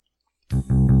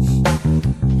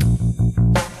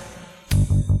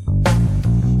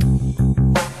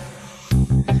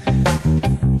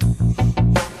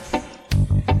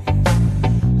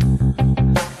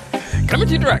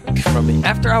from the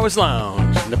After Hours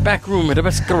Lounge in the back room of the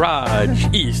best garage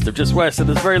east of just west of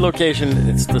this very location.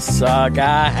 It's the Saga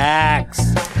Hacks,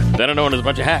 better known as a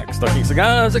bunch of hacks, talking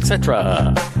cigars,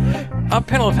 etc. Our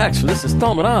panel of hacks for this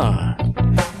installment are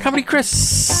Comedy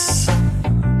Chris.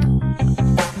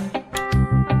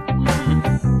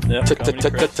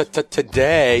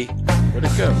 Today. Where'd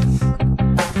it go?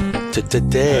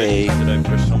 Today. Did I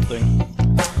push something?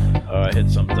 Oh, I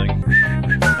hit something.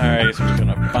 Alright, so we're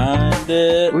gonna find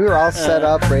it. We were all set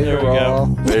up, ready to there we roll.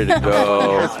 Ready to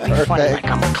go. Perfect. Funny, like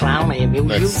I'm a clown. I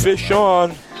amuse you. Fish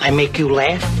on. I make you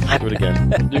laugh. Do it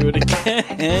again. Do it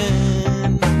again.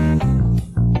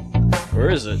 Where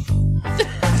is it?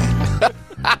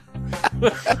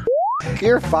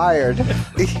 You're fired.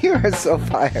 You are so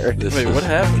fired. Wait, what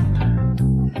happened?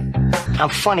 I'm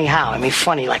funny how? I mean,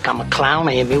 funny like I'm a clown.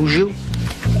 I amuse you.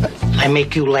 I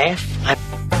make you laugh.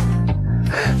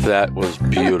 That was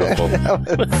beautiful.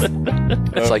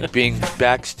 It's like being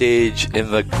backstage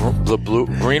in the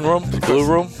green room, the blue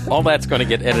room. All that's going to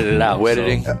get edited out.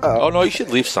 Editing. So. Oh no, you should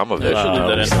leave some of it. I should leave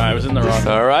that in. I was in the wrong.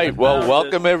 All right. Well,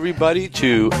 welcome everybody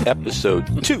to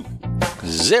episode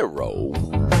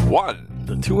 201.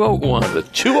 The 201. The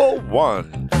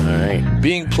 201. All right.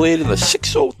 Being played in the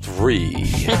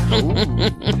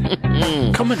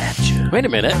 603. Coming at you. Wait a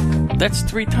minute. That's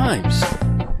 3 times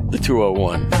the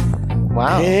 201.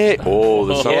 Wow. Hey. Oh,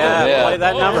 there's something there. Play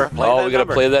that number. We got to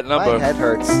play that number. My head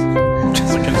hurts.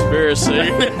 It's a conspiracy.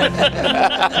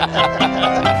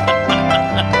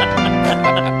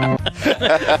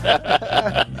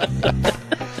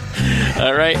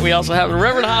 All right. We also have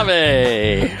Reverend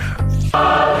Harvey.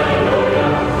 Hallelujah.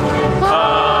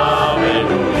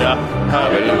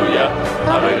 Hallelujah.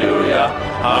 Hallelujah.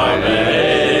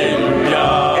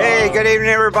 Hallelujah. Hey, good evening,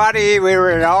 everybody. We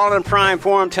were all in prime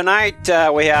form tonight.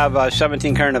 We have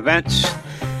 17 current events,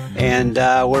 and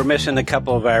we're missing a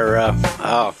couple of our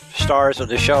stars of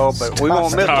the show, but we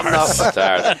won't miss them.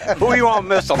 Stars. We won't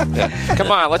miss them.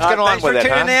 Come on, let's get on Thanks with for it.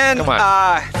 tuning in. Come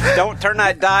on. Don't turn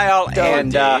that dial,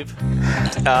 and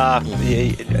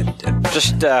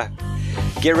just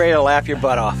get ready to laugh your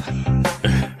butt off.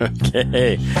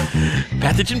 Okay.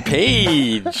 Pathogen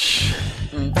Page.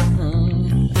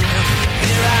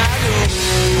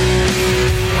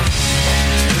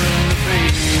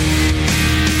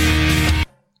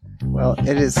 Well,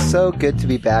 it is so good to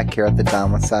be back here at the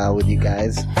domicile with you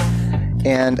guys.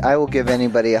 And I will give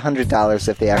anybody $100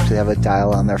 if they actually have a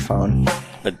dial on their phone.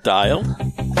 A dial?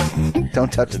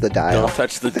 Don't touch the dial. Don't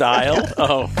touch the dial?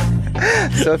 Oh.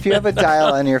 So if you have a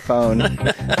dial on your phone,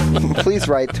 please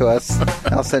write to us.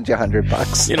 I'll send you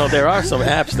 $100. You know, there are some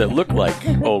apps that look like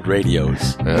old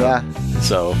radios. Yeah.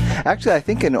 So. Actually, I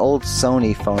think an old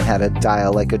Sony phone had a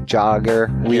dial, like a jogger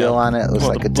wheel on it. It was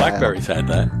like a dial. BlackBerry's had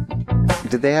that.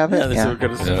 Did they have it? Yeah, they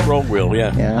got a scroll wheel,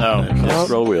 yeah. Yeah. Oh,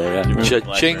 scroll wheel, yeah.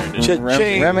 Cha-ching,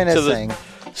 cha-ching. Reminiscing.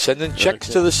 Sending checks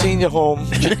to the senior home.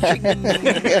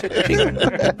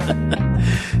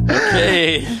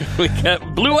 Okay, we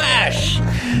got Blue Ash.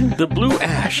 The Blue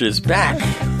Ash is back.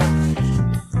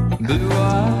 Blue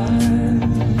eyes,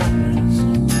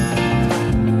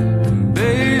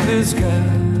 baby's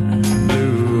got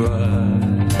blue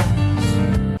eyes.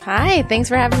 Hi, thanks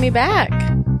for having me back.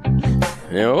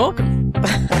 You're welcome.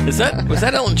 Was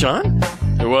that Elton John?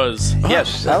 It was.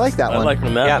 Yes. I like that I one. like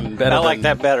that Yeah, one better. I like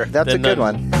that better. That's a Then good the-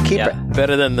 one. Keep Yeah. it.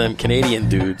 Better than them Canadian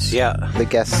dudes. Yeah. The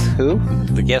Guess Who?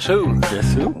 Guess who?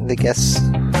 Guess who? The Guess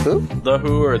Who? The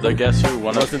Who or the Guess Who?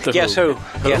 One of Wasn't the Guess who?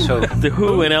 Guess who? The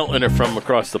Who and Elton are from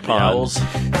across the pond. Owls.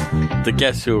 The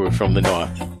Guess Who are from the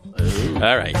north.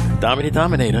 All right,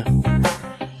 Dominator.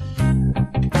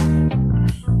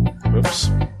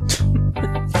 Whoops.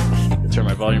 Turn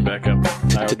my volume back up.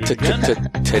 I will do it again.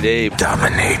 Today,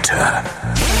 Dominator.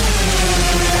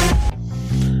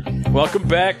 Welcome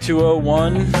back to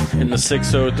 01 in the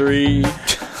 603.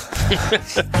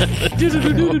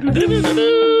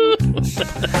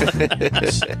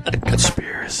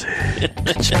 Conspiracy.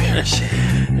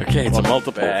 Okay, it's a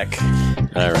multiple. Back.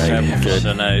 All right, good.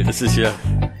 Tonight. This is your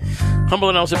humble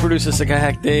announcer, producer, Cigar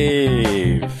Hack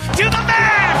Dave. To the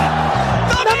man!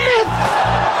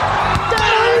 The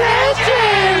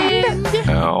legend!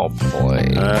 Oh boy.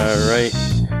 All right.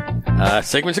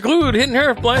 Segments include Hidden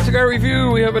Herf, Blind Cigar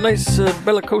Review. We have a nice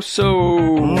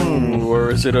Bellicoso. Or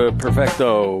is it a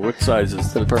Perfecto? What size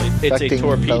is it? It's a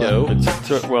torpedo. It's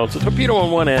a torpedo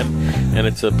on one end, and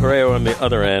it's a Pareo on the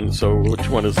other end. So which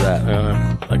one is that?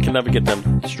 I can never get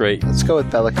them straight. Let's go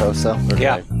with Bellicoso.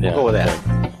 Yeah, we'll go with that.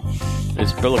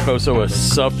 Is Bellicoso a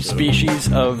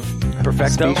subspecies of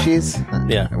Perfecto? Species?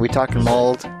 Yeah. Are we talking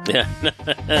mold? Yeah.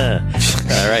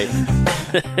 All right.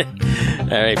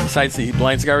 All right. Besides the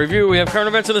blind cigar review, we have current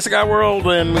events in the cigar world,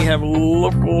 and we have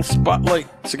local spotlight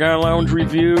cigar lounge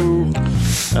review.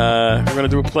 We're going to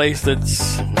do a place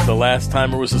that's the last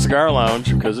time it was a cigar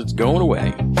lounge because it's going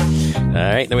away. All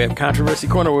right. Then we have Controversy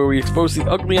Corner, where we expose the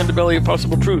ugly underbelly of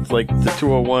possible truth, like the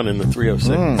 201 and the 306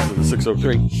 and the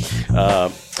 603.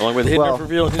 Along with Hidden Earth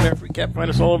Reveal and Hidden Earth Recap. Find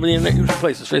us all over the internet, usual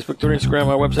places: Facebook, Twitter, Instagram,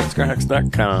 our website,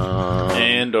 cigarhacks.com.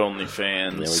 And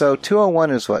OnlyFans. So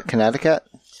 201 is what? Connecticut?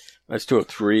 That's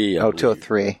 203. Oh,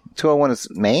 203. 201 is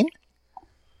Maine?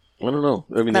 I don't know.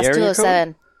 I mean, That's the area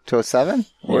 207. 207?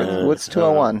 Yeah. What's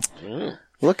 201?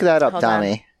 Look that up, Hold on.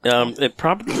 Donnie. It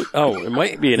probably. Oh, it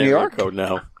might be an New area York? code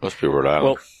now. Must be Rhode Island.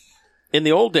 Well, in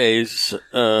the old days,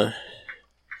 they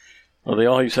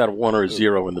all used to have 1 or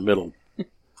 0 in the middle.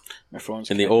 My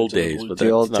phone's In the connected old to the days, Bluetooth. but The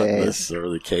that's old not days.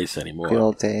 necessarily the case anymore. The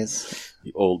old days.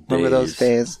 The old days. Remember those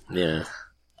days? Yeah.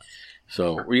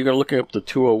 So, were you going to look up the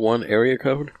 201 area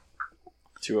code?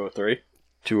 203.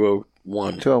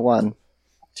 201. 201.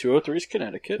 203 is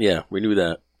Connecticut. Yeah, we knew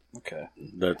that. Okay.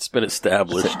 That's been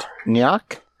established.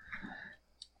 Nyack?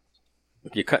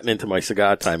 You're cutting into my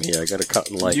cigar time here. I got to cut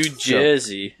in like New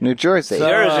Jersey. New Jersey.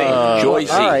 Jersey.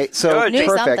 All right, so Good. Knew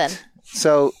perfect. something.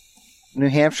 So New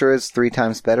Hampshire is 3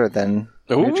 times better than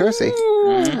New Jersey.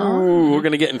 Ooh, we're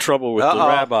going to get in trouble with the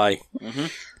rabbi.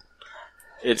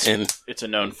 It's a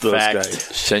known Those fact. guys.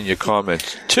 Send your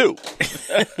comments. 2.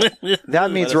 That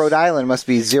means Rhode Island must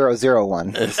be 001.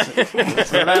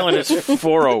 Rhode Island is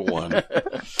 401.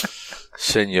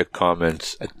 Send your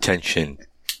comments. Attention.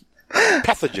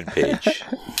 Pathogen page.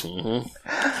 All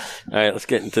right, let's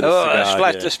get into the Let's cigar.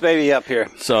 splash here. this baby up here.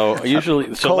 So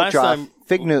usually, so Cold last draw. time,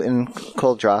 Fig Newton.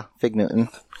 Cold draw. Fig Newton.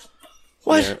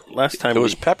 What? yeah, last time It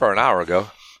was pepper an hour ago.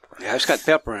 Yeah, it's got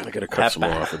pepper in I it. got to cut some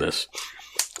more off of this.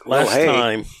 Last hey.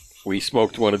 time we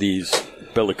smoked one of these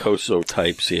Bellicoso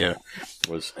types here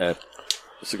was at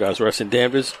Cigars Rest in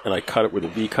Danvers, and I cut it with a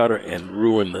V cutter and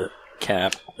ruined the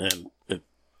cap, and it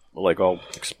like all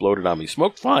exploded on me.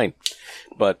 Smoked fine,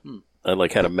 but I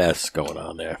like had a mess going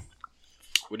on there,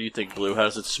 What do you think, Blue? How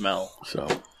does it smell? so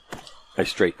I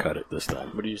straight cut it this time.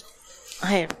 What do you?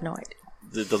 I have no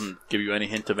idea. It doesn't give you any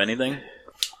hint of anything.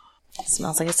 It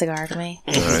smells like a cigar to me.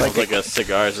 It smells like a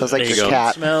cigar. Does Smells it like your does it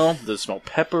cat. smell? Does it smell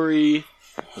peppery?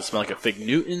 Does it smell like a Fig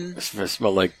Newton? It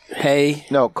smelled like hay.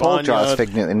 No, cold draw is barnyard.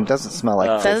 Fig Newton. It doesn't smell like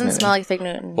It Fig doesn't Newton. smell like Fig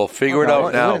Newton. Well, figure it no, out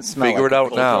it now. wouldn't smell Figure like it out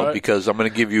cold now draw. because I'm going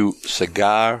to give you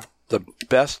the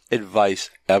best advice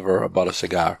ever about a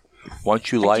cigar.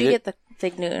 Once you I light do it, get the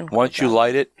Fig Newton. once you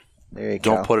light it, There you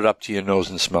go. don't put it up to your nose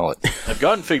and smell it. I've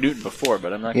gotten Fig Newton before,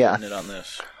 but I'm not Yeah. getting it on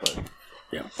this. But,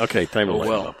 Yeah. Okay, time to oh light 'em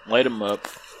well, up. light them up.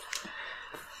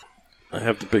 I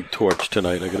have the big torch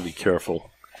tonight. I got to be careful.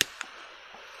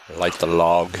 Light the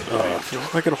log. I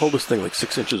got to hold this thing like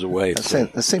 6 inches away. This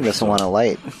thing doesn't want to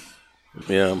light.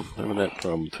 Yeah, I'm having that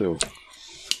problem too.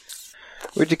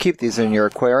 Where'd you keep these? In your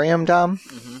aquarium, Dom?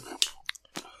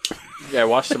 Yeah, I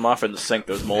washed them off in the sink.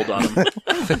 There's mold on them.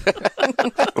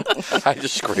 I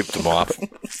just scraped them off.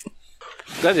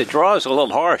 The draw is a little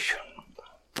harsh.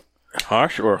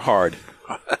 Harsh or hard?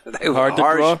 Hard to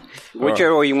draw?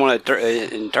 Whichever way you want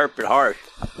to interpret harsh.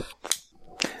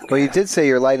 Well, you did say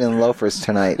you're lighting loafers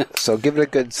tonight, so give it a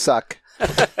good suck.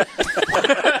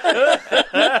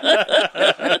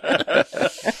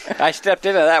 I stepped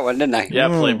into that one, didn't I? Yeah,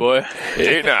 Playboy.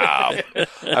 Hey now.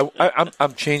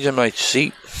 I'm changing my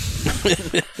seat.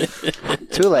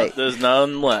 Too late. There's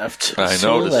none left. I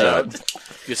So noticed late.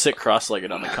 that. You sit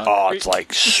cross-legged on the concrete. Oh, it's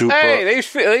like super. Hey,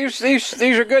 these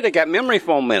are good. They got memory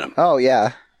foam in them. Oh,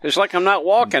 yeah. It's like I'm not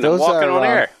walking. Those I'm walking are, on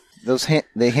air.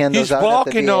 They hand those He's out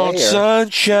walking at the VA. on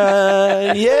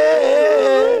sunshine.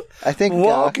 Yeah. I think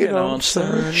Walking on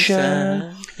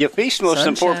sunshine. Your feet's the most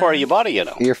important part of your body, you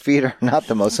know. your feet are not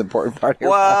the most important part of your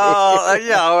body. Well, you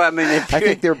know, I mean, if I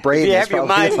think their brain if you is have your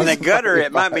probably mind the in the most gutter, it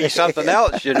important might be something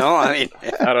else, you know. I mean,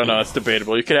 I don't know. It's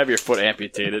debatable. You could have your foot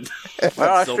amputated. well,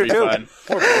 that's Still true, be too. fine.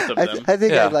 Or both of them. I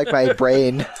think Yeah. I'd like my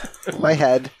brain, my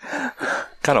head.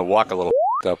 Kind of walk a little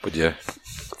up with you.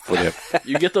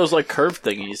 You get those like curved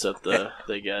thingies that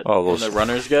they get. Oh, those- the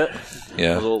runners get.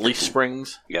 Yeah. Those little leaf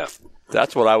springs. Yeah.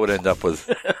 That's what I would end up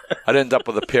with. I'd end up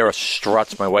with a pair of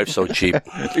struts. My wife's so cheap.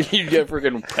 You get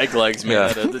freaking peg legs made Yeah.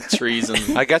 out of the trees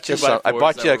and. I got you some. I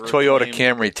bought you a Toyota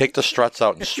Camry. Take the struts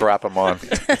out and strap them on.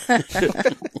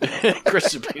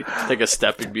 Chris would take a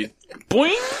step and be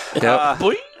boing, Yep.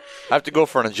 boing. I have to go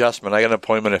for an adjustment. I got an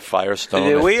appointment at Firestone.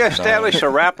 Did we establish a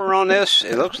wrapper on this?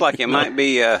 It looks like it might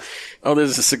be. Oh,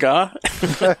 there's a cigar?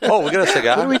 Oh, we got a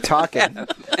cigar. What are we talking?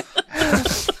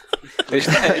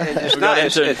 It's not.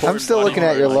 It's I'm still looking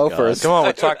at your loafers. Come on,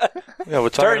 we'll talk. Yeah, we're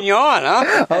turning talking. you on,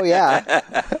 huh? Oh yeah.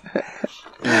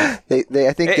 I think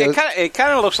It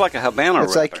kind of looks like a Habana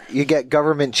it's wrapper. like you get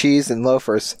government cheese and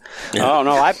loafers. Oh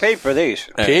no, I paid for these.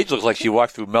 Paige looks like she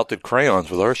walked through melted crayons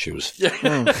with her shoes.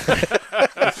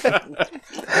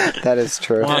 That is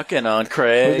true. Walking on What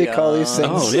Craig. do they call these things?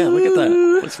 Oh, yeah, look at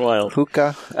that. That's wild.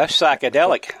 Hookah. That's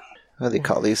psychedelic. What do they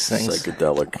call these things?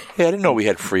 Psychedelic. Hey, I didn't know we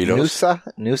had Fritos.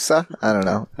 Noosa? I don't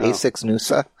know. Asics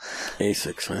Noosa?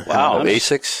 Asics, huh? Wow.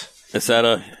 Basics. Is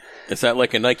that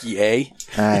like a Nike A?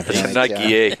 I have It's no a Nike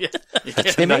idea. A.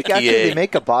 It's They a make, Nike actually, A. they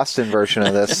make a Boston version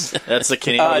of this. That's the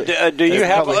Canadian. Do you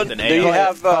have? probably Do you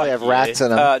have? Probably have rats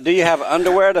in them. Do you have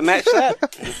underwear to match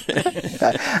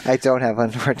that? I don't have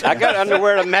underwear. I got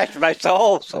underwear to match my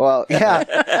soles. Well,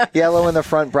 yeah. Yellow in the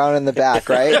front, brown in the back,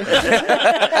 right?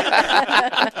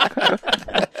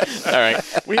 All right.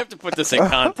 We have to put this in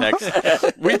context.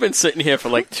 We've been sitting here for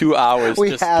like 2 hours We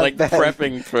just have like been.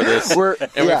 prepping for this. We're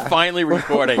Finally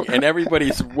recording, and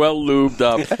everybody's well lubed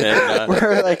up. And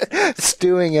We're like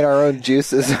stewing in our own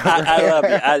juices. I love you.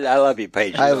 I love you,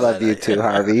 Paige. I love you too,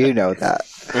 Harvey. You know that.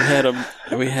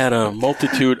 we had a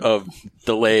multitude of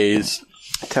delays.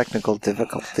 Technical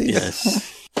difficulties.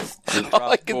 Yes.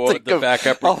 All I can think the of,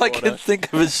 backup all I can recorder.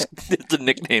 think of is the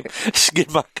nickname Skid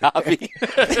Makabi.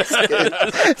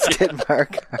 Skid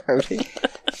Mark Harvey.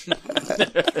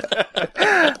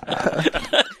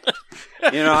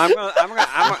 You know,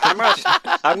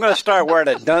 I'm gonna start wearing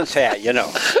a dunce hat. You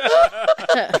know,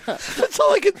 That's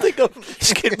all I can think of.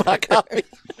 Skid Makabi.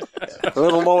 a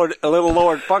little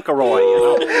Lord Funkeroy.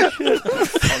 You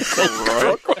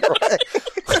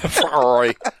know,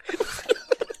 Roy.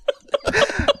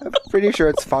 Pretty sure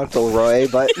it's Fauntleroy,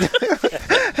 but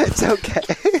it's okay.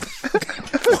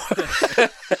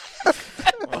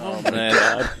 Oh,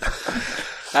 man.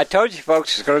 I told you,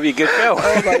 folks, it's gonna be a good show.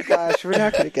 Oh my gosh, we're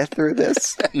not going to get through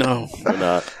this. No, we're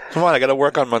not. Come on, I got to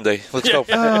work on Monday. Let's go.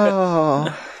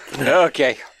 Oh,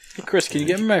 Okay. Hey, Chris, can you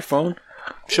get me my phone?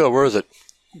 Sure, where is it?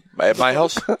 At my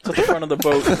house? It's at the front of the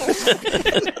boat.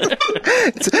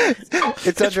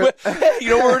 it's under. You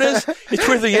know where it is? It's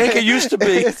where the Yankee used to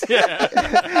be.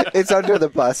 It's under the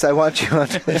bus. I want you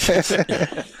under.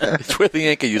 It's where the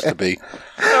Yankee used to be.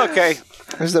 Okay.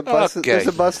 There's a bus. Okay. There's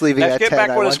a bus leaving Let's at get 10. back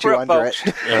I with the want you script, under folks.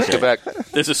 it. Let's get back.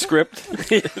 There's a script.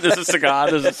 There's a cigar.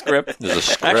 There's a script. There's a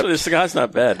script. Actually, the cigar's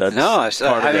not bad. That's No, it's,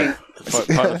 part, I of mean,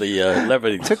 part of the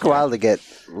levity. It took a while to get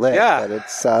lit, Yeah. but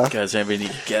it's. You guys have any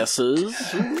guesses?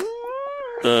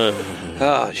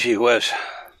 oh, gee whiz.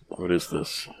 What is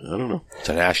this? I don't know. It's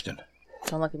an Ashton.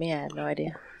 Don't look at me. I have no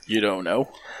idea. You don't know?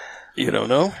 You don't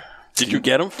know? Did you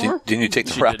get them for? Didn't you take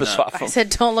the She wrappers did not. off I him? said,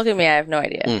 don't look at me. I have no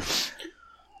idea.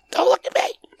 Don't look at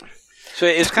me. So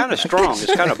it's kind of strong.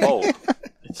 It's kind of bold.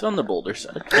 It's on the bolder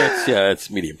side. It's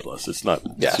medium plus. It's not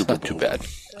Yeah, it's super not too bad.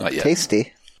 Not yet.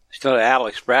 tasty. It's not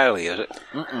Alex Bradley, is it?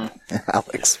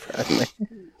 Alex Bradley.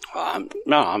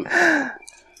 I'm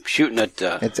shooting at.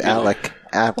 It's Alec.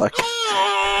 Alec.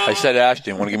 I said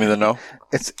Ashton. Want to give me the no?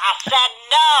 It's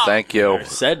Thank you.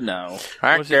 Said no.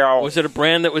 Was it a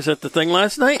brand that was at the thing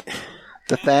last night?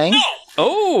 the thing.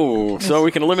 Oh, so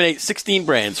we can eliminate 16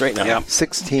 brands right now. Yep.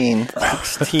 16.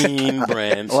 16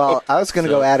 brands. Well, I was going to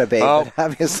go Atabay, Oh, but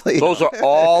obviously. Those are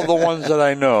all the ones that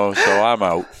I know, so I'm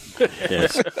out.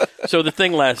 Yes. So the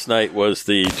thing last night was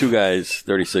the Two Guys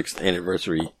 36th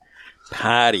anniversary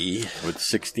party with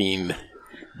 16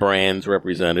 brands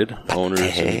represented, owners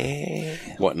and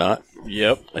whatnot.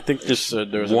 Yep. I think just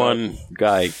there was one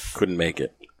guy couldn't make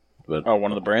it. But Oh,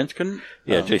 one of the brands couldn't?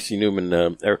 yeah, J.C.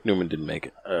 Newman, Eric Newman didn't make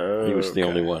it. He was the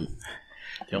only one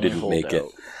The only didn't make it.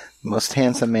 holdout. Most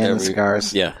handsome man in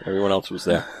cigars. Yeah, everyone else was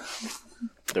there.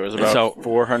 There was about So-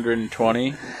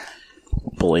 420.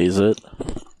 Blaze it.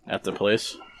 At the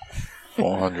place.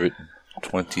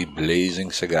 420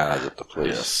 blazing cigars at the place.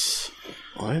 Yes.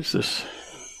 Why is this?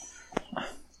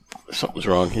 Something's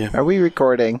wrong here. Are we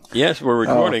recording? Yes, we're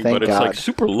recording, thank but it's God. like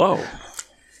super low.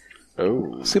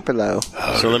 Oh. Super low.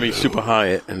 So let me super high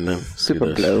it and then do Super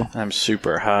this. blow. I'm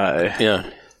super high. Yeah,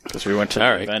 Because we went to All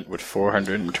an right. event with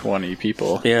 420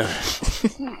 people. yeah.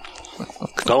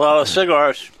 A lot of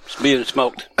cigars being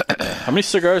smoked. How many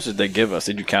cigars did they give us?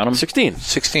 Did you count them? 16.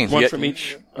 16. One Yeah, from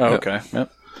each. Oh, okay.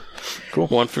 Yep.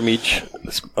 One from each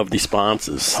of the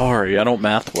sponsors. Sorry, I don't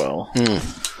math well.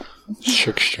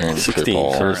 16 16.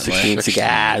 people. So 16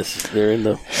 cigars. They're in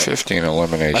the. 15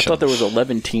 eliminations. I thought there was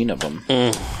 11 of them.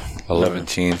 11.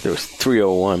 There was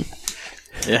 301.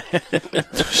 Yeah.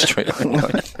 Straight up.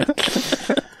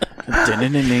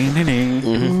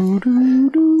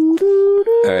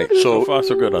 All right. So far,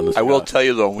 so good on this. I will cigar. tell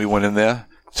you, though, when we went in there,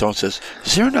 someone says,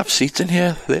 "Is there enough seats in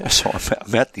here?" There, so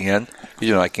I'm at the end.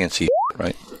 You know, I can't see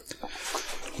right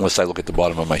unless I look at the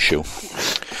bottom of my shoe.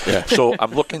 Yeah. So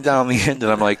I'm looking down the end,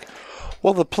 and I'm like,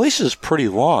 "Well, the place is pretty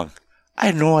long." I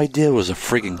had no idea it was a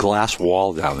friggin' glass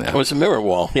wall down there. It was a mirror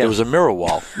wall. Yeah. It was a mirror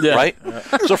wall, right?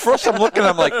 So first I'm looking,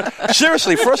 I'm like,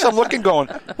 seriously, first I'm looking going,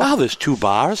 wow, there's 2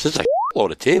 bars. There's a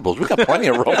load of tables. We got plenty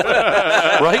of room,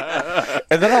 right?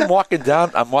 And then I'm walking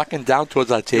down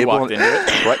towards our table. walked into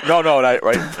it? Right? No,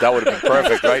 right? That would have been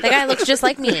perfect, right? The guy looks just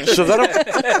like me. So then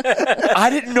I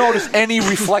didn't notice any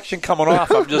reflection coming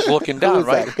off. I'm just looking Who down, is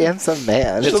right? that handsome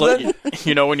man? It's So like,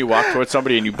 you know when you walk towards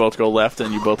somebody and you both go left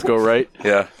and you both go right?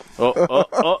 Yeah.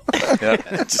 Oh. Yeah.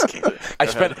 Just kidding. I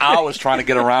spent hours trying to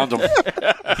get around him.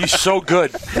 He's so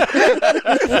good.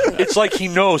 It's like he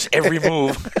knows every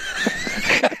move.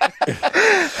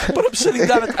 But I'm sitting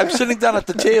down at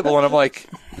the table, and I'm like,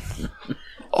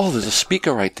 "Oh, there's a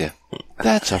speaker right there.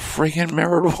 That's a friggin'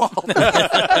 mirrored wall." I'm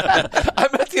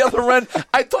at the other end.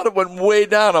 I thought it went way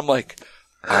down. I'm like,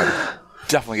 I'm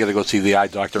definitely gonna go see the eye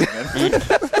doctor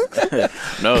again.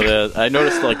 No, I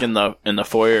noticed like in the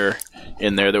foyer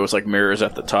in there was like mirrors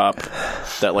at the top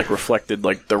that like reflected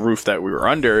like the roof that we were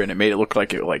under, and it made it look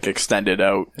like it like extended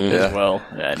out as well.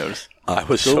 Yeah, I noticed. I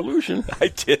was Solution. I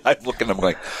did. I'm looking. I'm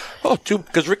like, oh, 2,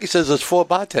 because Ricky says there's 4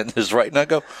 bartenders, right? And I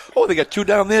go, oh, they got 2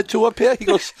 down there, 2 up here. He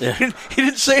goes, he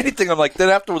didn't say anything. I'm like, then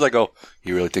afterwards I go,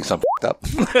 he really thinks I'm f***ed up.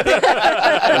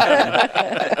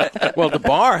 Well, the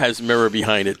bar has mirror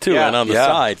behind it, too, and on the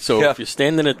side. So if you're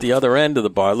standing at the other end of the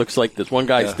bar, it looks like there's one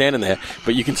guy standing there,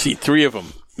 but you can see 3 of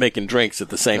them making drinks at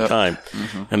the same time,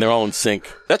 and they're all in sync.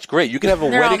 That's great. You can have a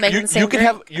They're all wedding. making the same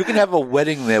drink. You can have a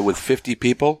wedding there with 50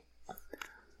 people.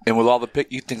 And with all the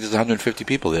you think there's 150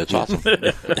 people there. It's awesome.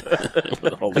 Did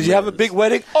you have a big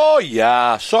wedding? Oh,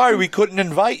 yeah. Sorry, we couldn't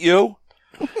invite you.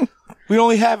 We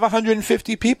only have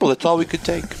 150 people. That's all we could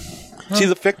take. See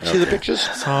the pictures?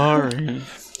 Sorry.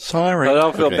 I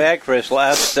don't feel bad, Chris.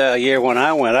 Last year when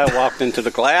I went, I walked into the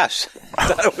glass.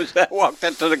 I walked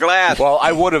into the glass. Well,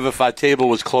 I would have if our table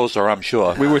was closer, I'm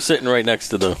sure. We were sitting right next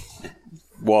to the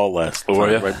wall last time,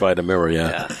 you? right by the mirror,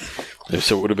 yeah.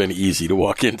 So it would have been easy to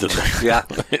walk into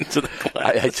the into the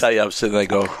glass. I tell you, I'm sitting there, I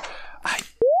go,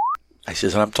 I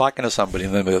says, and I'm talking to somebody,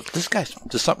 and then they go, this guy's,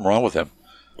 there's something wrong with him.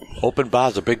 Open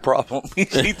bar's a big problem. he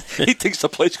thinks the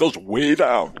place goes way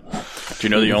down. Do you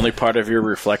know the only part of your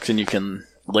reflection you can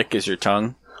lick is your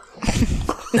tongue?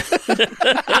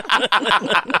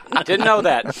 Didn't know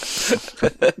that.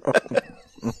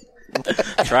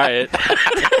 Try it.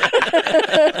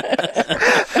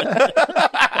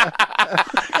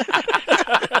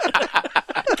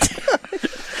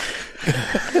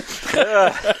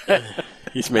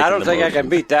 He's making I don't think I can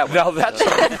beat that one.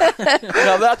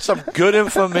 Now that's some good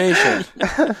information.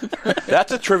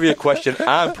 That's a trivia question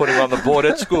I'm putting on the board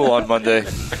at school on Monday.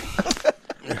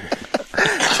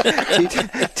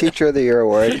 Teacher of the Year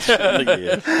award.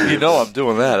 You know I'm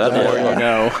doing that. That's There you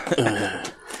go.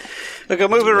 Look,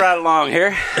 I'm moving right along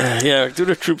here. Yeah, do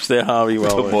the troops there, Harvey.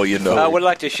 the more you know. I would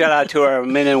like to shout out to our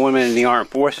men and women in the armed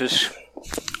forces.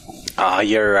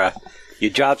 Your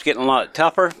job's getting a lot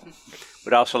tougher.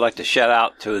 Would also like to shout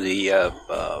out to the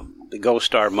Gold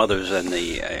Star mothers and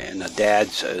the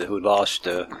dads who lost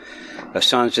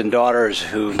sons and daughters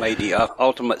who made the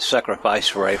ultimate sacrifice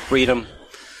for our freedom.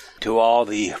 To all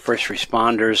the first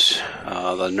responders,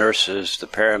 the nurses, the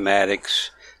paramedics,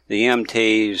 the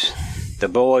EMTs, the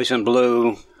boys in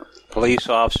blue, police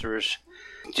officers.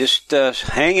 Just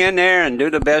hang in there and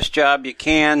do the best job you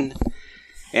can.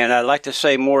 And I'd like to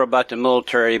say more about the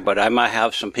military, but I might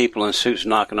have some people in suits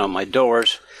knocking on my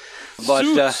doors. But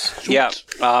just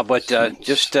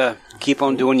keep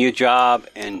on doing your job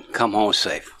and come home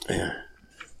safe. Yeah.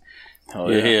 Oh,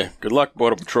 Yeah. Good luck,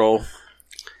 Border Patrol.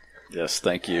 Yes,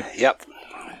 thank you. Yep.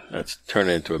 That's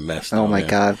turning into a mess. Oh now, my man.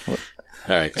 God! All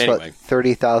right. It's Anyway, what,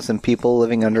 30,000 people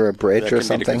living under a bridge or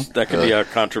something. That could be our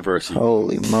controversy.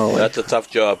 Holy moly! That's a tough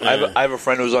job. I have a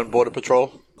friend who's on Border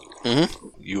Patrol. Mm-hmm.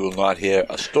 You will not hear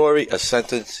a story, a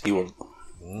sentence. He will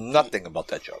nothing about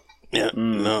that job. Yeah.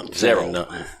 No. Zero.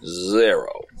 Nothing.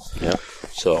 Zero. Yeah.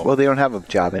 So Well, they don't have a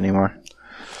job anymore.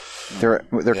 They're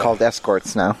called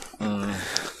escorts now.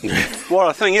 Well,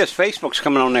 the thing is, Facebook's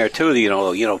coming on there too. You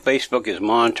know, Facebook is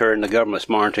monitoring, the government's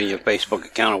monitoring your Facebook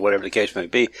account or whatever the case may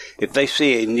be. If they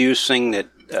see a news thing that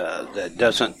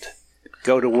doesn't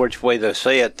go towards the way they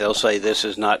say it, they'll say this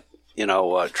is not,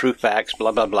 true facts.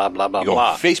 Blah blah blah blah blah you go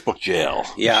blah. Facebook jail.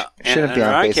 Yeah, Shouldn't and be in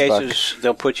on our Facebook. cases,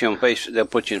 they'll put you in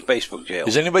Facebook jail.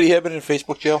 Has anybody here been in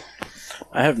Facebook jail?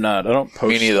 I have not. I don't post.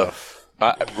 Me neither.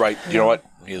 Stuff. Right. You know what?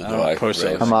 Neither do I. post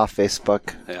Really. anything. I'm off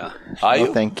Facebook. Yeah. Are No,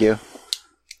 you? thank you.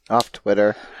 Off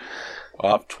Twitter.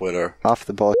 Off Twitter. Off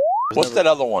the bull. What's that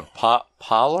other one?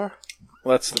 Parlor?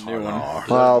 Well, that's the new one.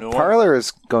 Well, Parlor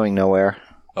is going nowhere.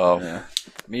 Oh. Yeah.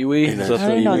 MeWe? Is that I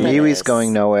don't know the what that MeWe's is.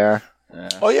 going nowhere.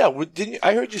 Oh, yeah. Didn't you,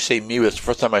 I heard you say MeWe. It's the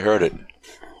first time I heard it.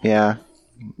 Yeah.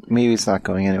 MeWe's not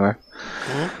going anywhere.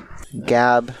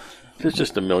 Gab. There's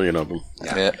just a million of them.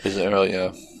 Yeah. Is it really?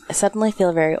 Yeah. I suddenly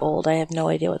feel very old. I have no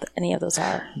idea what any of those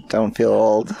are. Don't feel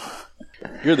old.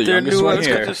 You're the They're youngest new, one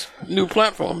here. just new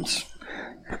platforms.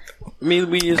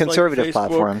 MeWe is Conservative like Facebook.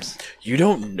 platforms. You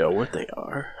don't know what they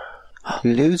are.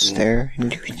 Loser.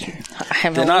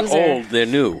 I'm They're a not loser. old. They're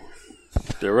new.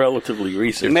 They're relatively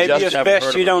recent. Maybe Just it's haven't best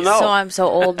heard you of don't them. know. So I'm so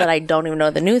old that I don't even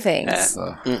know the new things.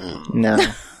 No.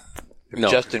 No.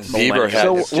 Justin Bieber had,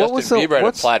 So if Justin Bieber had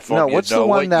a platform. No, you'd what's the know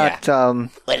one what-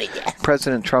 that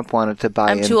President Trump wanted to buy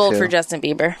I'm into? too old for Justin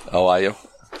Bieber. Oh, are you?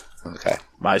 Okay.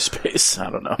 MySpace. I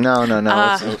don't know. No.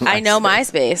 I know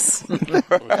MySpace.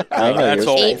 I know that's yours.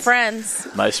 old. 8 friends.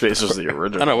 MySpace was the I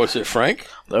original. don't know. Was it Frank?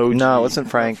 OG. No, it wasn't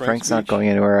Frank. Frank Frank's not Speech. going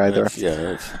anywhere either.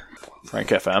 That's Frank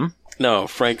FM. no,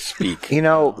 Frank Speak. You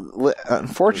know,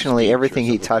 unfortunately, everything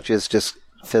he touches just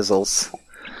fizzles.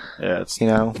 Yeah, it's You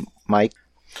know, Mike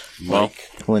Mike.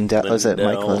 Lindell. Was it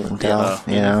Mike Lindell. Lindell?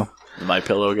 You know, the My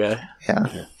Pillow guy.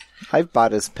 yeah. I've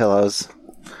bought his pillows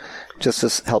just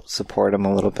to help support him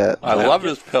a little bit. I love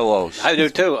his pillows. I do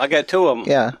too. I got 2 of them.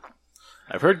 Yeah.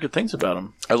 I've heard good things about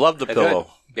him. I love the pillow.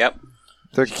 Yep.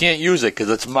 You can't use it because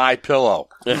it's my pillow.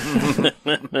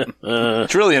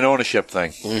 It's really an ownership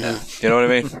thing. You know what I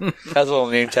mean? Has a little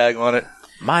name tag on it.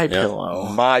 My Pillow.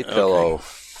 My pillow.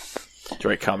 Do you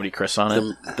write Comedy Chris on it?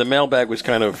 The mailbag was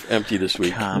kind of empty this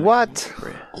week. What?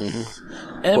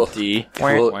 Empty.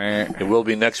 It will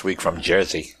be next week from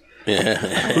Jersey.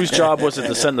 Whose job was it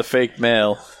to send the fake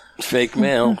mail? Fake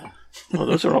mail. Well,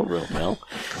 those are all real mail.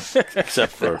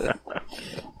 Except for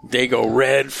Dago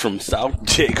Red from South.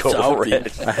 Dago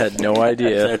Red. I had no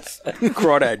idea. That's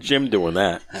Crawdad Jim doing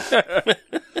that.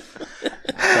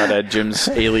 Crawdad Jim's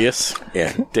alias.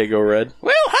 Yeah. Dago Red.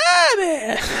 Well, hi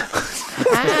there.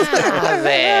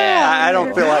 I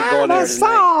don't feel like going there tonight.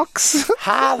 Socks.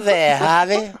 Hi there,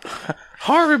 Harvey.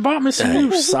 Harvey bought me some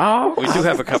new socks. We do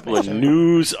have a couple of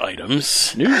news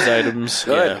items. News items.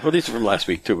 Yeah. Well, these are from last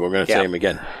week, too, but we're going to say them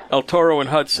again. El Toro in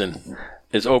Hudson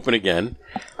is open again.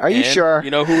 Are you And sure?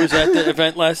 You know who was at the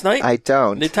event last night? I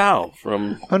don't. Natal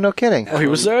from Oh, no kidding. Oh, he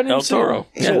was there? El Toro.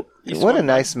 Yeah. What a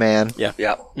nice man. Yep.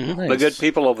 The good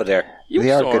people over there. You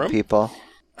They are saw good him. people.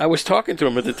 I was talking to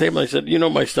him at the table. I said, "You know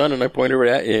my son," and I pointed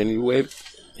right at you, and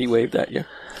he waved at you.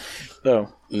 Oh.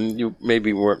 And you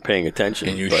maybe weren't paying attention.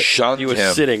 And you but shunned he was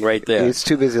him. sitting right there. He's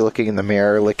too busy looking in the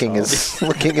mirror, licking his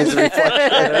reflection.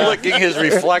 Licking his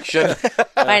reflection.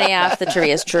 Finding out if the tree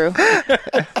is true.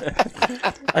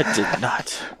 I did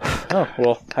not. Oh,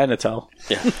 well, hi, Natal.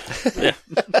 Yeah.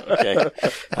 Okay.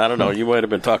 I don't know. You might have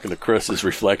been talking to Chris's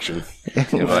reflection.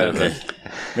 You might have been.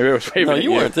 Maybe I was waving No, at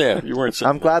you weren't there. You weren't.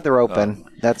 I'm glad they're open.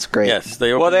 That's great. Yes,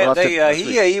 they Well, opened.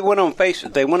 he went on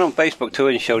Facebook. They went on Facebook too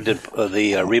and showed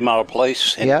the remodel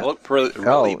place. And Yeah. it looked really, it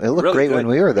looked really great good. when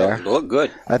we were there. It looked good.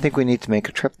 I think we need to make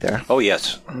a trip there. Oh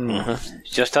yes,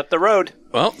 just up the road.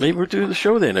 Well, maybe we'll do the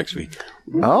show there next week.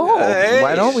 Oh, Hey,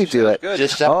 why don't we do it? good.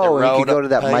 Just up the Oh, road. we could go to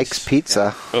that up Mike's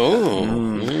Pizza. Oh,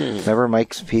 Remember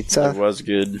Mike's Pizza? It was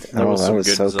good. Oh, was that some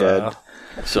was so good.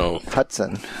 so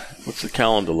Hudson. what's the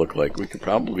calendar look like? We could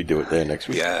probably do it there next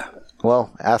week. Yeah,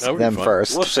 Well, ask That would be them fun.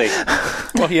 first. we'll see.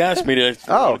 Well, he asked me to.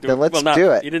 Oh, then let's not-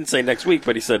 do it. He didn't say next week,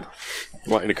 but he said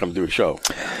he wanted to come do a show,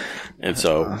 and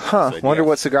so. Huh, I said, wonder yeah.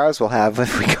 what cigars we'll have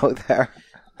if we go there.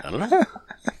 I don't know.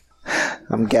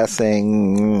 I'm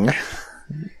guessing.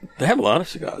 They have a lot of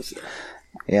cigars there.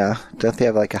 Yeah. Don't they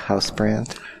have like a house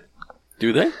brand?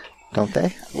 Do they? Don't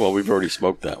they? Well, we've already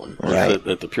smoked that one. Right.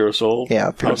 At the Pure Soul.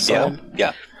 Yeah, Pure House Soul. Sound.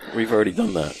 Yeah, We've already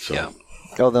done that. So. Yeah.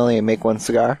 Oh, they only make one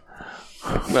cigar?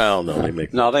 Well, no, they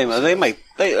make. no, they make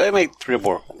 3 or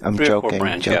 4. I'm 3 or 4 joking,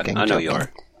 brands. joking, Yeah, I know you joking.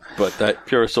 are. But that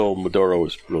Pure Soul Maduro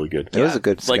is really good. It was a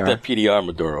good It's like cigar. that PDR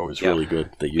Maduro is Yeah. really good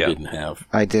that you Yeah. didn't have.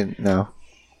 I didn't know.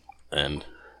 And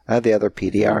I had the other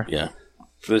PDR. yeah,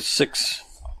 there's 6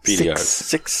 PDRs.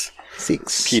 Six.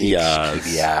 6 Six.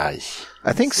 PDRs. Yeah.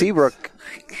 I think Seabrook.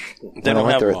 They don't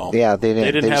have them all. Yeah, they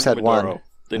didn't. They, just have had the one. Maduro.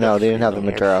 No, they didn't have the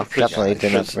Maduro. Definitely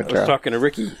didn't have the I was Maduro. talking to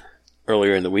Ricky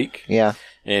earlier in the week, Yeah,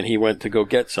 and he went to go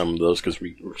get some of those because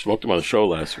we smoked them on the show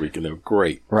last week, and they were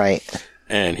great. right.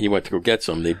 And he went to go get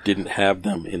some. They didn't have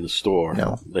them in the store.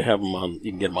 No. They have them on.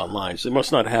 You can get them online. So they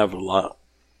must not have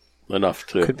enough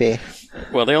to. Could be.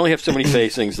 Well, they only have so many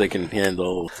facings they can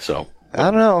handle. So, I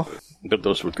don't know. but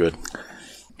those were good.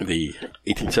 The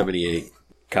 1878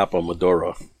 Capa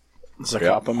Maduro.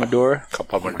 Zacapa Maduro.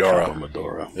 Capa Capa Maduro.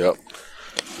 Maduro Yep.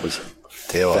 was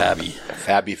They are Fabby.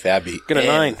 Fabby. Get a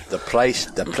 9. The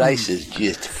price is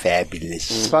just fabulous.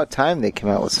 It's about time they came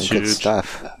out with some good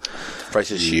stuff. The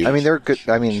price is huge. I mean, they're good.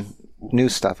 I mean, new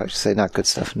stuff. I should say, not good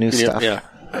stuff. New stuff. Yeah.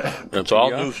 it's all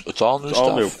new. It's all new It's stuff.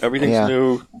 all new. Everything's Yeah.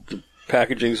 new. The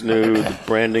packaging's new. The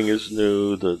branding is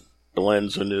new. The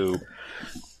blends are new.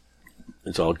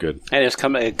 It's all good. And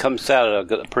it comes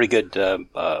out at a pretty good,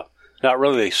 not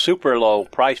really a super low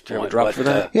price point. drop but, for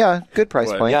that? Yeah, good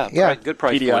price point. Yeah, good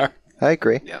price PDR. point. I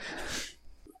agree. Yeah.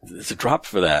 It's a drop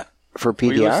for that. For Were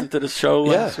you listening PDR? to the show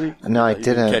last week? No, I You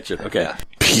didn't. catch it. Okay.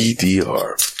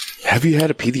 PDR. Have you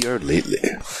had a PDR lately?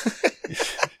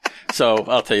 So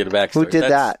I'll tell you the backstory. Who did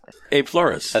That's Abe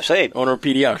Flores. That's Abe. Owner of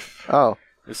PDR. Oh,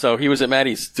 So he was at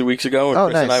Maddie's 2 weeks ago, and Oh,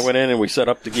 Chris and nice. I went in and we set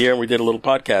up the gear and we did a little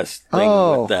podcast thing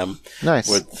Oh, with them. nice.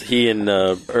 With he and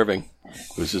Irving,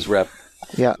 who's his rep.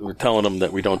 yeah. We're telling them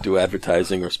that we don't do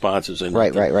advertising or sponsors. And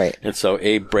Right, right. And so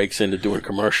Abe breaks into doing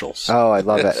commercials. Oh, I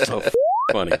love it. So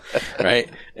funny, right?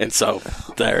 And so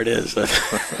there it is.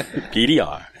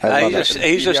 PDR. I love it.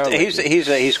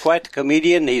 He's quite the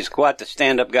comedian. He's quite the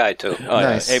stand-up guy too. Oh,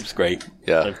 Nice. yeah, Abe's great.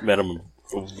 Yeah. I've met him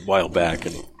a while back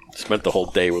and spent the whole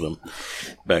day with him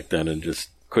back then and just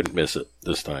couldn't miss it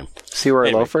this time. See where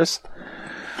Anyway. loafers?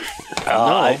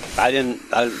 I didn't.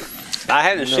 I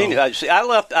hadn't seen it.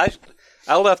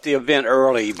 I left the event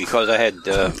early because I had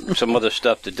some other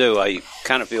stuff to do. I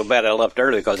kind of feel bad I left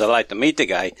early because I like to meet the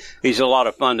guy. He's a lot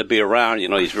of fun to be around. You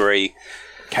know, he's very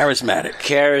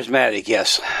charismatic.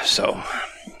 Yes. So,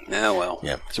 well.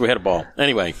 Yeah. So we had a ball.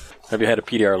 Anyway, have you had a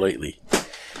PDR lately?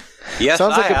 Yes,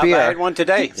 Sounds like I a have. beer. I had one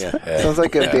today. Yeah. Sounds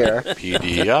like good beer.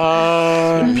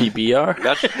 PDR. PBR?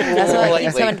 That's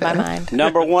That's coming to my mind.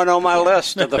 number one on my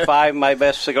list of the 5 my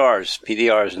best cigars.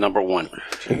 PDR is number 1.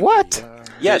 What?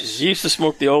 Yes. He used to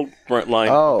smoke the old Brent line.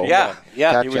 Oh. Yeah. He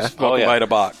was Gotcha. smoking by the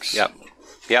box. Yep.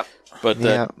 But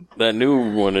that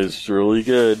new one is really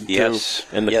good. too. Yes.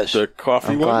 And the, Yes. the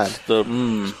coffee I'm ones,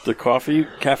 the coffee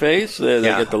cafes, they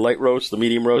Yeah. get the light roast, the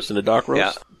medium roast, and the dark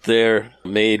roast. Yeah. They're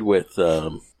made with,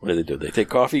 what do they do? They take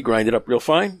coffee, grind it up real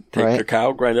fine, take Right.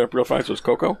 cacao, grind it up real fine, so it's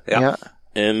cocoa. Yeah.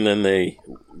 And then they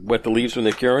wet the leaves when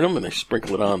they're curing them, and they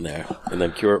sprinkle it on there, and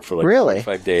then cure it for like Really?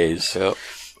 5 days.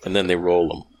 And then they roll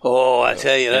them. Oh, I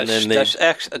tell you, And then they-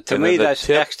 that's to me that's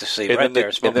ecstasy right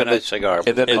there. Smoking that cigar.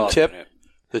 And then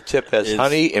the tip has Is-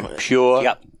 honey and pure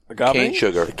Yep. Agave? cane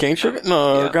sugar. Cane sugar?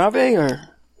 No, Yeah. agave or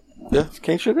Yeah.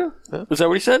 cane sugar? Is that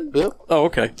what he said? Yep. Oh,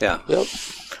 okay. Yeah. Yep.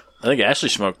 I think Ashley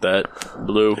smoked that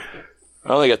blue.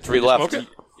 I only got 3 left. Smoke it?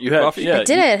 You had Coffee? yeah. I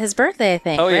did it at his birthday, I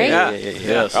think, Oh, yeah, right? yeah, yeah, yeah.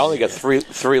 Yes. I only got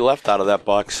three left out of that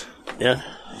box. Yeah.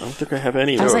 I don't think I have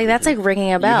any. I was like, that's like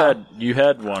ringing a bell. You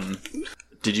had one.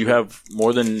 Did you have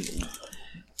more than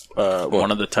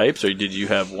one of the types, or did you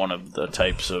have one of the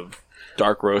types of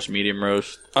dark roast, medium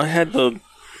roast, I had the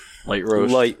light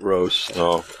roast? light roast.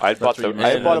 Oh, I bought what you I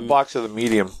meant. bought a box of the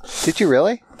medium. Did you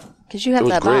really? Because you have It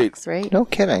was that great. box, right? No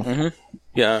kidding.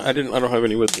 Yeah, I don't have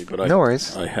any with me, but I. No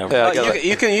worries. I have. Yeah, I got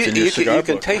You can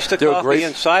taste the They were coffee great.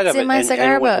 inside of It's in it, my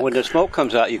cigar and book. when the smoke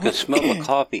comes out, you can smell the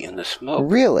coffee in the smoke.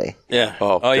 Really? Yeah.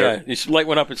 Oh, Oh, yeah. they're- You light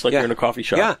one up. It's like Yeah. you're in a coffee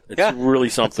shop. Yeah, It's yeah. really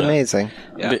It's something. amazing.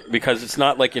 Yeah. Because it's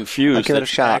not like infused. I'll give it a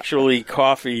It's shot. actually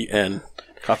coffee and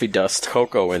Coffee dust.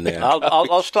 cocoa in there.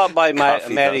 I'll stop by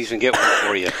Coffee Maddie's does. and get one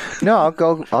for you. No, I'll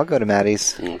go to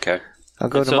Maddie's. Okay. I'll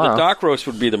go And so tomorrow. the dark roast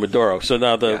would be the Maduro. So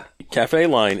now the cafe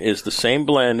line is the same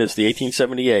blend as the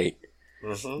 1878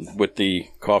 with the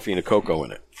coffee and the cocoa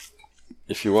in it.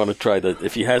 If you want to try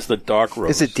if he has the dark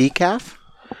roast. Is it decaf?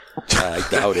 I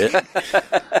doubt it.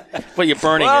 But you're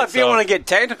burning Well, it. if you want to get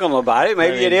technical about it,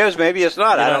 maybe it is, maybe it's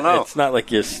not. I don't know. It's not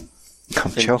like you're I'm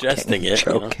joking. ingesting it.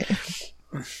 Joking.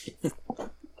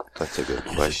 That's a good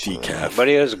question. Decaf. But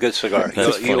it is a good cigar.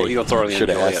 That's You'll thoroughly Should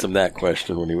have enjoy asked it. him that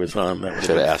question when he was on. That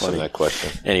Should have asked him that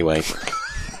question. Anyway,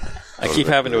 I keep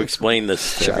having to explain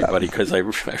this to everybody because I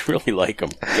really like them.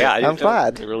 Yeah, I do I'm too.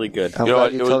 glad. They're really good. I'm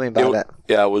glad you told me about it.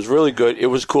 Yeah, it was really good. It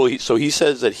was cool. So he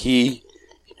says that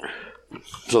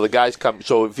so the guys come.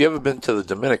 So if you ever been to the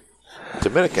Dominican,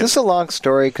 This is a long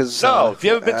story because no, if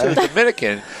you haven't been to the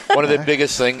Dominican, one of the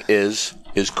biggest thing is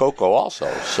cocoa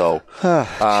also. So,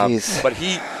 jeez. but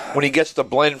when he gets the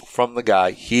blend from the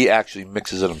guy, he actually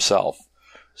mixes it himself.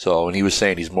 So, and he was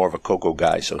saying he's more of a cocoa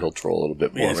guy, so he'll throw a little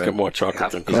bit more. Yeah, it's got in. more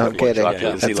chocolate than No coffee. kidding. chocolate.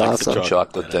 Yeah, 'cause he That's likes the awesome.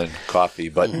 chocolate than coffee.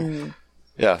 But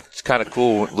yeah, it's kind of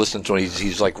cool listening to him.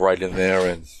 He's like right in there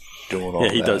and doing all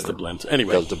Yeah, he that. does the blends.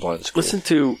 Anyway, Does the blends. Cool. listen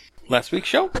to last week's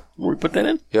show. Where we put that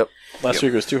in Yep. Last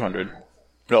week was 200.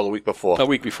 No, the week before. a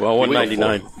week before.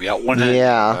 199. Yeah, one.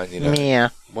 Yeah. 99. Yeah.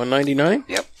 199.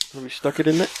 Yep. Have we stuck it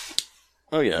in there?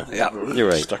 Oh yeah. Yeah. You're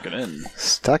right. Stuck it in.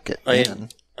 Stuck it. I Man.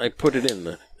 put it in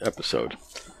the episode.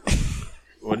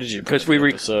 What did you? Because we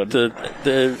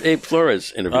the Abe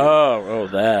Flores interview. Oh,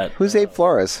 that. Who's Abe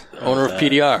Flores? Owner of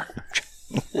PDR.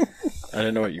 I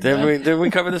didn't know what you meant. Didn't we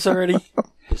cover this already?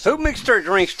 Who mixed her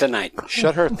drinks tonight?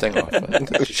 Shut her thing off.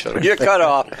 Shut her. You're cut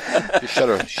off. Just shut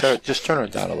her. Just turn her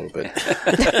down a little bit.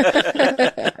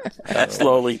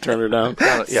 Slowly turn her down.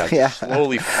 Yeah.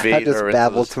 Slowly fade I just her.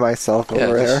 babble to myself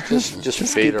over there. Just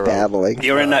fade Keep her. babbling.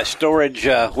 You're in that storage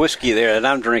whiskey there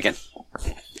that I'm drinking.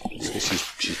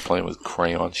 She's playing with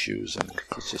crayon shoes, and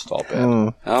it's just all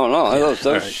bad. I don't know.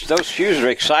 Those shoes are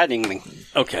exciting me.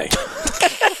 Okay.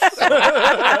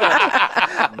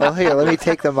 Well, here, let me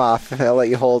take them off. I'll let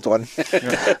you hold one.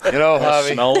 You know,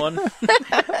 Harvey, Smell one?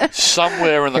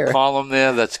 somewhere in the Here. column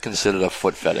there, that's considered a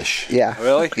foot fetish. Yeah.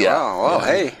 Really? Yeah. Oh, well,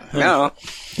 hey. No.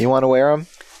 You want to wear them?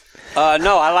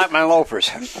 No, I like my loafers.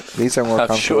 These are more I'm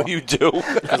comfortable. sure you do.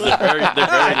 They're very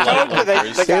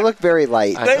light. They look very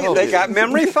light. They got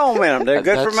memory foam in them. They're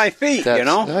good for my feet, That's you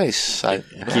know? nice.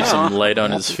 Keeps him light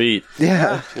on his feet.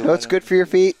 Yeah. Oh, it's good for your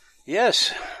feet?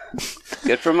 Yes.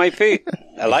 Good for my feet.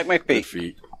 I like my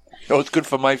feet. Oh, it's good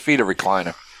for my feet, a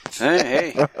recliner.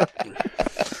 Hey.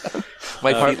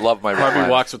 My feet love my Harvey recliner.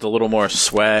 walks with a little more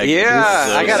swag.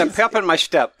 Yeah, I got a pep in my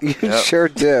step. You sure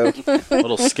do. A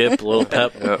little skip, a little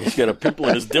pep. He's got a pimple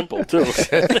in his dimple, too. Is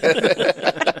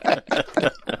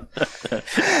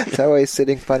that why he's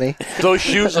sitting funny? Those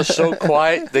shoes are so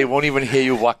quiet, they won't even hear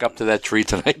you walk up to that tree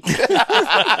tonight.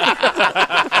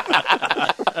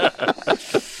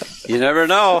 You never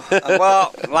know.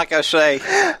 Well, like I say,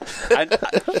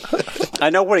 I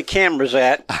know where the camera's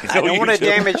at. I don't want to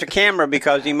damage the camera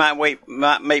because he might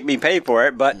make me pay for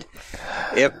it. But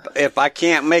if I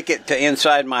can't make it to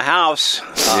inside my house,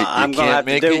 I'm going to have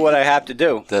to do what I have to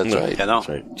do. That's right. You know? That's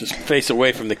right. Just face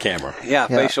away from the camera. Yeah,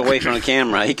 face away from the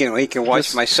camera. He can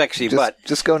watch my sexy butt.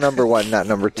 Just go number 1, not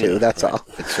number 2. That's all.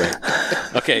 That's right.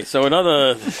 Okay, so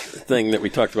another thing that we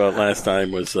talked about last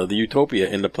time was the Utopia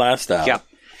in the Plastow. Yep.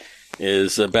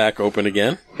 Is back open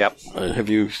again. Yep. Have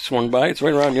you swung by? It's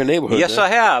right around your neighborhood. Yes, there. I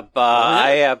have. I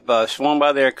have swung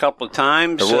by there a couple of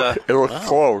times. It was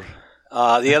cold.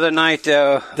 The other night,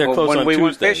 closed when on we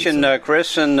went Tuesdays, fishing,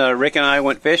 Chris and Rick and I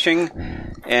went fishing,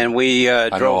 and we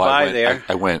drove by there.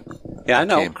 I went. Yeah, I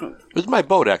know. It was my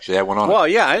boat, actually. I went on. Well,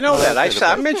 yeah, I know that.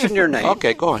 I mentioned your name.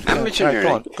 Okay, go on. I mentioned your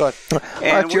name. Go on.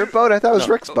 And It's your boat? I thought it was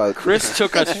Rick's boat. Chris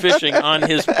took us fishing on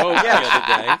his boat the other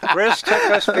day. Chris took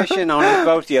us fishing on his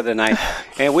boat the other night,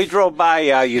 and we drove by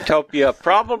Utopia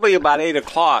probably about 8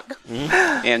 o'clock.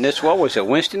 And this, what was it,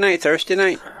 Wednesday night, Thursday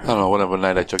night? I don't know, whatever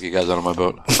night I took you guys out on my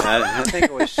boat. I think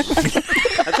it was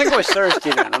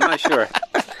Thursday night. I'm not sure.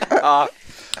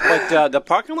 But the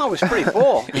parking lot was pretty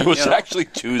full. It was actually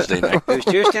Tuesday night. It was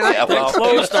Tuesday night? They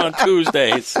closed on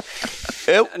Tuesdays.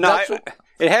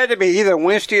 It had to be either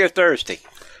Wednesday or Thursday.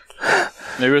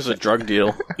 Maybe it was a drug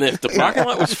deal. If the parking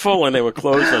lot was full and they were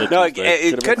closed on a No, Tuesday,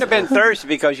 it couldn't have been Thursday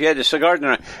because you had the cigar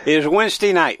dinner. It was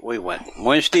Wednesday night we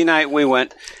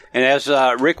went. And as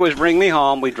Rick was bringing me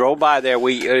home, we drove by there.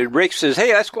 Rick says,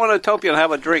 "Hey, let's go on to Utopia and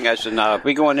have a drink." I said, "No, if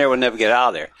we go in there, we'll never get out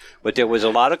of there." But there was a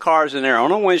lot of cars in there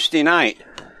on a Wednesday night.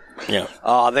 Yeah.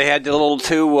 They had the little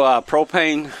 2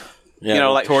 propane, Yeah,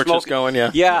 like torches going, yeah.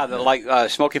 Yeah, like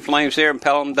smoky flames there, and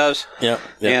Pelham does. Yeah.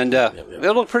 And they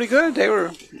looked pretty good. They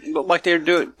looked like they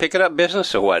were picking up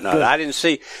business or whatnot. Good. I didn't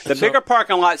see the bigger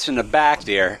parking lots in the back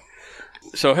there.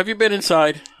 So have you been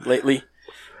inside lately?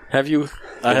 Have you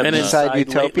been Inside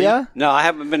Utopia? lately? No, I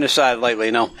haven't been inside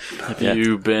lately, no. Have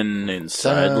you been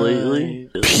inside lately?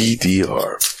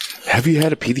 PDR. Have you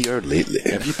had a PDR lately?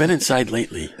 Have you been inside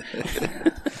lately?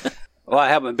 Well, I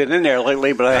haven't been in there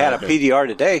lately, but I had a PDR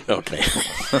today. Okay.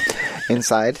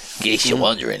 Inside? In case you're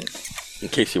wondering. In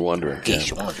case you're wondering.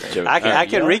 I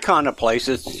can recon the place.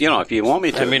 It's, if you want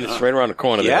me to. I mean, it's right around the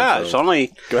corner there. Yeah, so- it's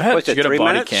only, Go ahead. what's it, You get a 3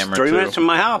 body minutes? camera, 3 too. minutes from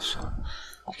my house.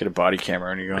 Get a body camera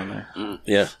when you go in there.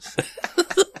 Yeah.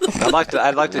 I'd like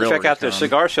to Real check out their recon.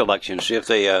 cigar selection, see if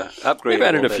they upgrade They've it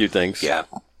added a little few bit. things. Yeah.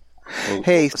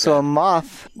 Hey, so a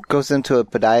moth goes into a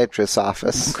podiatrist's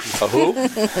office. A who?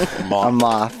 A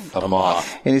moth. A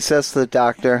moth. And he says to the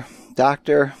doctor,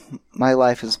 "Doctor, my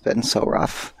life has been so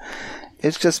rough.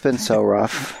 It's just been so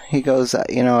rough." He goes,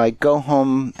 I go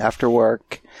home after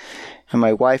work, and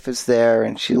my wife is there,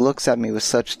 and she looks at me with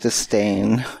such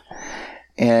disdain.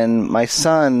 And my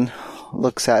son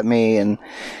looks at me, and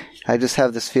I just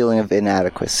have this feeling of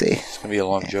inadequacy. It's going to be a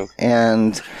long joke.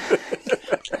 And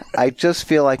I just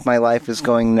feel like my life is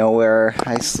going nowhere.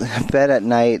 I bed at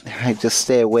night. I just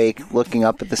stay awake looking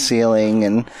up at the ceiling,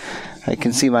 and I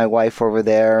can see my wife over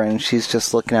there, and she's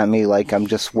just looking at me like I'm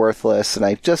just worthless, and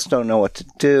I just don't know what to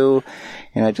do,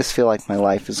 and I just feel like my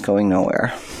life is going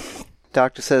nowhere.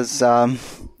 Doctor says,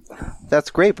 that's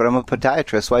great, but I'm a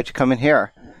podiatrist. Why'd you come in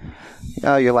here?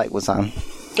 Oh, your light was on.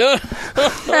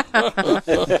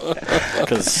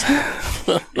 Because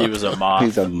he was a moth.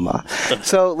 He's a moth.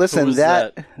 So listen, was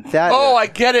that Oh, I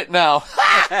get it now.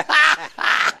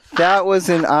 that was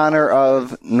in honor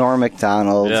of Norm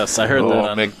Macdonald. Yes, I heard that. Oh,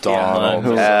 on- McDonald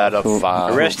Who- had a who-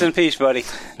 farm. Rest in peace, buddy.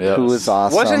 Yes. Who was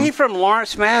awesome. Wasn't he from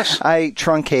Lawrence, Mass? I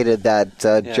truncated that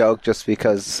joke just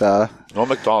because Norm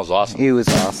Macdonald's awesome. he was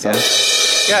awesome.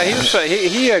 Yeah,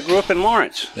 he grew up in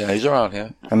Lawrence. Yeah, he's around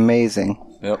here. Amazing.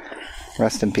 Yep.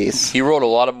 Rest in peace. He wrote a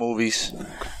lot of movies.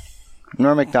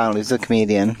 Norm Macdonald, he's a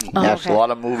comedian. A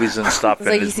lot of movies and stuff. It's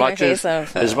like And you see my face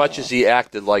of- as much as he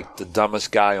acted like the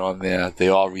dumbest guy on there, they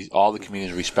all the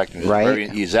comedians respect him. Right.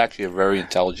 He's actually a very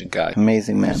intelligent guy.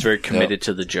 Amazing man. He's very committed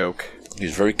to the joke.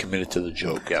 He's very committed to the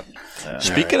joke. Yep.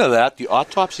 Speaking of that, the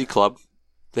Autopsy Club,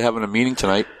 they're having a meeting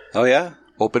tonight. Oh, yeah?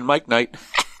 Open mic night.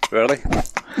 Really?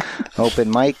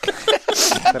 Open mic.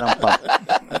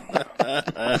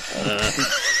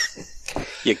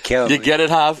 You kill me. You get it,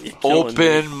 Hav? Open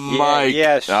mic.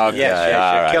 Yes, Okay, yes, all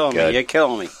you're right, killing good. me. You're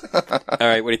killing me. All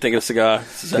right, what do you think of the cigar?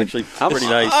 This is actually pretty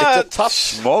nice. It's a tough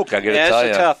smoke, I got to Yeah, tell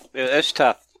you. it's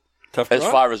tough. Tough As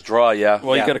draw? far as draw, yeah.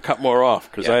 Well, you got to cut more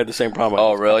off because I had the same problem.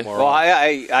 Oh, really? Well,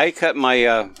 I cut my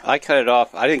I cut it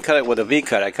off. I didn't cut it with a V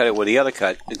cut. I cut it with the other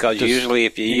cut because usually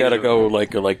if you got to go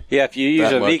like yeah, if you use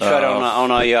that a V much. cut on a All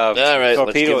right, let's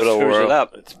torpedo, give it a it screws whirl. it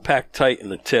up. it's packed tight in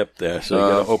the tip there, so you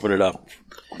got to open it up.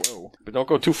 Whoa. But don't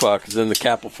go too far because then the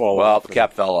cap will fall Well, off. the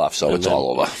cap fell off, so And it's then-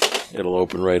 all over. It'll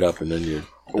open right up, and then you're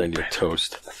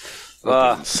toast.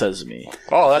 Sesame.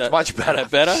 Oh, that's much better.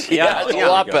 Better? Yeah, it's a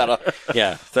lot better.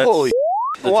 Yeah. That's, Holy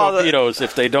the torpedoes,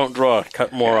 if they don't draw,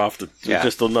 cut more off to Yeah.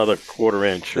 just another quarter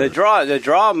inch. The draw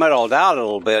metaled out a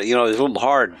little bit. You know, it was a little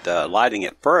hard lighting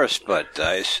at first, but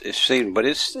it seemed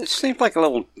like a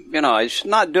little. You know, it's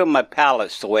not doing my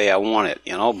palates the way I want it.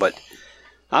 You know, but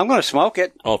I'm going to smoke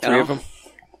it. All three of them?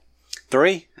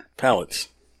 3? Pallets.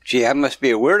 Gee, I must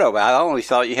be a weirdo. I only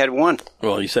thought you had 1.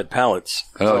 Well, you said pallets.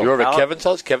 Oh, you're over at pallet? Kevin's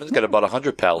house? Kevin's got about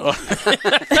 100 pallets.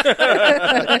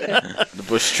 The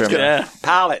bush trimmer. Yeah.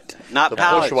 Pallet, not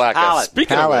pallets. bushwhacker. Pallet.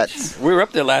 Speaking Pallets. of which, we were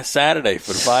up there last Saturday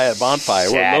for the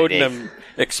bonfire. We're loading them,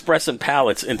 expressing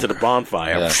pallets into the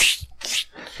bonfire. Yeah.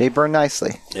 They burn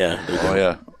nicely. Yeah. they do. Oh,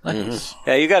 yeah.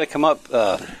 Yeah, you got to come up.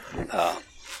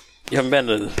 You haven't been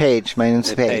to the, Paige. My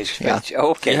name's Paige. Yeah.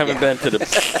 Okay. you haven't been to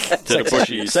the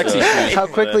bushy sexy street. How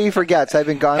quickly he forgets. I've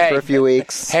been gone for a few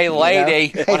weeks. Hey,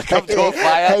 lady, You know? want to come to a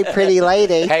fire? Hey, pretty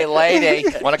lady. Hey, lady,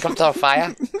 want to come to a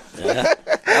fire?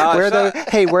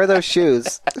 Wear those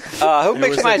shoes. Who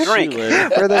makes my drink?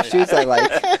 Wear those shoes I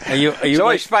like. Are you Somebody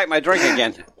like, spiked my drink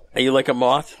again. are you like a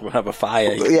moth? We'll have a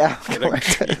fire. You Yeah.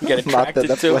 Get Moth attracted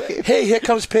the to it. flame. Hey, here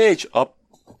comes Paige. Up.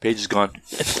 Paige is gone.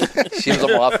 She was a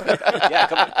moth.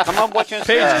 Yeah, come on, watch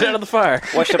Page out of the fire.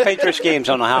 Watch the Patriots games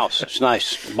on the house. It's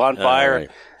nice. Bonfire, All right.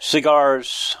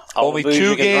 cigars. all Only the booze 2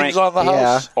 you can games drink. on the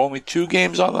house. Yeah. Only 2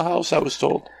 games on the house, I was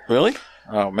told. Really?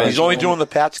 Oh, man. He's only doing the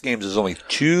Pats games. There's only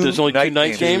 2 There's only 2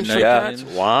 night games? for Yeah. Pats?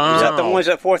 Wow. Is that the ones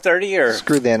at 4:30 or?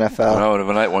 Screw the NFL. No,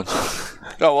 the night ones.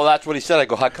 Oh, well, that's what he said. I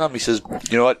go, how come? He says,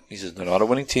 you know what? He says, they're not a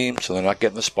winning team, so they're not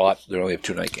getting the spot. They only have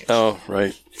 2 night games. Oh,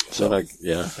 right. So,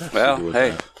 yeah. Well,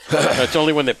 hey, It's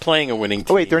only when they're playing a winning team.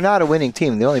 Oh, wait, they're not a winning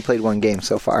team. They only played 1 game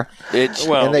so far. It's,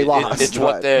 Well, And they lost. it's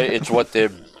what they're,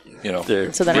 you know,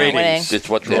 So they're not winning. ratings. it's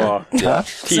what Draw. they're, yeah.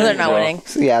 So they're not winning.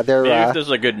 So, yeah, they're Maybe if there's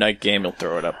a good night game, he'll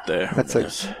throw it up there. that's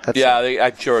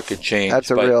I'm sure it could change. that's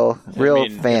a but, real I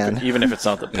mean, fan. even if it's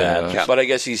not the pad. But I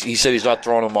guess he said he's not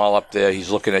throwing them all up there. He's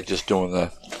looking at just doing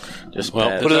the, Just Well,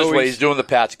 pad. put it this way, always- he's doing the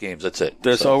Pats games. That's it.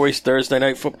 There's always Thursday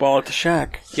night football at the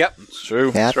Shack. yep. It's true.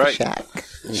 At That's the right. shack.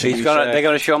 They're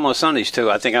going to show them on Sundays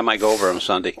too. I think I might go over on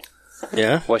Sunday.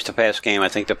 Yeah? Watch the Pats game. I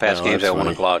think the Pats Oh, game's that's at 1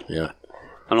 funny. o'clock. Yeah.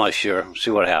 I'm not sure.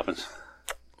 See what happens.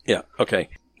 Yeah, okay.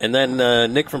 And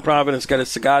then Nick from Providence got his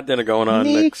cigar dinner going on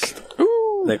next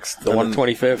on the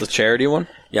 25th. The charity one?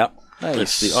 Yep. Nice.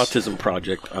 It's the Autism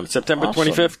Project on September Awesome.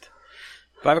 25th.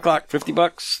 5 o'clock,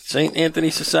 $50. St.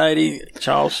 Anthony Society,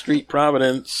 Charles Street,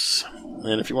 Providence.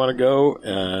 And if you want to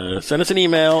go, send us an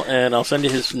email, and I'll send you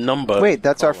his number. Wait,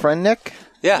 that's our friend Nick?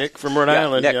 Yeah. Nick from Rhode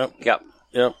Island. Nick. Yep. Yep.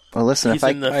 Yep. Well, listen, He's if I,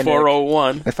 in the Hi, Nick.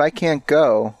 401. if I can't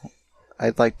go,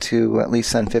 I'd like to at least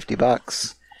send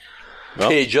 $50. Well,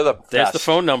 Paige, you're the there's best. the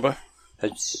phone number.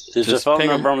 There's a Just phone ping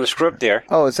number him. on the script there.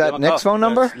 Oh, is that Give him a Nick's call. phone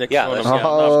number? That's Nick's Yeah, phone that's- number.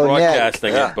 Oh, I'm not Nick.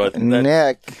 broadcasting it, but that-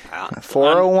 Nick,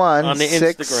 401 on the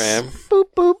 6 Instagram. Boop,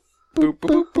 boop. Boop,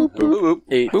 boop, boop, boop,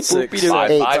 boop.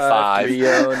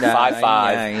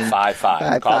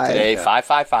 865-555-5555. Call today,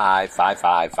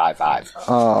 555-5555.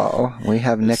 Oh, we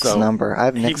have Nick's So, number. I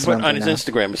have He Nick's put number on his now.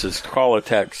 Instagram, it says call or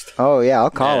text. Oh yeah, I'll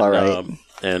call. All right.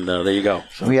 And there you go.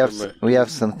 So We have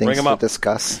some Bring things 'em to up.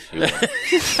 discuss.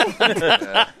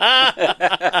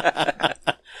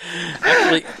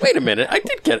 Actually, wait a minute. I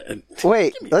did get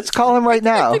Wait, let's call him right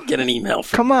now. get an email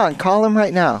from. Come on, call him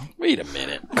right now. Wait a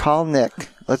minute. Call Nick.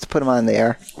 Let's put him on the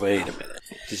air. Wait a minute.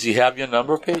 Does he have your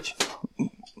number, Paige?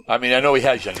 I mean, I know he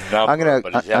has your number,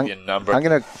 but does he have your number? I'm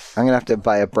gonna have to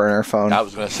buy a burner phone. I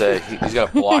was going to say, he's going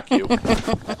to block you.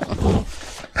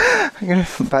 I'm gonna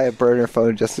buy a burner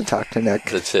phone just to talk to Nick.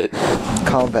 That's it.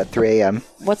 Call him at 3 a.m.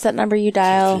 What's that number you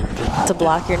dial to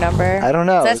block your number? I don't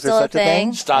know. Is that Is there still such a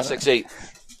thing? Star 68.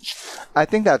 I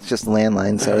think that's just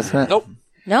landlines, though, isn't it? Nope.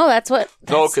 No, that's what.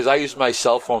 No, because I use my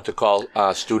cell phone to call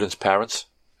students' parents.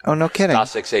 Oh, no kidding. Star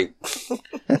 68.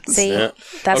 See, Yeah.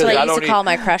 that's Okay, what I I used don't to call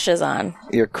my crushes on.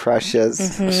 Your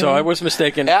crushes. So I was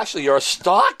mistaken. Ashley, you're a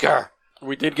stalker.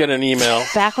 We did get an email.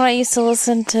 Back when I used to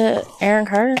listen to Aaron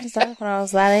Carter and stuff when I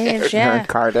was that age, Aaron yeah.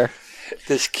 Carter.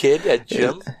 This kid at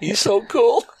gym, he's so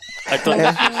cool. I thought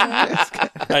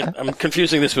I'm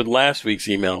confusing this with last week's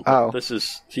email. Oh.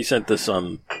 He sent this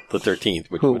on the 13th,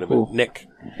 which Who- would have been who? Nick.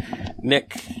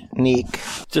 Neek.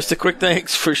 Just a quick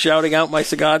thanks for shouting out my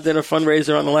cigar dinner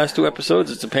fundraiser on the last 2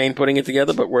 episodes. It's a pain putting it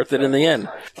together, but worth it in the end.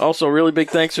 Also, really big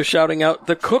thanks for shouting out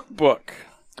the cookbook.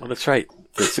 Oh, that's right.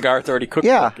 The Cigar Authority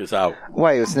cookbook is out.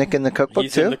 Why, was Nick in the cookbook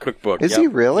He's too? in the cookbook. Is yep. he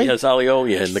really? He has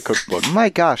Aliolia in the cookbook. My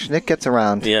gosh, Nick gets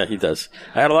around. Yeah, he does.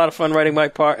 I had a lot of fun writing my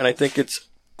part, and I think it's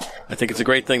a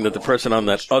great thing that the person on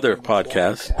that other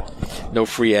podcast, no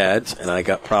free ads, and I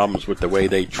got problems with the way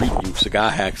they treat you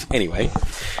cigar hacks anyway,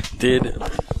 did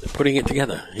putting it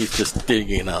together. He's just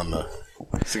digging on the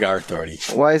Cigar Authority.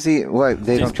 Why is he? What?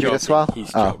 They don't treat us well?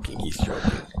 He's joking. He's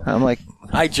joking. I'm like,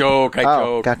 I joke.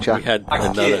 Gotcha. We had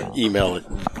another email that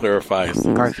clarifies.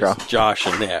 Partro. Josh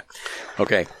in there.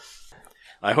 Okay.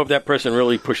 I hope that person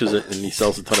really pushes it and he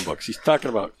sells a ton of books. He's talking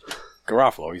about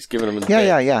Garofalo. He's giving them the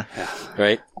yeah.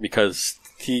 right? Because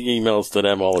he emails to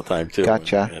them all the time too.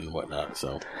 Gotcha. And whatnot.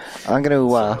 So I'm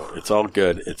gonna. it's all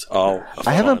good. It's all.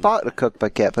 I haven't fun. bought a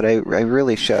cookbook yet, but I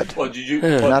really should. Well, did you?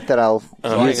 Not that I'll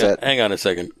use it. Hang on a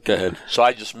second. Go ahead. So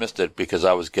I just missed it because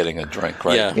I was getting a drink,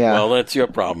 right? Yeah. Well, that's your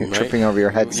problem. You're right? tripping over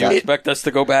your You headset. expect us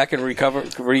to go back and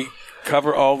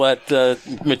recover all that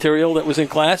material that was in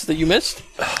class that you missed?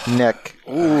 Nick.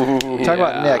 Talk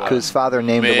about Nick, whose father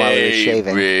named him while he was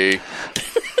shaving.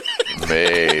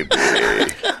 Maybe.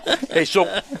 Hey, so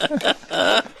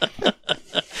All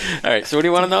right. So what do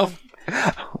you want to know?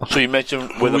 you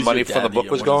mentioned where the Who's money your from the daddy book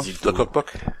or was what going? does he The do?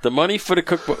 cookbook? The money for the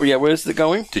cookbook. Yeah, where's it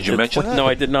going? Did you mention that? No,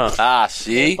 I did not. Ah,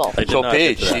 see? I did So not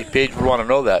Paige, get to that. Paige would want to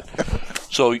know that.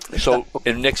 So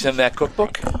and Nick's in that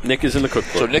cookbook? Nick is in the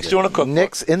cookbook. So Nick's doing a cookbook.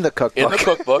 Nick's in the cookbook. in the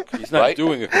cookbook. He's not right?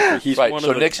 doing a cookbook. He's right. one So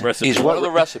of the Nick's recipes. he's one of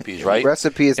the recipes, right?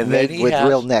 Recipes And then made he with has-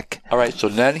 real Nick. All right. So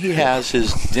then he has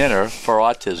his dinner for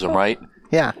autism, right?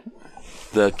 Yeah.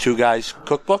 The two guys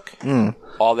cookbook.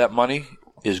 All that money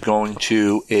is going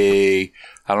to I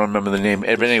don't remember the name.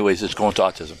 But anyways, it's going to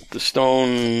autism. The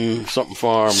Stone something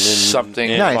farm. In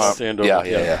Something. Nice. Andover.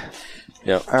 Yeah.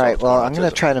 Yeah. All right. Well, I'm going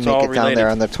to try to It's make all it down there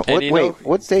on the. related. And you Wait, know-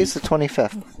 what day is the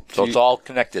 25th? So it's all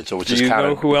connected. So it's Do just you kind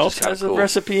know of who else has a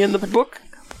recipe in the book?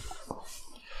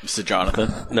 Mr.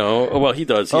 Jonathan. No. Well, he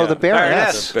does. Oh, yeah. the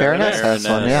Baroness. Baroness. Baroness has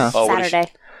one. Yeah. Oh, what is-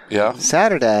 Saturday. Yeah.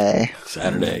 Saturday.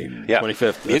 Saturday. Yeah.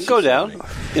 25th. You can go down.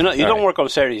 You know, you don't work on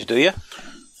Saturdays, do you?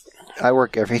 I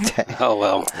work every day. Oh,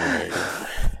 well.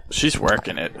 She's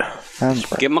working it.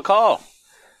 Give him a call.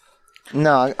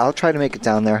 No, I'll try to make it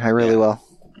down there. I really will.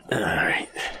 All right.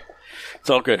 It's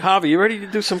all good. Javi, you ready to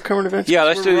do some current events? Yeah,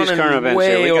 let's We're do these running current events way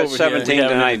here. We got over 17 here.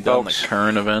 tonight, Haven't done the folks.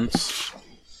 current events.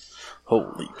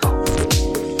 Holy.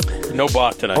 No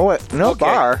bar tonight. Oh, wait, no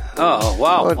bar. Oh,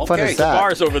 wow. What fun Okay. is that?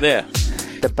 Bar's over there.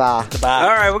 The bar. All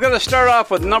right, we're going to start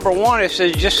off with number one. It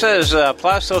just says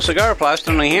Plasto Cigar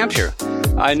Plasto, New Hampshire.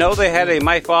 I know they had a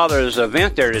My Father's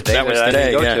event there today. That was I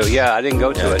today, didn't go yeah. to. Yeah, I didn't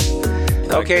go to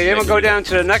it. Okay, then we'll go down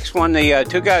to the next one. The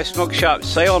Two Guys Smoke Shop,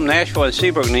 Salem, Nashville, and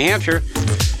Seabrook, New Hampshire.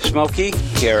 Smoky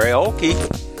Karaoke.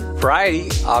 Friday,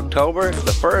 October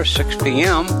the 1st, 6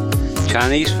 p.m.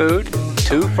 Chinese food,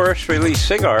 2 first release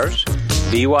cigars,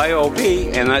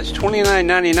 BYOB, and that's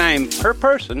 $29.99 per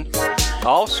person.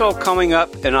 Also coming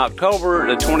up in October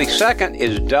the 22nd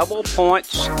is Double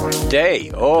Points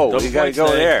Day. Oh, we got to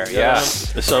go there. Yeah.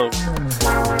 So,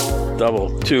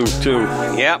 double, two.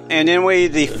 Yep. And then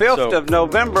the 5th of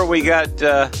November, we got,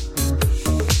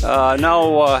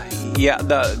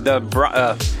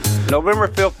 November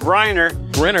 5th,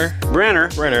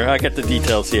 Brenner. I got the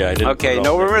details here. I didn't. Okay,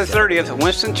 November 30th,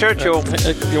 Winston Churchill.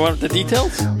 You want the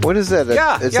details? What is that?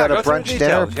 Is that a brunch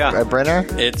dinner? A Brenner?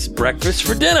 It's breakfast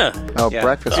for dinner. Oh,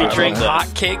 breakfast for Featuring dinner. hot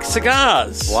cake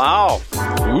cigars. Wow.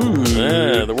 Ooh.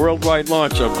 Yeah, the worldwide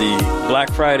launch of the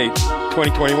Black Friday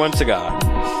 2021 cigar.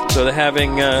 So they're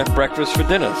having breakfast for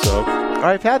dinner. So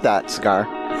I've had that cigar.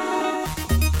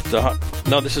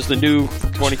 No, this is the new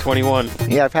 2021.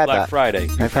 Yeah, I've had Black that. Friday.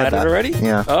 I've had that it already.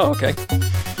 Yeah. Oh, okay.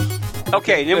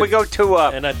 Okay, then we go to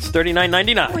and that's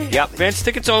 $39.99. Yep. Advance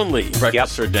tickets only.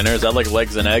 Breakfast for dinner. Is that like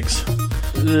legs and eggs?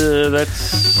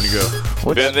 That's When you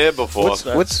go. Been there before.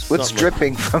 What's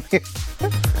dripping from you?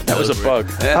 that was a bug.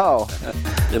 Oh,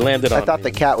 It landed on. I thought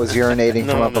the cat was urinating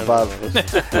from up above.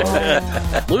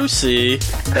 Lucy.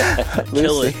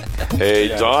 Lucy. Hey,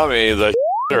 Tommy, the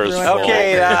shitter's full.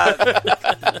 okay.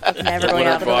 Never going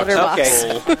out of the litter box.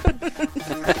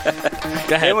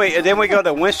 Go ahead. Then we go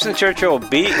to Winston Churchill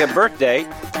birthday,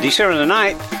 December the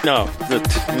 9th. No,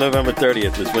 November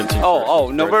 30th is Winston.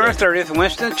 November 30th,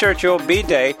 Winston Churchill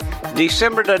B-Day,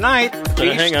 December the 9th.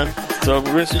 Hang on. So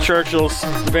Winston Churchill's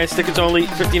advance tickets only,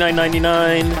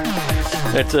 $59.99.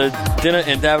 It's a dinner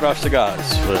and Davidoff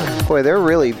cigars. Boy, they're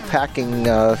really packing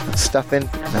stuff in.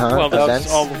 Well, that's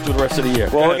events. all through the rest of the year.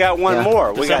 Well, we got one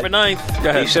more. We December got 9th. Go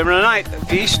ahead. December the 9th,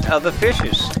 Feast of the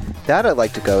Fishes. That I'd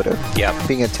like to go to. Yep.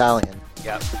 Being Italian.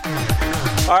 Yep.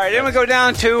 All right, then we go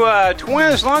down to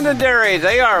Twins Londonderry.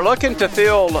 They are looking to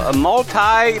fill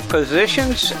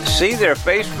multi-positions. See their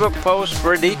Facebook post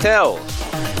for details.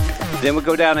 Then we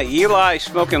go down to Eli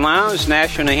Smoking Lounge,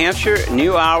 Nashville, New Hampshire.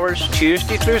 New hours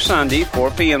Tuesday through Sunday, 4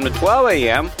 p.m. to 12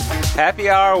 a.m. Happy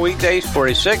hour weekdays,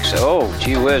 46. Oh,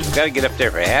 gee whiz, we got to get up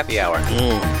there for a happy hour.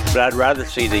 But I'd rather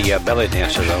see the belly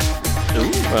dancer, though.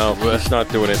 Well, let's not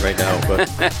doing it right now.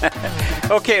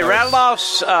 But Okay, Rattle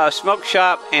Off's Smoke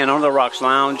Shop and On the Rocks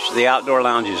Lounge. The outdoor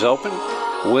lounge is open.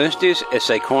 Wednesdays, it's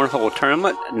a cornhole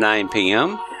tournament, 9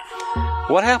 p.m.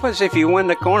 What happens if you win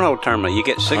the cornhole tournament? You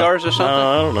get cigars or something?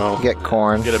 I don't know. Get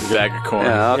corn. Get a bag of corn.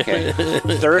 Yeah, okay.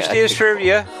 Thursday is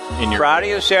trivia.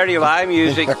 Friday and Saturday live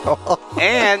music.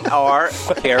 And our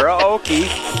karaoke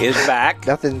is back.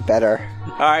 Nothing better.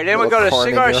 All right, then we go to Corn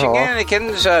in Cigar your hall.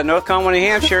 Shenanigans, North Conway, New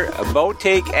Hampshire.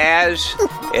 Boutique as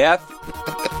F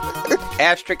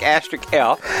asterisk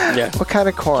F Yeah. What kind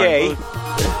of corn? K.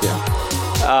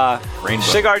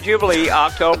 Cigar Jubilee,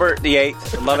 October the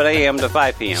 8th, 11 a.m. to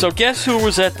 5 p.m. So guess who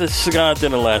was at the cigar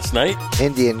dinner last night?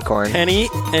 Indian corn. Penny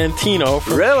and Tino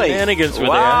from Really? Shenanigans were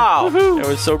Wow. there. Woohoo. It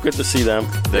was so good to see them.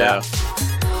 Yeah.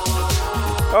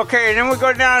 Okay, then we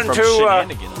go down From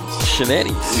to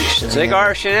Shenanigans.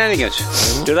 Cigar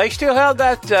Shenanigans. Do they still have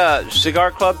that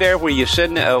cigar club there where you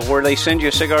send where they send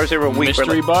you cigars every week? for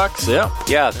Mystery like- box. Yeah.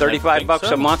 Yeah, I $35 think bucks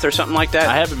so. a month or something like that.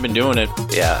 I haven't been doing it.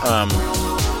 Yeah.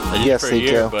 I did Yes, for a they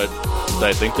year, do. but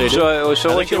I think they do. So I what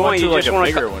think you they want? went You to just like want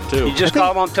a bigger one too. You just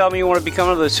call them and tell them you want to become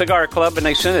of the cigar club, and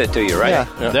they send it to you, right?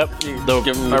 Yeah. Yep.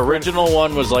 The original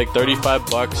one was like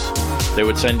 $35. They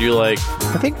would send you like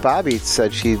I think Bobby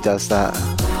said she does that.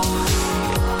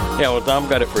 Yeah, well, Dom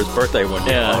got it for his birthday one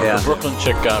day. Yeah. the Brooklyn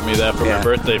chick got me that for Yeah. my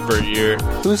birthday for a year.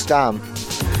 Who's Dom?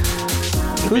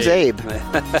 Who's Abe?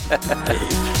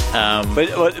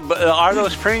 But are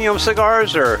those premium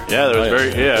cigars or? Yeah, there was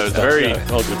it was very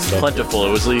all good stuff. plentiful. It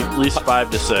was at least 5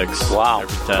 to 6. Wow.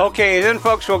 Every time. Okay, then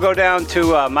folks, we'll go down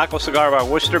to Michael Cigar Bar,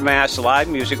 Worcester, Mass. Live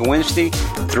music Wednesday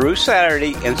through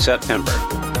Saturday in September.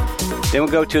 Then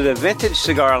we'll go to the Vintage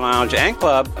Cigar Lounge and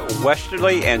Club,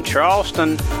 Westerly and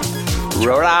Charleston,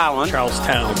 Rhode Island.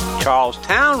 Charlestown.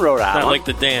 Charlestown, Rhode Island. Not like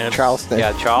the dance. Charleston.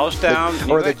 Yeah, Charlestown.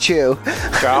 Or the Chew.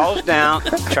 Charlestown,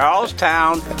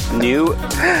 New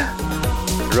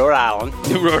Rhode Island.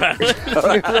 New Rhode Island.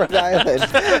 Rhode Island.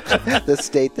 The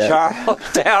state that.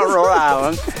 Charlestown, Rhode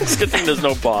Island. It's a good thing there's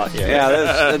no bar here.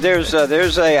 Yeah, there's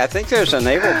I think there's a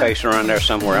naval base around there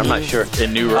somewhere. I'm not sure.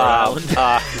 In New Rhode Island.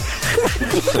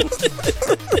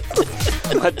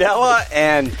 Medela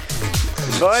and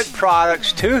Bud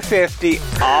Products,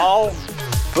 $2.50 all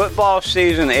football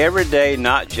season, every day,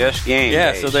 not just game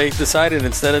Yeah, days. so they decided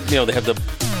instead of, they have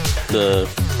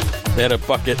they had a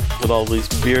bucket with all these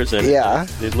beers in it. Yeah.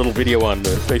 The little video on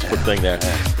the Facebook thing there.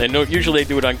 They know usually they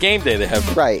do it on game day. They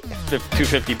have Right.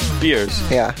 250 beers.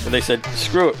 Yeah. And they said,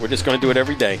 screw it, we're just going to do it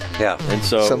every day. Yeah. And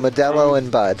so, So Modelo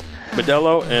and Bud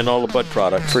Modelo and all the Bud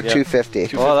products. for yeah.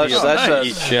 $2.50. Well, that's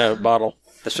each bottle.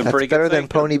 That's a That's pretty better good than thing.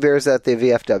 pony beers at the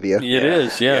VFW. It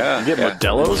is, yeah. You get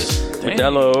Modelo's? Dang.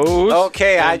 Modelo's.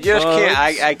 Okay, I just Buds.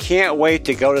 can't. I can't wait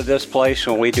to go to this place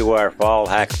when we do our fall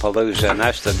Hackapalooza, and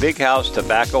that's the Big House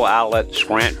Tobacco Outlet,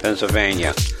 Scranton,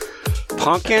 Pennsylvania.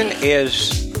 Pumpkin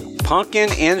is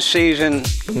pumpkin in season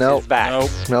Nope. is back.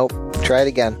 Nope. Try it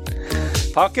again.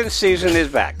 Pumpkin season is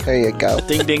back. There you go.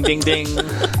 Ding, ding, ding, ding.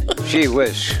 Gee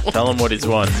whiz. Tell him what he's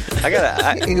won.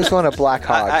 I He just won a black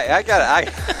hog. I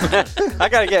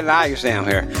gotta get an eye exam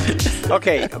here.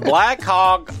 Okay, Black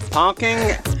Hog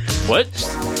pumpkin. What?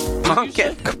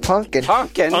 Pumpkin. Pumpkin.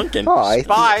 Oh, I-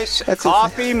 Spice that's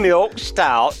coffee milk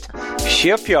stout.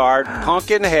 Shipyard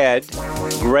pumpkin head.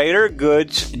 Greater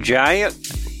Goods giant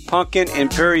pumpkin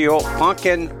imperial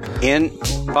pumpkin in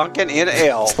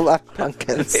ale. a lot of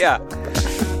pumpkins. Yeah.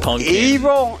 Pumpkin.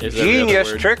 Evil Is that the other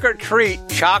Genius word? Trick or Treat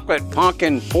Chocolate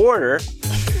Pumpkin Porter,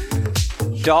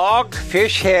 Dog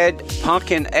Fish Head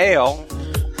Pumpkin Ale,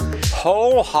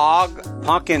 Whole Hog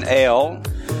Pumpkin Ale,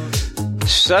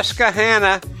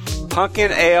 Susquehanna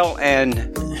Pumpkin Ale,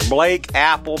 and Blake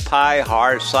Apple Pie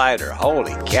Hard Cider.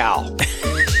 Holy cow.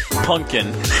 Pumpkin.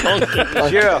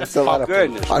 Yeah, That's a lot of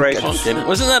goodness pumpkins. gracious. Pumpkin.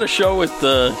 Wasn't that a show with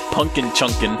Pumpkin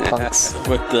chunkin. Punks.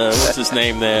 what's his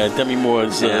name there? Demi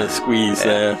Moore's squeeze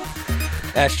there.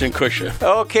 Ashton Kutcher.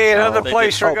 Okay, another They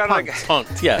place did- we're going to...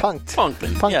 Punked, yeah. Punked.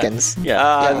 Pumpkin. Pumpkins.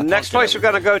 Yeah. The next place we're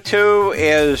going to go to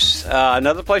is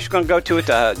another place we're going to go to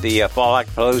at the Fall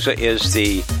Palooza is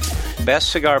the Best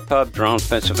Cigar Pub, Jerome,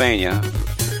 Pennsylvania.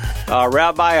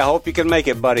 Rabbi, I hope you can make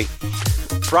it, buddy.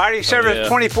 Friday, Saturday, yeah.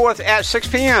 24th at 6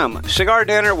 p.m. Cigar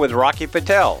dinner with Rocky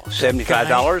Patel.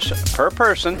 $75 per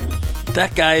person.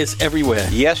 That guy is everywhere.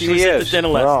 Yes, he he was at is. the dinner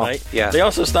last Wow. night. Yeah. They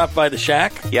also stopped by the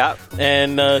Shack. Yeah.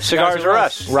 And Cigars R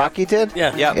Us. Rocky did?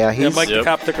 Yeah. Yep. Yeah, he's, Mike the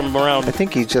cop took him around. I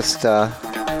think he just,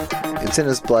 it's in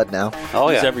his blood now. Oh,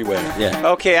 He's yeah. everywhere. Yeah.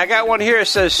 Okay, I got one here. It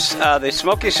says the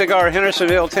Smoky Cigar,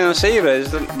 Hendersonville, Tennessee, but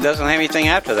it doesn't have anything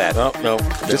after that. Oh, no.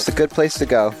 Just a good place to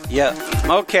go. Yeah.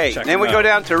 Okay. Check then them we go out.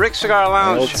 down to Rick Cigar Old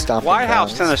Lounge, stomping White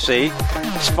House, grounds. Tennessee,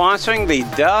 sponsoring the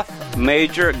Duff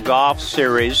Major Golf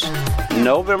Series,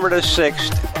 November the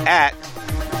 6th at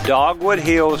Dogwood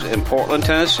Hills in Portland,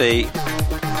 Tennessee.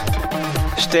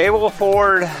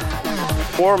 Stableford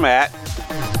format,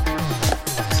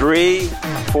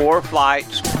 3-4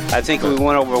 flights. I think we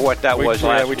went over what that was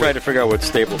last we week. tried to figure out what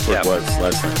Stableford was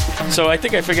last night. So I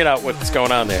think I figured out what's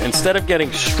going on there. Instead of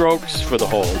getting strokes for the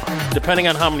hole, depending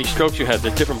on how many strokes you have,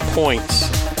 there's different points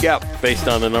Yep. based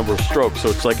on the number of strokes. So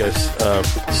it's like a,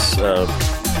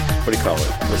 what do you call it?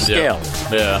 A scale.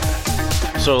 Yeah.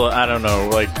 So I don't know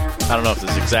if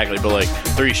this is exactly, but like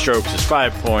 3 strokes is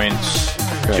 5 points,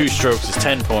 2 strokes is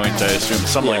 10 points. I assume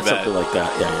something like that. Something like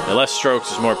that. Yeah. The less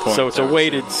strokes is more points. So it's a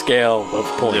weighted scale of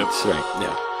points. Yep. Right.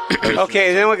 Yeah.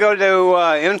 Okay, then we go to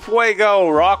En Fuego,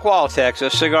 Rockwall,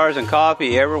 Texas. Cigars and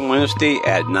coffee every Wednesday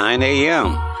at 9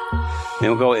 a.m.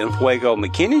 Then we go to En Fuego,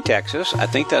 McKinney, Texas. I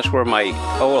think that's where my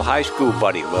old high school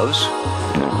buddy lives.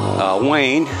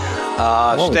 Wayne.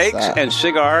 was Steaks that? and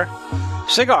cigars,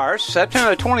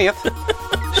 September 20th,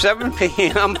 7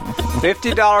 p.m.,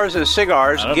 $50 in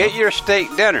cigars. Get your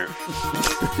steak dinner.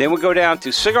 Then we go down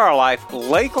to Cigar Life,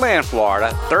 Lakeland,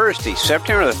 Florida, Thursday,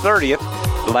 September the 30th.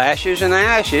 Lashes and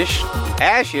Ashes,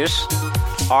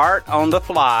 Art on the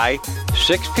Fly,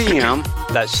 6 p.m.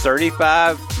 That's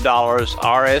 $35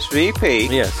 RSVP.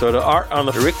 Yeah. So the art on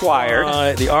the Required.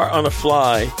 Fly, the art on the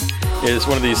fly is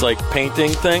one of these like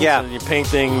painting things. Yeah. And you're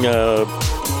painting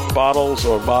bottles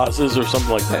or vases or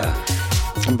something like that.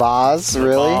 Vase,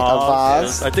 really? A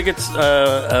vase? Yeah. I think it's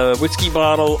a whiskey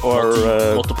bottle or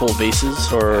multiple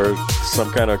vases. or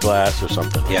some kind of glass or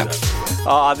something. Yeah. Like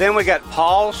that. Then we got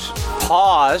Paws,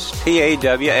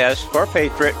 P-A-W-S, for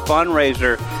Patriot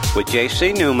fundraiser with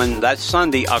J.C. Newman. That's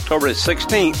Sunday, October the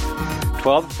 16th,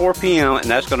 12 to 4 p.m., and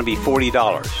that's going to be $40.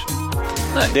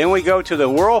 Nice. Then we go to the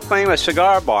world-famous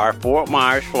cigar bar, Fort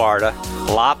Myers, Florida,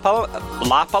 La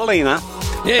Palina,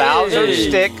 Yay.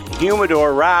 1,000-stick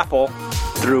humidor raffle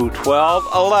through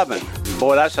 12/11.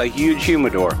 Boy, that's a huge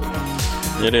humidor.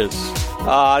 It is.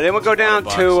 Then we'll go down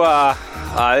to,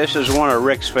 this is one of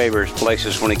Rick's favorite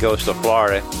places when he goes to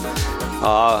Florida.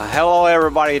 Hello,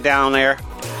 everybody down there.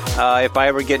 If I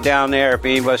ever get down there, if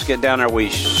any of us get down there, we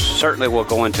certainly will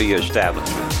go into your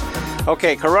establishment.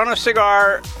 Okay, Corona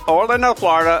Cigar, Orlando,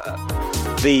 Florida.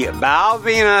 The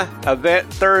Balvina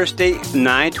event Thursday,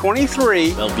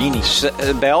 9/23.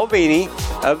 Belvini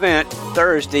event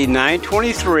Thursday,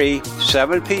 9/23,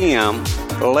 7 p.m.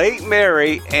 Lake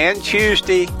Mary and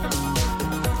Tuesday,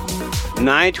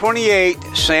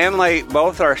 9/28, Sand Lake.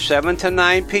 Both are 7 to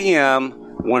 9 p.m.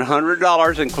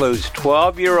 $100 includes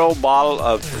 12-year-old bottle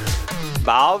of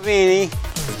Balvini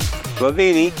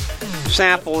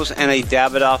samples and a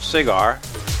Davidoff cigar.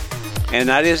 And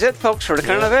that is it, folks, for the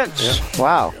current events.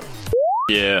 Wow.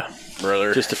 Yeah,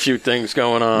 brother. Just a few things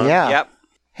going on. Yeah. Yep.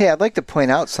 Hey, I'd like to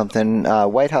point out something.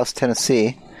 White House,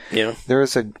 Tennessee. Yeah. There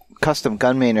is a custom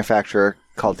gun manufacturer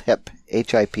called HIPP,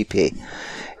 HIPP.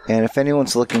 And if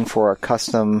anyone's looking for a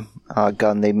custom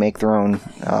gun, they make their own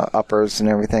uppers and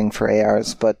everything for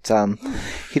ARs. But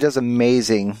he does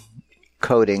amazing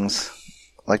coatings,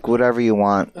 like whatever you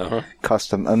want,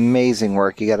 custom, amazing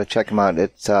work. You got to check him out.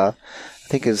 It's I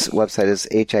think his website is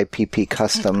HIPP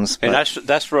Customs. And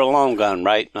that's for a long gun,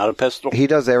 right? Not a pistol? He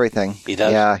does everything. He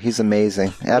does? Yeah, he's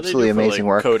amazing. Absolutely amazing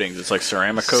work. Coatings. It's like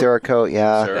ceramic coat. Cerakote,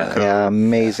 yeah. Cerakote. Yeah,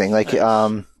 amazing. Like,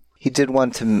 he did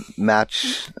one to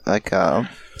match, like,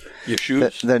 Your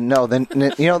shoes? the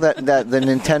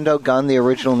Nintendo gun, the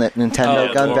original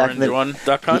Nintendo gun back in the one.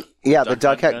 Duck Hunt? Yeah, the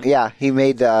Duck Hunt. Yeah, he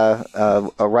made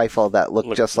a rifle that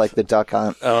looked just like the Duck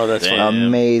Hunt. Oh, that's Damn.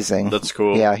 Amazing. That's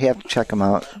cool. Yeah, you have to check him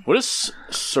out. What is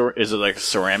is it like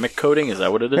ceramic coating? Is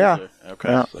that what it is? Yeah. Okay.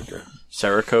 Yeah.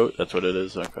 Cerakote. That's what it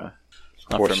is. Okay.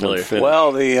 Not Porcelain familiar. finish.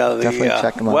 Well, Definitely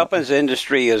check 'em the out. weapons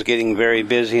industry is getting very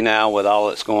busy now with all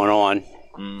that's going on.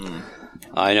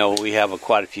 I know we have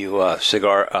quite a few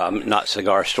not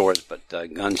cigar stores, but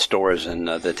gun stores in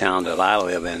the town that I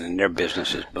live in, and their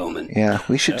business is booming. Yeah,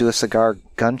 we should do a cigar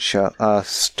gun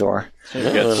store.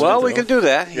 Well, we can do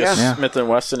that. Yes, Yeah. Smith &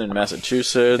 Wesson in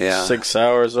Massachusetts. Yeah. Sig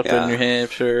Sauer's up Yeah. in New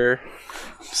Hampshire.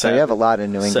 So you have a lot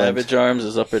in New England. Savage Arms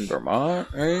is up in Vermont,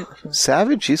 right?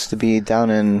 Savage used to be down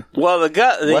in Well,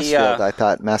 Westfield, I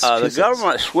thought, the Massachusetts.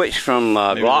 government switched from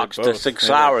Glocks to both. 6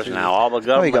 Maybe hours they're now. All the Oh, you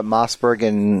government, got Mossberg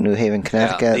in New Haven,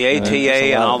 Connecticut. the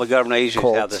ATA and all the government agencies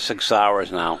Colts. have the 6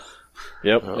 hours now.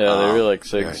 Yep. Yeah, they really like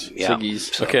Sigs. Yeah.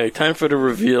 Siggies. Okay, time for the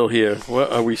reveal here.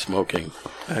 What are we smoking?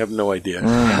 I have no idea.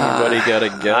 Everybody got a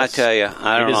guess. I tell you,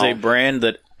 I don't It is know. a brand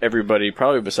that everybody,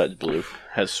 probably besides Blue,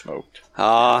 has smoked.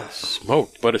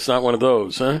 Smoked, but it's not one of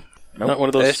those, huh? Not one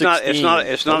of those. It's not. It's 16. not.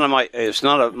 It's not of my. It's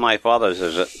not of my father's,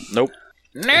 is it? Nope.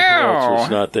 Who else was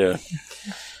not there?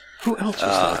 Who else was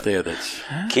not there? That's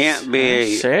Can't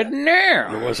be. Said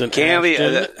no. it wasn't. Can't be.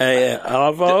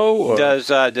 Avo. Or, Does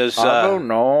Oh,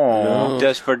 no.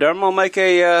 does Perdomo make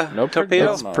a No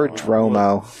torpedo? It's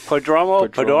Prodromo.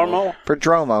 Perdomo.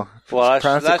 Prodromo. Well,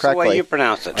 Pronounce it that's the way correctly. you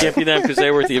pronounce it. Can't be them because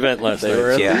they were at the event last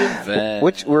night. Yeah.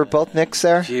 Which were both Nicks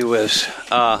there? Gee whiz.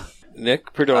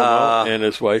 Nick Perdomo and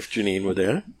his wife Janine were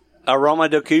there. Aroma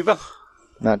de Cuba.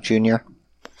 Not Junior.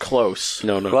 Close.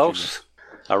 No, Close.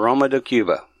 Aroma de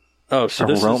Cuba. Oh, so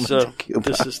this Aroma is de Cuba.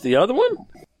 this is the other one.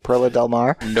 Perla Del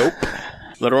Mar. Nope.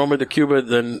 La Roma de Cuba.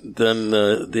 Then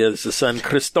there's the San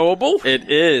Cristobal.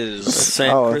 It is.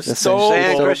 San Oh, the Cristobal.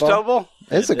 San Cristobal? Cristobal.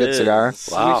 It's a good is. cigar.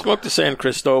 Wow. We smoked the San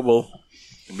Cristobal.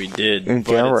 We did. In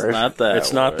But Denver. it's not that.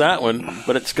 It's not that one,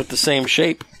 but it's got the same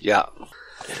shape. Yeah.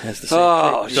 It has the same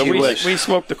Oh, shape. So gee we whiz.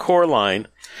 smoked the core line.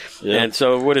 Yep. And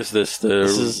so what is this?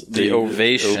 This is the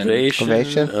Ovation. Ovation.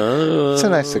 It's a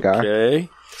nice cigar. Okay.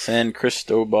 San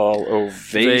Cristobal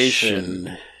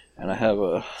Ovation. And I have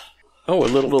a Oh, a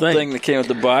little thing that came with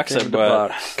the box. Came I with the bought.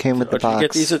 box. Came with the Did you get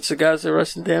box. these at Cigars of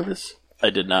Rustin Davis? I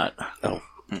did not. Oh.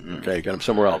 Okay, you got them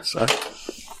somewhere else, huh?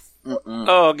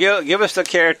 Oh, give us the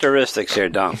characteristics here,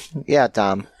 Dom. Yeah,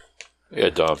 Dom. Yeah,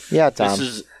 Dom. Yeah, Dom. This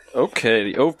is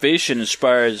okay. The Ovation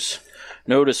inspires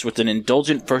notice with an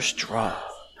indulgent first draw.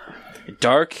 A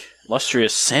dark,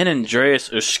 lustrous San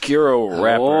Andreas Oscuro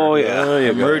wrapper Oh, yeah.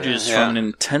 emerges Yeah. from an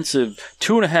intensive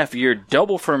 2.5-year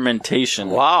double fermentation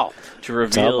Wow. to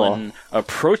reveal Double. an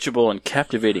approachable and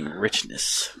captivating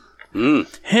richness.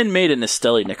 Handmade in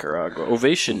Esteli, Nicaragua,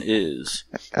 Ovation is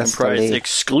comprised Esteli.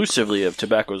 exclusively of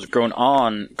tobaccos grown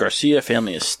on Garcia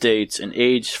family estates and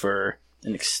aged for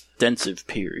an extensive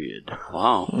period.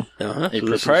 Wow. Uh-huh. A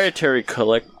proprietary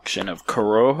collection of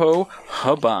Corojo,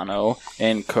 Habano,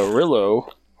 and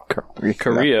Carrillo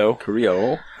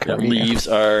leaves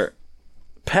are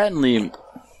patently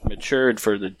matured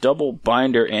for the double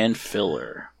binder and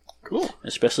filler. Cool.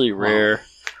 Especially rare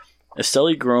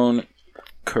Esteli grown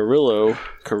Carrillo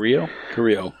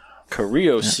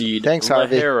seed Thanks,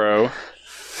 Harvey. Lajero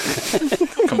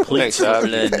completes the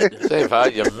blend. Save how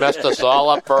you messed us all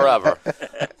up forever.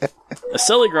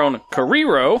 Esteli grown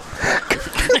Carrillo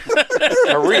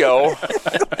Rio.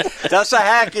 That's a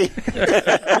hacky.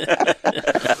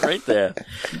 Right there.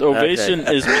 The Ovation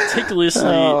is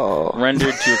meticulously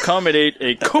rendered to accommodate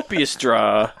a copious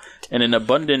draw and an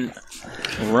abundant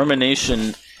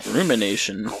rumination.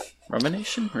 That's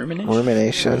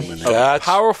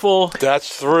Powerful That's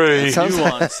 3.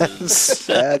 nuances.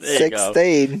 That's There you go.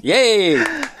 16. Yay!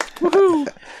 Woohoo!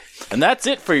 And that's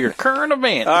it for your current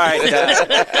event. All right.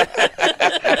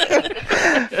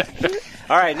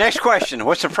 All right. Next question.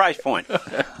 What's the price point? These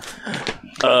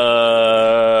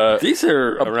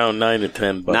are around $9 to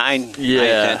 $10. $9.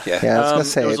 Yeah. $9, 10, Yeah, I was going to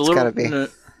say, it was it's a little- got to be.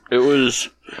 It was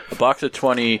a box of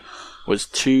 20, was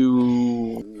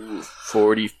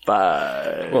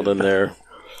 $245. Well, then they're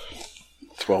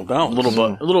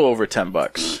 $12. a little over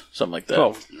 $10, something like that.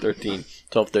 12, 13.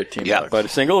 12, 13 Yeah. bucks. By the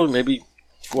single, maybe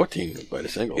 14 by the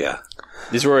single. Yeah.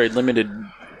 These were a limited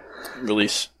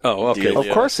release. Oh, okay. deal, Of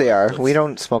course they are. We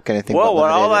don't smoke anything. Well, but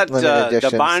with all that limited the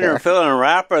editions binder there. and filler and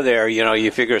wrapper there,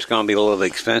 you figure it's going to be a little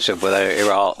expensive with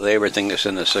everything that's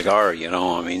in the cigar.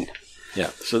 I mean, Yeah.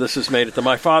 So this is made at the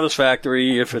My Father's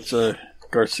factory if it's a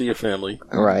Garcia family,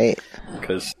 Right.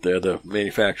 because they're the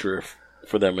manufacturer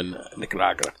for them in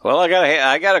Nicaragua. well,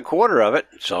 I got a quarter of it,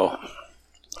 so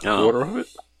Quarter of it?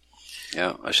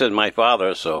 Yeah, I said my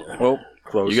father, so Well,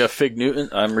 close. You got Fig Newton.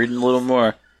 I'm reading a little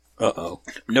more. Uh-oh.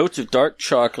 Notes of dark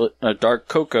chocolate, dark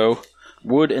cocoa,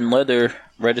 wood and leather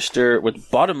register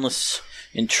with bottomless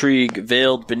intrigue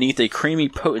veiled beneath a creamy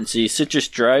potency, citrus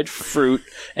dried fruit,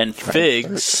 and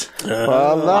figs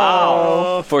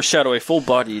foreshadow a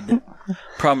full-bodied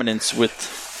prominence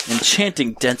with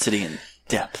enchanting density and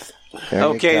depth. There you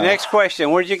okay. go. Next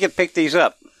question: where did you pick these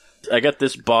up? I got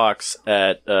this box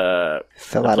at Fell a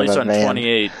out of place a on van.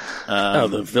 28.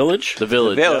 The Village? The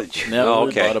Village. The Village. Yep. Oh, I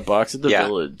okay. bought a box at the Yeah,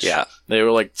 Village. yeah. They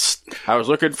were like, I was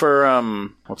looking for,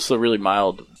 what's the really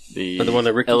mild? The one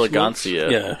that Ricky Elegancia.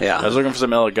 smokes? Yeah. I was looking for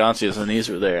some Elegancias, and these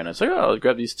were there. And I was like, I'll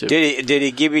grab these two. Did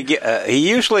he give you? He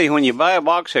usually, when you buy a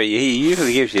box here, he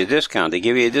usually gives you a discount. They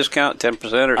give you a discount, 10% or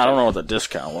something. I don't know what the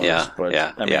discount was. Yeah, but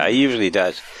yeah, I mean, yeah. He usually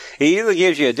does. He either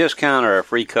gives you a discount or a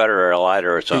free cutter or a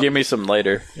lighter or He something. gave me some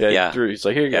later. Yeah. Yeah. He's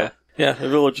like, here you Yeah. go. Yeah, the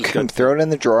Village is good. Throw it in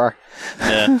the drawer.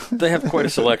 Yeah. They have quite a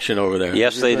selection over there.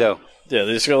 Yes, they do. Yeah,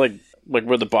 they just got like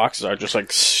where the boxes are, just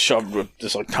like shoved with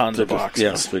just like tons of boxes.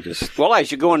 Yes, they just... Well,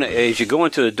 as you go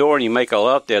into the door and you make a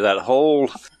left there, that whole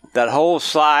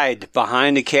side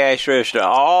behind the cash register,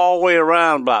 all the way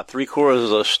around about 3/4 of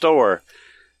the store,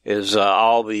 is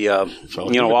all the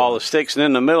all the sticks, and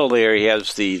in the middle there he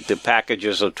has the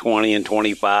packages of 20 and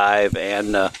 25,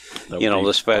 and the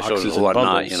specials boxes and and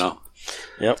whatnot. bundles.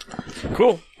 Yep.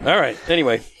 Cool. All right.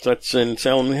 Anyway, so that's in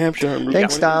Salem, New Hampshire.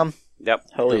 Thanks, Tom. Yep.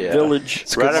 Hell The yeah. Village.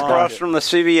 Right across from the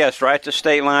CVS, right at the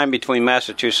state line between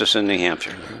Massachusetts and New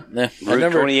Hampshire. Yeah. I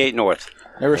Route 28 North.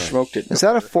 never smoked it. Is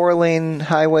that a 4-lane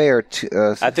highway or two?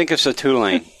 I think it's a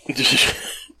 2-lane.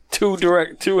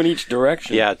 Two in each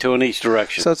direction. Yeah, 2 in each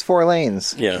direction. So it's 4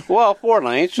 lanes. Yeah. Well, 4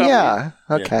 lanes. I mean, Yeah.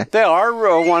 Okay. there are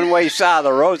one-way side of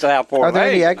the roads that have 4 Are there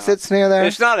lanes. any exits near there?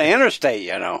 It's not an interstate,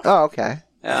 Oh, okay.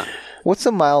 Yeah. What's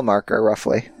a mile marker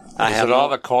roughly? I Is have it on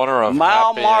the corner of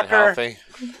Mile happy marker. and healthy?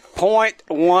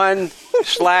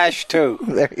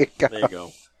 0.1/2. There you go. There you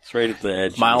go. It's right at the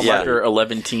edge. Mile Yeah. marker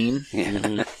 11.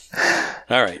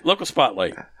 All right. Local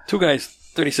spotlight. Two Guys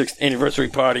 36th anniversary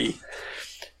party.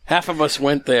 Half of us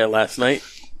went there last night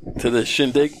to the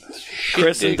shindig.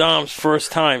 Chris and Dom's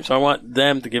first time, so I want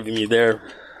them to give me their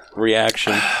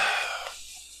reaction.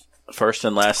 First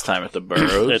and last time at the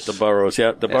Burrows. At the Burrows.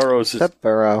 Yeah, the Burrows That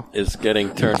burrow. is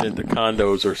getting turned into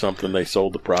condos or something. They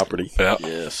sold the property. Yeah.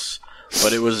 Yes.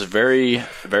 But it was very,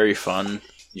 very fun.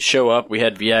 You show up. We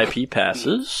had VIP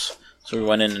passes. So we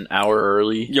went in an hour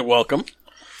early. You're welcome.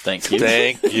 Thank you.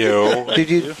 Thank you. Did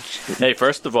you? Hey,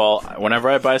 first of all, whenever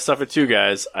I buy stuff at Two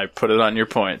Guys, I put it on your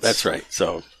points. That's right.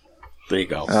 So there you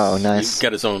go. Oh, nice. He's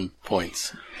got his own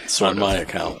points Sort on of. my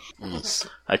account.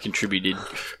 I contributed.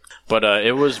 But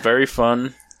it was very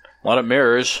fun. A lot of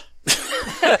mirrors.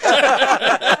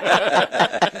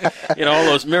 You know, all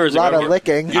those mirrors. A lot are of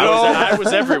licking. I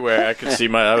was everywhere. I could see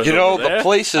I was You know, over the there.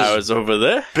 place is- I was over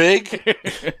there. Big,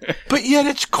 but yet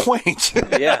it's quaint.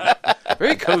 Yeah.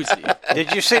 Very cozy.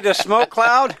 Did you see the smoke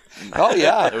cloud? Oh,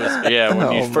 yeah. It was, yeah,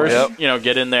 when you first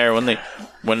get in there, when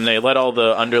they let all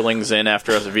the underlings in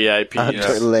after us VIPs.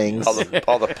 Underlings. All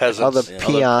the peasants. All the All the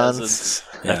peons. peasants.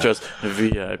 After us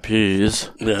VIPs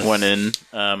Yes. went in.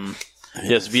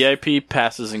 Yes, VIP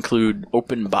passes include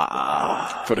open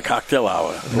bar. for the cocktail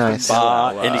hour. Nice.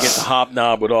 Bar, and you get the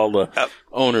hobnob with all the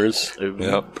owners.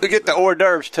 Yep. We get the hors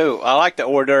d'oeuvres too. I like the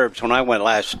hors d'oeuvres when I went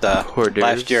last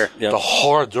year. Yep. The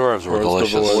hors d'oeuvres were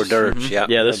delicious. Hors d'oeuvres, yeah.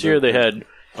 Yeah, this year they had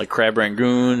like crab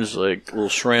rangoons, like little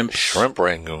shrimp. Shrimp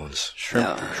rangoons.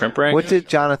 Shrimp rangoon? What did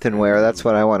Jonathan wear? That's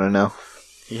what I want to know.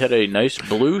 He had a nice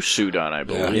blue suit on, I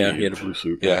believe. Yeah, he had a blue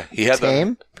suit. Yeah, he had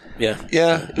Tame? Yeah.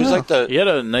 Yeah, it was like the He had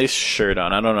a nice shirt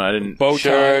on. I don't know. I didn't. Bow tie.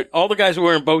 Shirt. All the guys were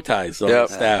wearing bow ties, though, yeah,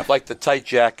 staff. like the tight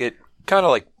jacket, kind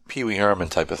of like Pee Wee Herman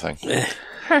type of thing.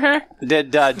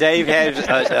 Did Dave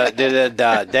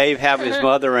have Dave have his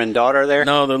mother and daughter there?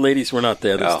 No, the ladies were not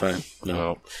there this Oh. time.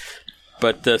 No.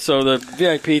 But so the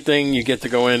VIP thing, you get to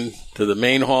go in to the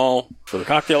main hall for the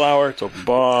cocktail hour. It's open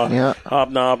bar, Yeah.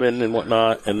 hobnobbing and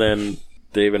whatnot. And then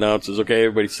Dave announces, okay,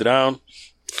 everybody sit down.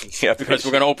 Yeah, because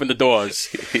we're going to open the doors,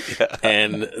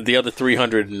 and the other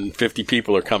 350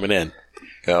 people are coming in,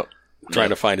 trying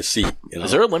to find a seat.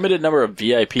 Is there a limited number of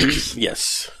VIPs?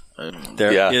 Yes,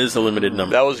 there is a limited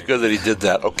number. That was good that he did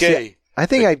that. Okay. See, I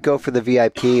think I'd go for the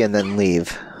VIP and then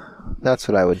leave. That's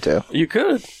what I would do. You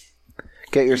could.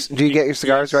 Do you get your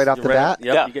cigars right off the bat?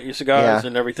 Yep, Yeah. you get your cigars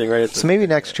and everything right at the So maybe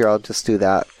next year I'll just do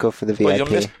that. Go for the VIP.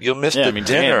 Well, you'll miss Yeah, the I mean,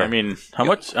 dinner. damn, I mean, how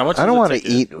much? I don't want to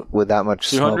eat with that much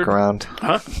smoke 200? around.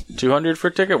 200 for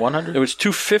a ticket. 100. It was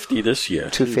 $250 this year.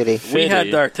 250. We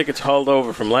had our tickets held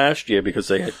over from last year because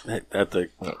they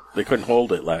they couldn't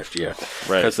hold it last year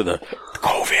because of the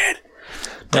COVID.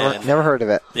 Never heard of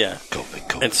it. Yeah,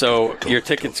 and so your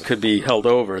tickets could be held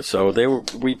over. So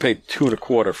we paid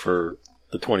 $2.25 for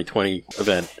the 2020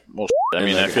 event. Well, I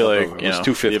mean, I feel like It was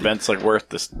 $250. the event's like worth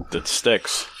the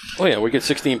sticks. Oh yeah, we get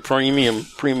 16 premium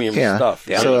stuff.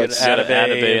 Yeah. So So you it's get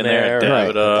Atabay in there.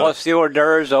 Right. Plus the hors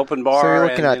d'oeuvres, open bar. So you're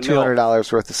looking and at the meal.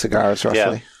 $200 worth of cigars,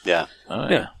 roughly. Yeah. Oh,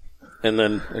 Yeah, and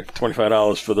then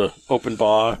 $25 for the open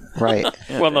bar. Right.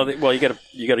 Well, no, you got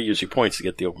to use your points to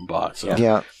get the open bar. So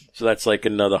Yeah. so that's like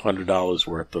another $100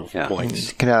 worth of points.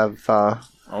 You can have. Oh,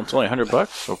 it's only $100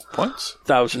 for points.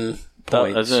 1,000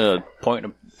 points. Isn't it a point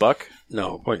a buck?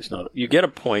 No, points not. You get a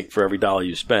point for every dollar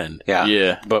you spend. Yeah.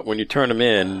 Yeah. But when you turn them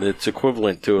in, it's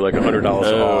equivalent to like $100 off.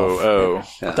 Oh.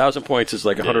 1,000 points is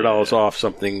like $100 off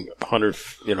something. 100,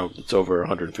 it's over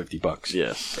 $150.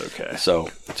 Yes. Okay. So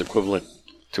it's equivalent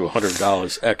to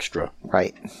 $100 extra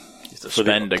Right. for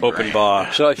the open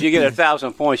bar. So if you get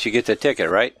 1,000 points, you get the ticket,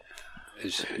 right?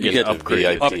 You get upgrade.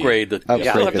 You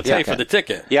still have to pay for the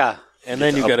ticket. Yeah. And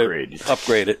then you got to upgrade.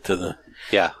 upgrade it to the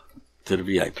Yeah.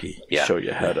 VIP. Yeah. Show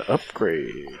you how to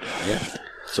upgrade. Yeah.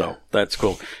 So that's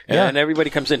cool. And everybody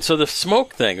comes in. So the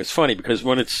smoke thing is funny because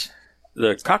when it's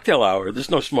the cocktail hour, there's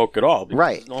no smoke at all.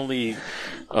 Right. There's only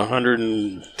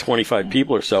 125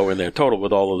 people or so in there total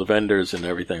with all of the vendors and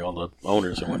everything, all the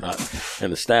owners and whatnot,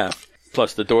 and the staff.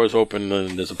 Plus the doors open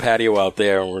and there's a patio out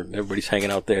there where everybody's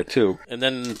hanging out there too. And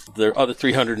then the other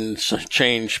 300 and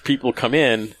change people come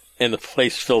in and the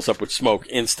place fills up with smoke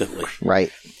instantly.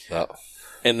 Right.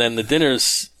 And then the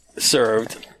dinner's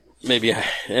served maybe, I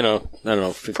don't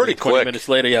know, 15, Pretty 20 quick. minutes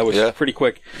later. Yeah, it was pretty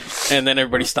quick. And then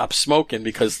everybody stops smoking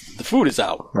because the food is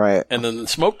out. Right. And then the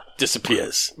smoke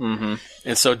disappears. Mm-hmm.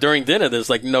 And so during dinner, there's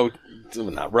like no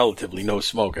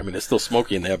smoke. I mean, it's still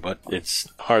smoky in there, but it's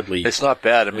hardly. It's not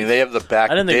bad. I mean, they have the back.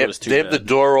 I didn't think they it have, was too They have the bad.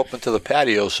 door open to the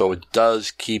patio, so it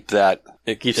does keep that.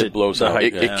 It keeps it blows the out.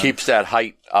 height It keeps that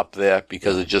height up there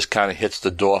because it just kind of hits the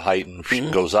door height and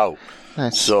goes out.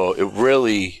 Nice. So it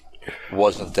really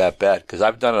wasn't that bad because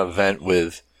I've done an event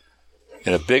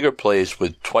in a bigger place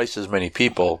with twice as many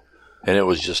people, and it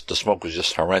was just the smoke was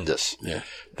just horrendous. Yeah.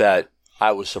 That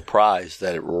I was surprised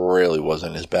that it really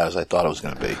wasn't as bad as I thought it was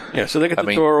going to be. Yeah, so they got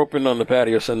the door open on the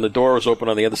patio, and the door was open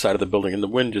on the other side of the building, and the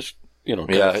wind just, kind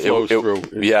of flows through.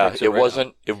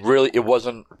 It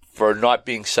wasn't for not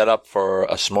being set up for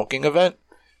a smoking event.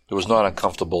 It was not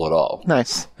uncomfortable at all.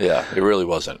 Nice. Yeah, it really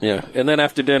wasn't. Yeah, and then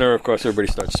after dinner, of course, everybody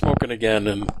starts smoking again,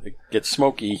 and it gets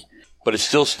smoky. But it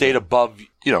still stayed above.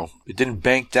 It didn't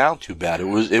bank down too bad.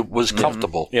 It was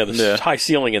comfortable. Yeah, there's high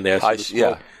ceiling in there, so the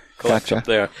smoke collects Gotcha. up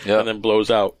there Yeah. and then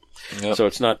blows out. Yep. So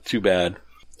it's not too bad.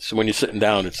 So when you're sitting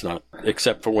down, it's not,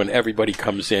 except for when everybody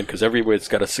comes in, because everybody's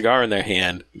got a cigar in their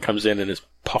hand, comes in and is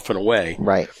puffing away.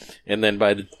 Right. And then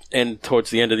towards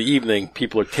the end of the evening,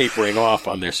 people are tapering off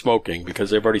on their smoking because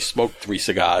they've already smoked 3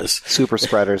 cigars. Super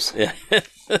spreaders. Yeah.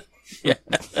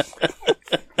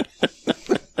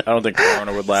 I don't think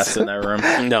Corona would last in that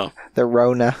room. No. The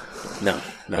Rona. No.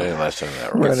 I didn't last time in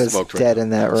that room. Rona's smoked right dead in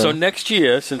that room. So next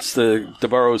year, since the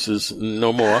Burroughs is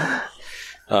no more,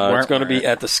 it's going to be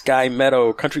at the Sky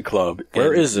Meadow Country Club.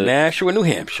 Where in is it? Nashua, New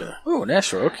Hampshire. Oh,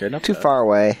 Nashua. Okay, not Too bad. far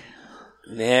away.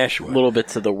 Nashua. A little bit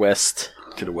to the west.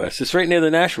 To the west. It's right near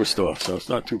the Nashua store, so it's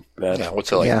not too bad. Yeah,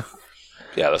 what's it like? Yeah.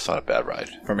 Yeah, that's not a bad ride.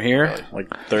 From here, like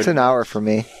It's 30, an hour for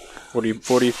me.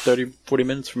 40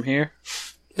 minutes from here.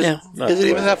 Yeah. Is it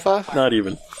even that far? Not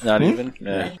even. Not even.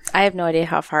 Yeah. I have no idea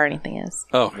how far anything is.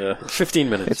 Oh, Yeah. 15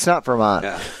 minutes. It's not Vermont.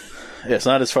 Yeah. Yeah, it's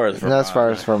not as far as Not Vermont. as far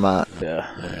as Vermont.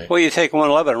 Yeah. Well, you take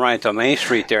 111 right to Main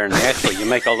Street there in Nashville. You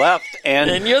make a left, and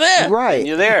and you're there. Right.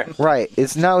 you're there. Right.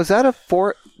 Is that a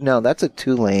 4? No, that's a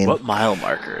 2-lane. What mile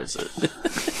marker is it?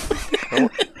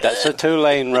 That's a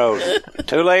 2-lane road.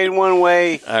 2-lane one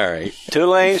way, All right. 2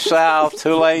 lanes south,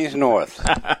 2 lanes north.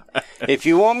 If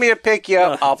you want me to pick you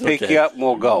up, I'll pick okay. you up and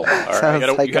we'll go. All right. Sounds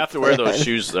You, like you a have to wear those plan.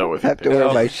 shoes though. If I you have to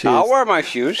wear my shoes. I'll wear my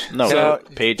shoes. No,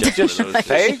 Paige has to wear those.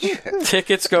 Paige?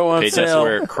 Tickets go on Paige has to sale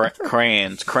wear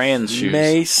crayons shoes.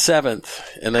 May 7th,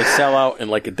 and they sell out in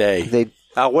like a day. They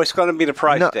What's going to be the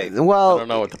price, No, Dave? I well, don't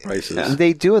know what the price is.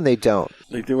 they do and they don't.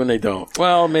 They do and they don't.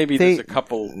 Well, maybe They- there's a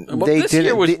couple. Well, They this did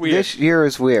year it. was weird. This year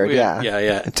is weird. Weird. Yeah,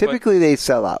 Yeah. Typically, they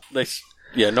sell out. Normally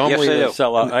Yes, they they do.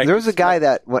 sell out. There was a guy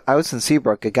that when I was in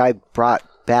Seabrook. A guy brought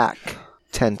back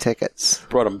 10 tickets.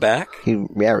 brought them back. He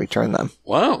returned them.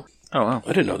 Wow. Oh, wow. I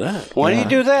didn't know that. Why do you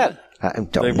do that? I They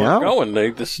don't weren't know. going. They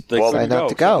Well, couldn't they'd have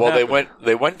to go. So Well, what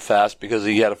they went fast because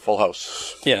he had a full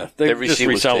house. Yeah, they Every just seat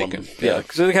was resell them. taken. Yeah,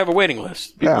 because they have a waiting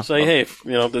list. People Yeah. say, hey, if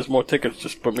there's more tickets,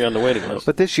 just put me on the waiting list.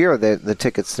 But this year, the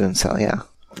tickets didn't sell. Yeah,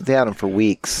 they had them for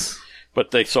weeks.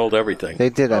 But they sold everything. They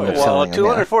did end up Well, selling them.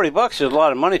 Yeah. $240 is a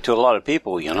lot of money to a lot of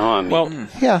people, I mean, Well,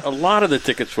 Yeah. a lot of the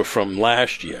tickets were from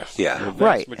last year. Yeah. The vast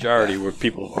Right. majority were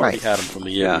people who already Right. had them from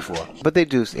the year Yeah. before. But they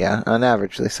do, yeah. On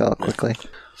average, they sell it quickly.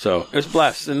 So it was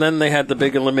blessed. And then they had the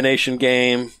big elimination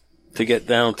game to get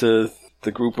down to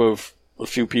the group of a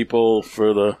few people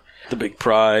for the big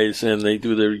prize, and they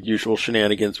do their usual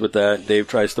shenanigans with that. Dave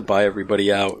tries to buy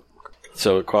everybody out,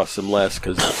 so it costs him less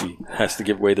because if he has to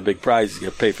give away the big prize, he's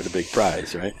going to pay for the big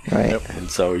prize, right? Right. And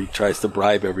so he tries to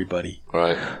bribe everybody.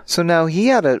 Right. So now he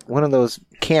had one of those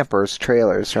campers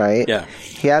trailers, right? Yeah.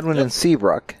 He had one in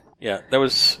Seabrook, Yeah, that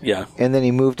was, yeah. and then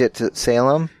he moved it to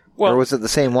Salem. Well, or was it the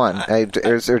same one?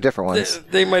 Or is there different ones?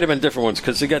 They might have been different ones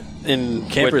because they got in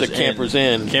Campers with the Campers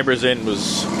Inn. Campers Inn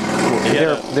was.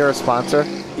 They're a sponsor.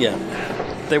 Yeah.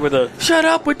 They were the, shut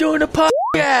up, we're doing a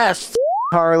podcast.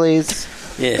 Harleys.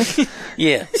 Yeah,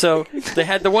 yeah. So they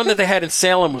had the one that they had in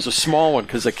Salem was a small one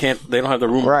because they don't have the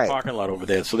room in Right. the parking lot over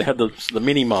there. So they had the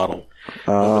mini model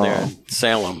over there in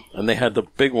Salem, and they had the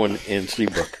big one in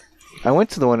Seabrook. I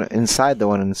went to the one inside the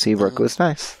one in Seabrook. It was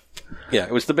nice. Yeah,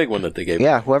 it was the big one that they gave.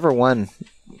 Yeah, whoever won,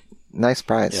 nice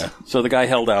prize. Yeah. So the guy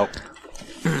held out.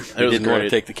 He was didn't want to great.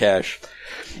 take the cash.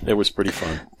 It was pretty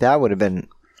fun. That would have been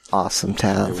awesome to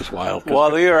It have. was wild.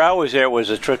 well, the year I was there was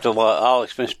a trip to all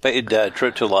expense paid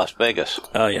trip to Las Vegas.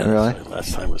 Oh yeah, Really?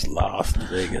 last time was Las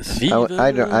Vegas.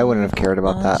 I wouldn't have cared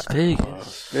about that.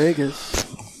 Vegas.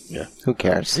 Yeah. Who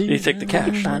cares? You take the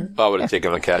cash. I would have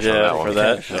taken the cash on that Yeah, one. for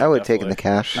that. I would have taken the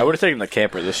cash. I would have taken the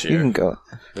camper this You year. can go.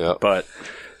 Yeah. But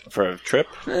for a trip?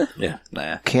 Yeah.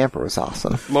 Nah. Camper was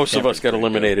awesome. Most of us got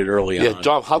eliminated early on. Yeah,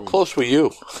 John, how close were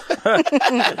you?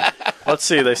 Let's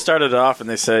see. They started off and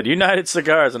they said, United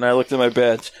Cigars. And I looked at my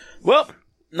badge. Well,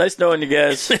 nice knowing you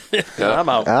guys. I'm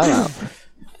out. I don't know.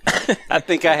 I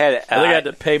think I had I think I had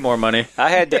to pay more money. I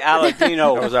had the I was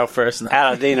Aladino out first.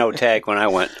 Aladino tag when I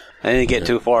went. I didn't get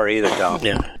too far either, though.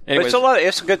 Yeah. But Anyways,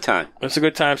 it's a good time. it's a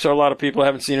good time. So a lot of people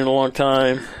haven't seen in a long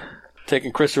time.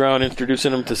 Taking Chris around,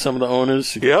 introducing him to some of the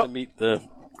owners. You get Yep. to meet the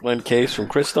Glenn Case from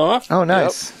Christoph. Oh,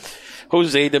 nice.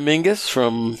 Jose Dominguez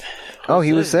from Oh,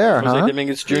 he was there, Jose huh?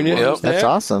 Dominguez Jr. Yep. was there. That's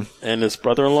awesome. And his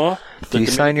brother-in-law. Did you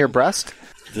sign your breast?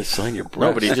 To sign your breast.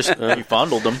 No, but he just he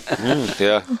fondled them.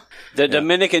 Yeah. The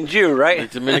Dominican Jew, right?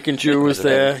 The Dominican Jew was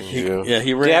there. He ran. Did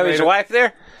you have his right- wife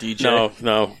there? DJ.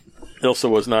 No. Ilsa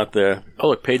was not there. Oh,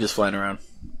 look, Paige is flying around.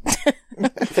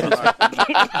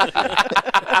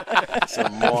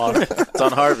 Some moth. It's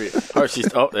on Harvey. There she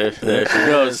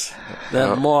goes.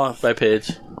 That moth. Bye,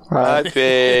 Paige. Hi,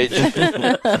 Paige.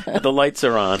 The lights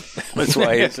are on. That's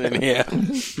why he's in here.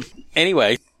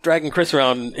 Anyway, dragging Chris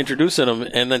around, introducing him,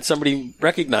 and then somebody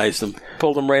recognized him,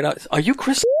 pulled him right out. Are you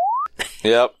Chris?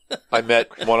 Yep. I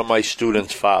met one of my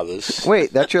students' fathers.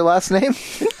 Wait, that's your last name?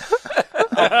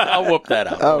 I'll whoop that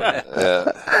out. Oh,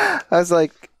 Yeah. I was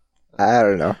like, I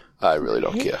don't know. I really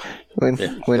don't care. When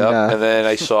Yep. And then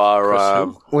I saw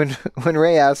when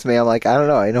Ray asked me, I'm like, I don't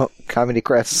know. I know Comedy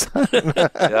Chris.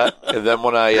 yeah. And then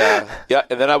when and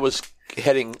then I was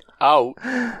heading out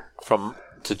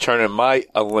to turn in my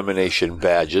elimination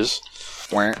badges.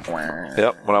 Yep.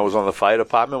 When I was on the fire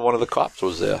department, one of the cops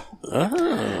was there.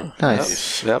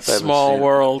 Nice. Yep. Small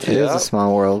world. It is a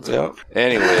small world. Yep.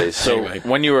 Anyways, So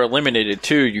when you were eliminated,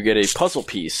 too, you get a puzzle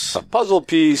piece. a puzzle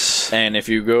piece. And if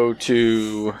you go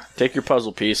to take your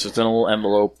puzzle piece, it's in a little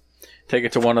envelope, take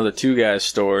it to one of the two guys'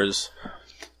 stores,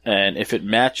 and if it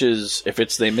matches, if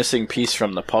it's the missing piece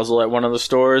from the puzzle at one of the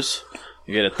stores,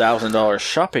 you get $1,000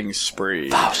 shopping spree.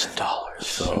 $1,000.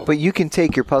 So But you can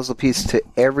take your puzzle piece to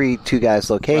every two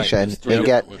guys' location Right, and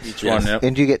get each one, yep.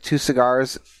 and you get 2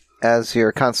 cigars as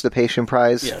your constipation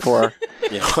prize Yes. for.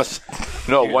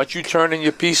 No, once you turn in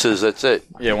your pieces, that's it.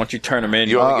 Yeah, once you turn them in,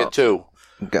 You only get 2.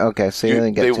 Okay, so you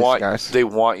only get 2 cigars. They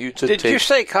want you to Did take. you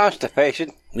say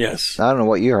constipation? Yes. I don't know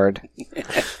what you heard.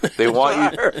 They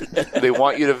want you. They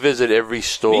want you to visit every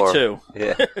store. me too.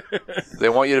 Yeah. They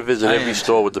want you to visit every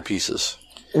store with the pieces.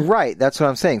 Right, that's what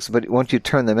I'm saying. So, but once you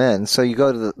turn them in, so you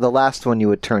go to the last one, you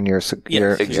would turn your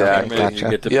Yes, exactly. You Gotcha.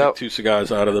 get to Yep. pick 2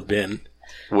 cigars out of the bin.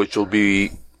 Which will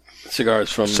be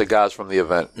Cigars from the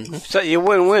event. So you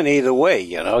win-win either way.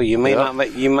 You may not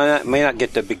may not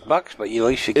get the big bucks, but at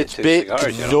least you get It's two big.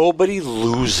 cigars. Nobody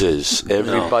loses.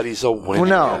 Everybody's a winner.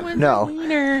 Well,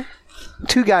 no.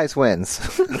 Two guys wins.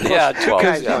 Yeah, two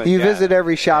guys. You visit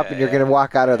every shop and you're going to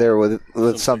walk out of there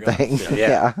with something.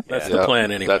 Yeah. That's the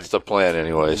plan anyway. That's the plan,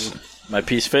 anyways. My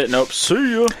piece fit? Nope.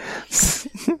 See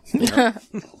ya.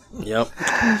 Yep.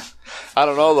 I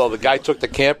don't know though. The guy took the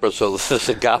camper, so the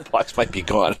cigar box might be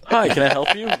gone. Hi, can I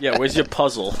help you? Yeah, where's your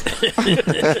puzzle?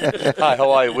 Hi,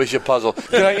 how are you? Where's your puzzle?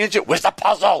 Can I injure? Where's the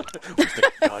puzzle?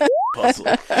 Puzzle.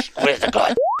 Where's the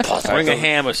god puzzle? Bring a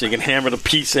hammer so you can hammer the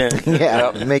piece in.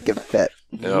 Yeah, make it fit.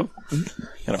 Yep.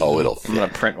 Oh, it'll I'm going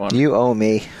to print one. You owe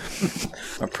me.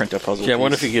 I'll print a puzzle Yeah, I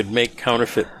wonder piece. if you could make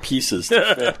counterfeit pieces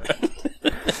to fit.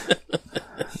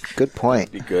 Good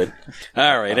point. Be good.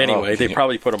 All right. Anyway, they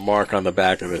probably put a mark on the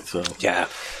back of it, so Yeah.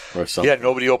 or something. Yeah,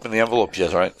 nobody opened the envelopes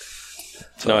yet, right?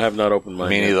 No, I have not opened mine.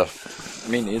 Me yet. neither.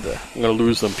 Me neither. I'm gonna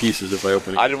lose some pieces if I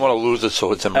open it. I didn't want to lose it,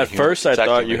 so it's in my At first, I it's thought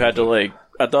actually you had to,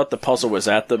 I thought the puzzle was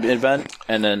at the event,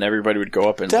 and then everybody would go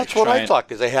up and That's what I thought,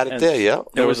 because they had it and- there, yeah.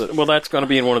 It was well. That's going to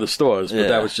be in one of the stores, but Yeah.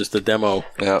 that was just a demo.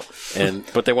 Yeah.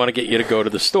 But they want to get you to go to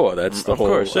the store. That's the whole.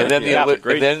 course, yeah. And then, Yeah, it's a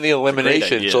and then the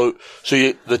elimination. idea. So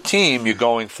the team, you're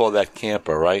going for that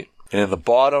camper, right? And in the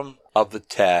bottom of the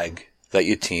tag that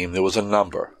you team, there was a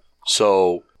number.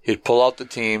 So he'd pull out the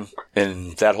team,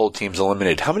 and that whole team's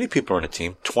eliminated. How many people are in a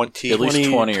team? 20? At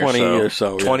least 20 or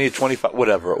so. yeah. 20, 25,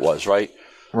 whatever it was, right?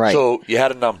 Right. So you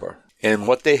had a number. And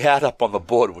what they had up on the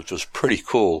board, which was pretty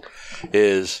cool,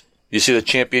 is you see the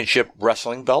championship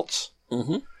wrestling belts?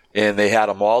 Mm-hmm. And they had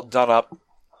them all done up,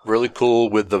 really cool,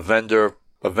 with a vendor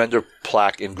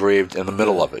plaque engraved in the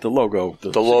middle of it. The logo.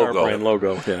 The logo. Cigar brand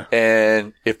logo, yeah.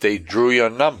 And if they drew your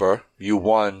number, you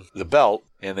won the belt,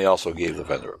 and they also gave the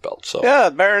vendor a belt. So Yeah,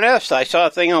 Baroness. I saw a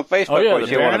thing on Facebook Oh, yeah, where the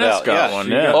she won a Baroness belt. got Yeah. one,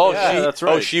 yeah. Oh, Yeah, she, that's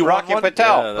right. she Rocky won one?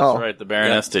 Patel. Yeah, that's Oh. right. The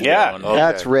Baroness did Yeah. get one.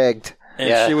 That's rigged. And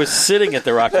Yeah. she was sitting at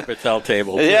the Rocky Patel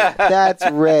table. too. Yeah, That's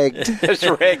rigged. it's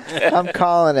rigged. I'm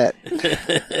calling it.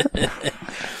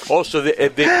 Oh, so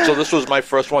so this was my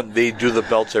first one. They do the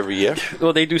belts every year?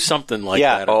 Well, they do something like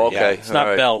Yeah. that. Oh, every year. okay. It's not All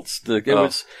right. belts. It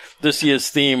was this year's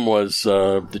theme was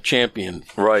the champion.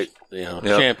 Right. Yeah.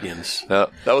 Yeah. Champions. Yeah,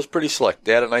 that was pretty slick.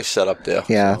 They had a nice setup there.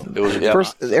 Yeah. It was, yeah.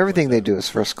 First, everything they do is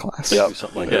first class. Yeah,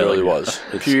 Something like it that. really was.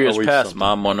 A few years always past, something.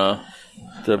 Mom won a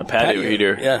patio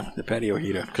heater. Yeah, the patio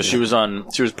heater. Because she was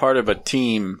part of a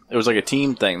team. It was like a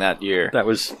team thing that year. That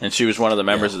was And she was one of the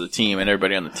members of the team, and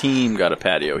everybody on the team got a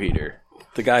patio heater.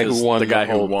 the guy who won the guy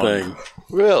who whole won. thing.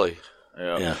 Really?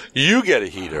 Yeah. Yeah. You get a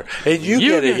heater, and you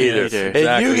get a heater, and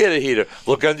Exactly. you get a heater.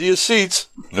 Look under your seats.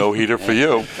 No heater for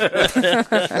you.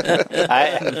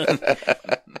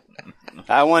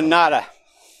 I won nada.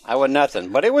 I won nothing,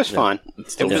 but it was fun.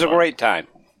 It was a great time.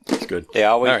 It's good. They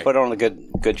always All right. put on a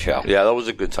good show. Yeah, that was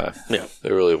a good time. Yeah.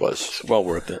 It really was. Well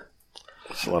worth it.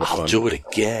 It's a lot of fun. I'll do it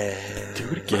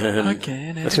again.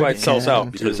 Again. That's why it sells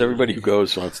out, because everybody who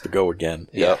goes wants to go again.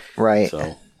 Yeah. Right.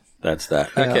 So that's that.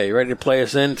 Okay, you ready to play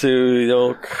us into the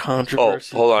old Oh,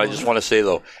 controversy? hold on. I just want to say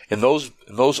though, and those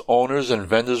owners and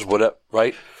vendors, whatever,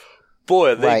 right? Boy,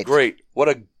 are they Right. great! What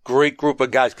a great group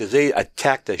of guys, because they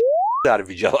attack the out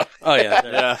of each other. Oh,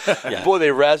 yeah. Yeah. Boy,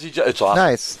 they razz each other. It's awesome.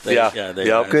 Nice. They- Yeah. they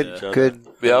Yep. match Good, each other. good,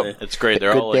 Yep. It's great.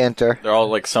 They're good all banter. they're all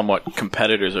like somewhat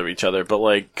competitors of each other, but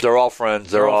like They're all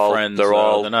friends. They're all friends. They're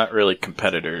all. They're not really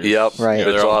competitors. Yep. Right. It's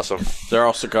they're all- awesome. They're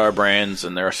all cigar brands,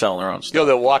 and they're selling their own stuff. You know,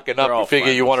 they're walking up. They're all You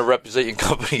figure you friends. want to represent your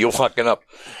company. You're walking up.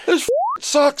 This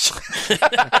sucks.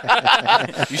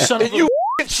 You son of And you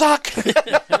suck.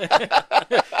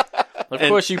 Of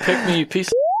course, you picked me, you piece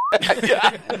of...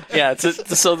 Yeah,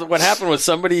 so what happened was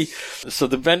so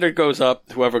the vendor goes up,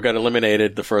 whoever got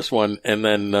eliminated, the first one, and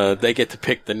then they get to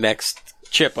pick the next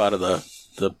chip out of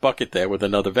the bucket there with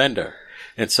another vendor.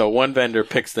 And so one vendor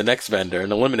picks the next vendor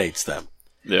and eliminates them.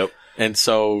 Yep. And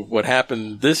so what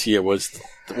happened this year was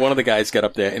one of the guys got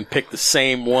up there and picked the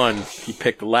same one he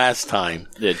picked last time.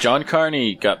 Yeah, John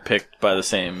Carney got picked by the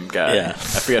same guy. Yeah. I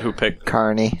forget who picked.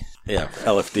 Carney. Yeah,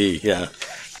 LFD, yeah.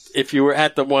 If you were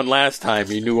at the one last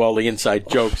time, you knew all the inside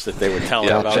jokes that they were telling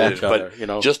about each other, but you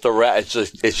know. just a rat.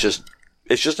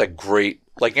 It's just a great,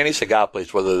 like any cigar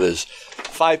place, whether there's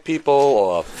 5 people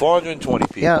or 420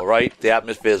 people, Yeah. right? The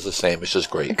atmosphere is the same. It's just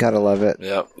great. Gotta love it.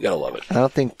 Yeah, you gotta love it. I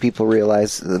don't think people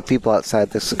realize, the people outside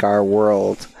the cigar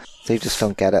world, they just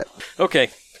don't get it. Okay,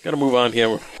 got to move on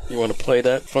here. You want to play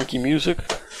that funky music?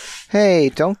 Hey,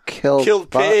 don't kill... Killed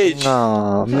Paige.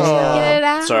 Oh, man. Get it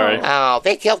out. Sorry. Oh,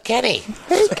 they killed Kenny.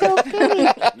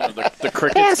 The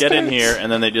crickets get in here,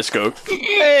 and then they just go...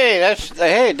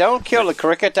 Hey, don't kill the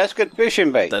cricket. That's good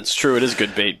fishing bait. That's true, it is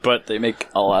good bait, but they make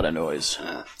a lot of noise.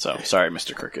 So, sorry,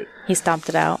 Mr. Cricket. He stomped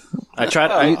it out. I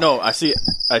tried...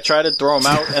 I tried to throw them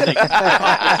out, and they keep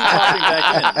popping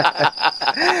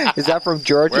back Is that from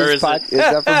George's Where is pot? it? Is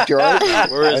that from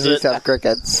George? Where is I just it? have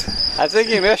crickets. I think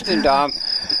you missed him, Dom. in.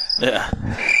 Yeah.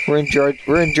 We're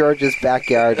in George's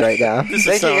backyard right now, This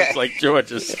Thank you, sounds guys. like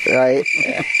George's. right?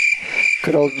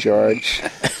 Good old George.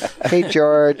 Hey,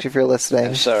 George, if you're listening.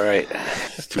 That's all right.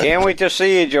 Can't wait to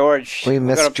see you, George. We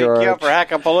miss We're going to pick you up George.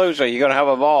 for Hackapalooza. You're going to have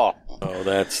a ball. Oh,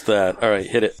 that's that. All right,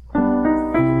 hit it.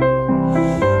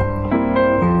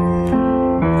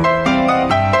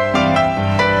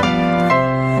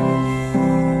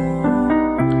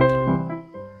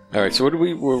 All right, so what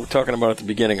we were talking about at the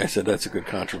beginning? I said that's a good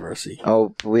controversy.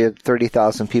 Oh, we have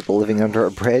 30,000 people living under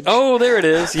a bridge. Oh, there it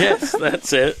is. Yes,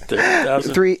 that's it.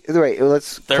 30,000. Wait,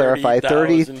 let's clarify.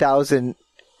 30,000. 30,000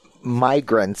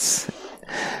 migrants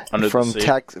Under from the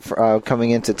sea.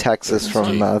 coming into Texas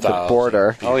from the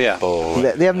border. Oh, yeah.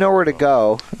 They have nowhere to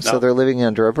go, so they're living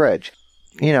under a bridge.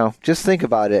 You know, just think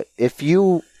about it. If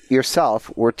you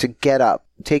yourself were to get up,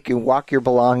 walk your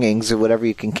belongings or whatever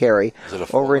you can carry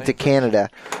over into Canada,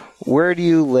 where do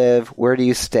you live? Where do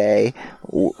you stay?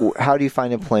 How do you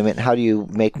find employment? How do you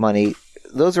make money?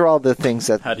 Those are all the things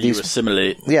that How do you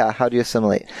assimilate? Yeah, how do you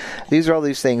assimilate? These are all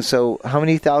these things. So how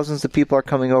many thousands of people are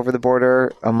coming over the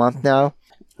border a month now?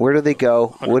 Where do they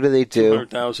go? What do they do?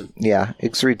 200,000. Yeah,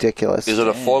 it's ridiculous. Is it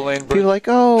a 4-lane bridge? People are like,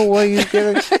 oh, well, you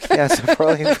get it. Yeah, it's a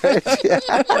 4-lane bridge. Yeah.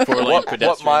 Four-lane What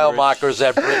pedestrian mile bridge. marker is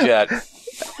that bridge at?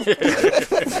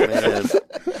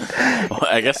 Well,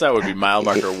 I guess that would be mile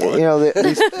marker 1. You know,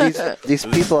 these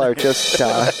people are just,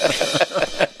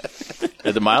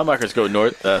 The mile markers go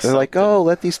north. they're like, oh,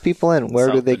 let these people in.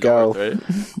 Where do they go?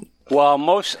 Well,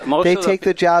 most They of take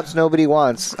the jobs nobody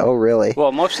wants. Oh, really?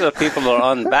 Well, most of the people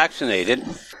are unvaccinated.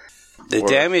 The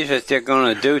damage that they're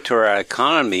going to do to our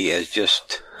economy is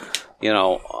just,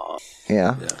 Yeah.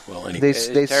 Yeah, well, anyway.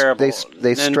 They terrible.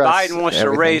 they Then stress Biden wants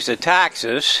everything. to raise the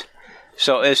taxes,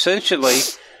 so essentially,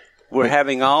 we're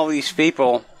having all these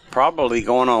people probably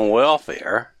going on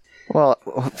welfare. Well,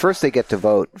 first they get to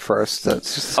vote first.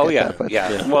 Let's just Oh get yeah, that, but-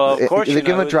 yeah. Well, of course, They you give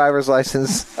them know, a driver's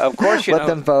license. Of course, you let know.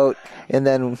 them vote, and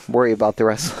then worry about the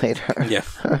rest later. Yeah.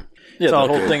 Yeah, the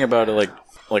whole thing about it,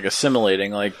 like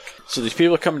assimilating, like, so these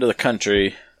people come to the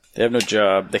country, they have no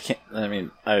job, they can't, I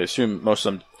mean, I assume most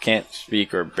of them can't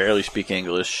speak or barely speak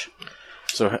English,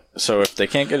 so if they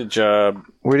can't get a job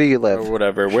Where do you live? or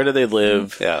whatever, where do they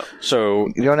live? Yeah. So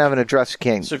You don't have an address, you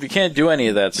can't. if you can't do any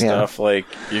of that stuff, like,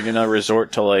 you're gonna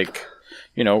resort to, like,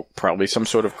 you know, probably some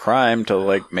sort of crime to,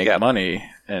 like, make money,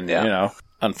 and, Yeah. you know,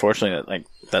 unfortunately, like,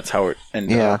 that's how it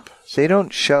ended Yeah, up. they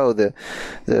don't show the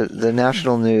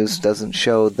national news doesn't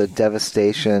show the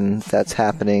devastation that's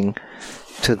happening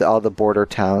to all the border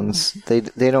towns. They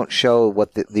don't show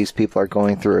what these people are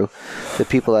going through. The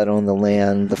people that own the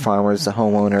land, the farmers, the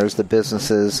homeowners, the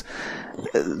businesses,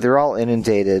 they're all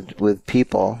inundated with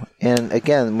people. And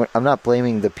again, I'm not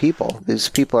blaming the people. These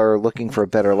people are looking for a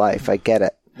better life. I get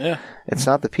it. Yeah. It's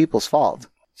not the people's fault.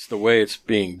 It's the way it's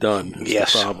being done. Is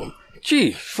Yes. the problem.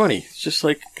 Gee, funny. It's just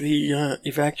like the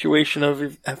evacuation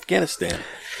of Afghanistan.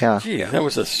 Yeah. Gee, that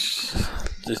was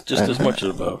just as much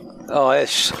about. Oh,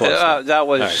 it's that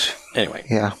was All right. Anyway.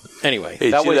 Yeah. Anyway. Hey,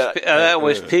 that see was that? that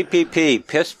was PPP,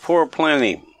 piss poor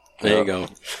plenty. There you go.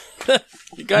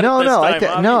 You got No, it this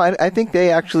time, Bobby. I think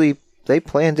they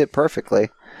planned it perfectly.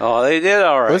 Oh, they did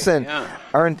all right. Listen,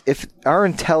 Yeah. if our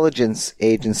intelligence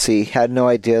agency had no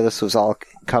idea this was all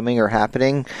coming or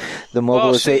happening, the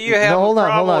mobilization. you have No, hold a on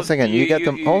a problem. second.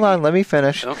 You- Hold on. Let me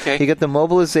finish. Okay. You get the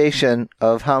mobilization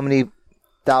of how many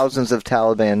thousands of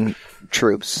Taliban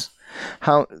troops,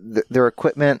 their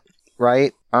equipment,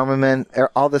 right? Armament,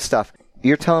 all this stuff.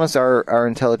 You're telling us our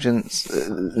intelligence,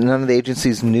 none of the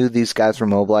agencies knew these guys were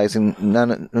mobilizing.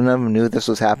 None of them knew this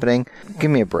was happening.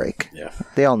 Give me a break. Yeah.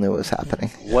 They all knew it was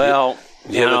happening. Well,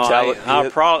 you Yeah, know,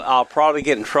 the I'll probably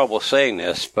get in trouble saying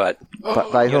this, but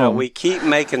But by you know, whom? we keep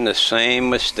making the same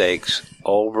mistakes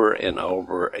over and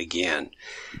over again.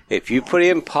 If you put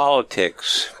in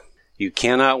politics, you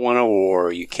cannot win a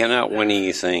war. You cannot win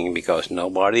anything because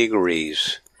nobody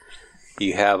agrees.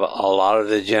 You have a lot of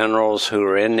the generals who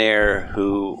are in there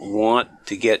who want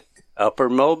to get upper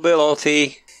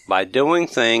mobility by doing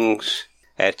things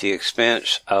at the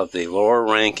expense of the lower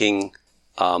ranking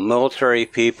military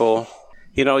people.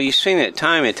 You know, you've seen it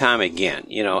time and time again.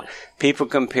 You know, people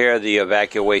compare the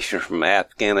evacuation from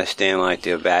Afghanistan like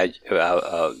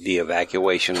the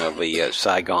evacuation of the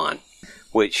Saigon,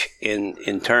 which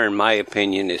in turn, my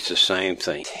opinion, is the same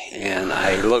thing. And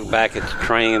I look back at the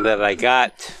training that I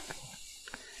got.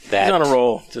 That, he's on a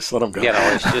roll. Just let him go. You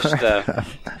know, it's just,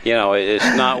 you know,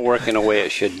 it's not working the way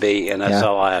it should be, and that's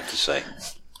all I have to say.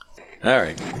 All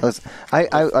right.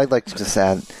 I'd like to just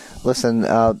add, listen,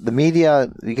 the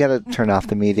media, you got to turn off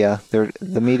the media.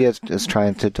 The media is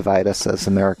trying to divide us as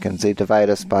Americans. They divide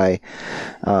us by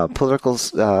political,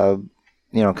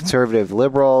 conservative,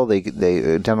 liberal, they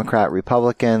Democrat,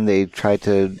 Republican. They try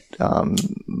to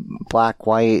black,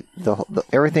 white.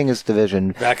 Everything is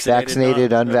division.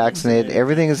 Vaccinated, unvaccinated.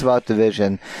 Everything is about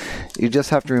division. You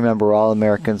just have to remember, we're all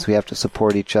Americans. We have to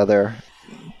support each other,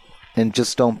 and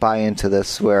just don't buy into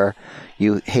this where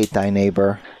you hate thy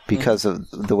neighbor because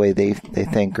of the way they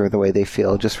think or the way they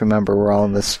feel. Just remember, we're all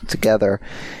in this together,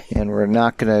 and we're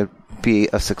not going to be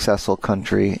a successful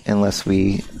country unless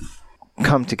we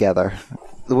come together.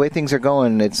 The way things are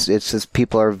going, it's just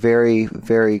people are very,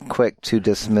 very quick to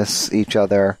dismiss each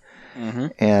other,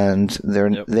 and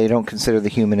they don't consider the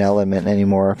human element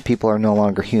anymore. People are no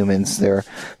longer humans. They're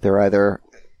either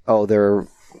they're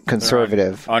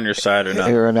conservative on your side or not.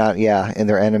 Or not, and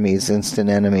they're enemies, instant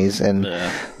enemies, and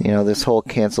this whole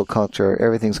cancel culture,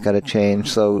 everything's got to change.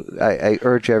 So I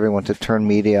urge everyone to turn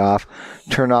media off,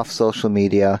 turn off social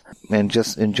media, and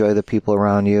just enjoy the people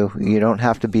around you. You don't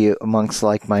have to be amongst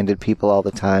like-minded people all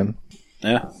the time.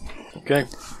 Yeah. Okay.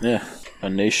 Yeah. A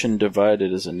nation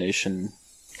divided is a nation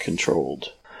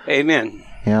controlled. Amen.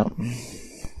 Yeah.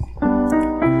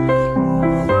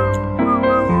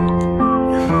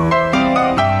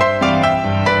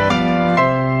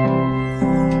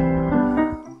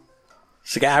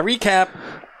 Cigar recap.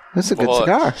 That's a good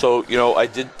cigar. So I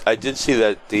did see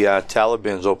that the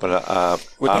Taliban's open a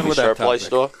army surplus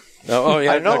store. Oh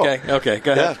yeah. I know. Okay.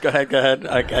 Go ahead.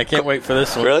 I can't wait for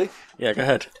this one. Really? Yeah. Go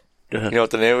ahead. You know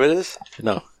what the name of it is?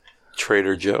 No.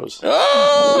 Trader Joe's.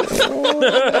 Oh!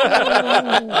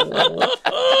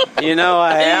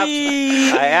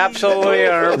 I absolutely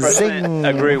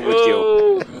 100% agree with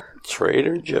you.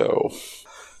 Trader Joe.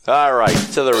 All right,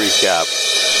 to the recap.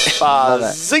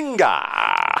 Bazinga!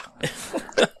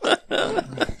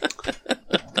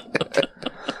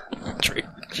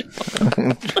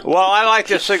 Well, I like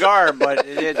the cigar, but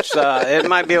it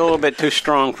might be a little bit too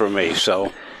strong for me.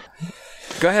 So,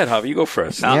 go ahead, Javi. You go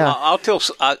first. I'll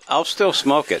still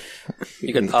smoke it.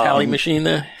 You got the tally machine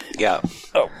there. Yeah.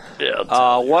 Oh, yeah.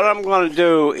 What I'm going to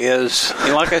do is,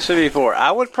 like I said before, I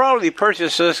would probably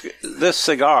purchase this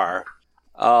cigar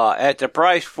at the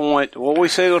price point. What we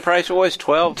say the price was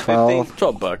 $12, $15?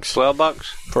 $12.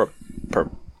 $12 per.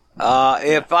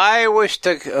 If I was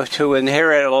to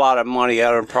inherit a lot of money,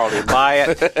 I would probably buy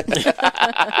it.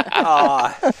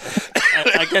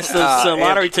 I guess those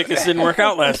lottery tickets didn't work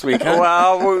out last week, huh?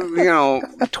 Well,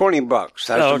 $20.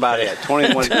 That's about it.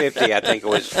 $21.50. I think it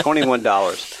was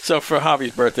 $21. So for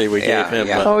Javi's birthday, we gave him.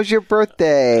 Oh, it was your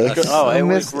birthday. It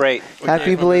was great.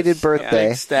 Happy belated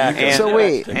birthday. So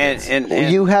wait,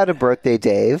 and you had a birthday,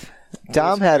 Dave.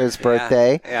 Dom had his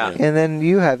birthday, and then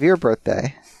you have your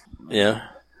birthday. Yeah.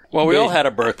 Well, we all had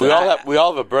a birthday. We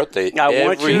all have a birthday. I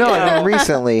want you to know,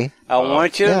 recently. I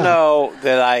want you to know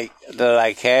that I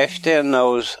cashed in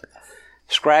those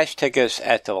scratch tickets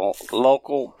at the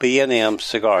local B&M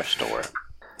cigar store,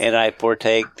 and I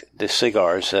partake the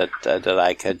cigars that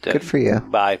I could Good for you.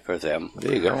 buy for them.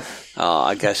 There you go.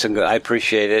 I guess I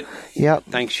appreciate it. Yep.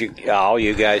 Thanks all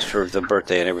you guys for the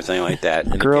birthday and everything like that.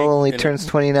 The girl only turns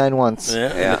 29 once. Yeah,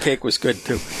 and the cake was good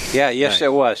too. Yes,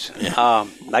 it was. Yeah.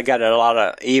 I got a lot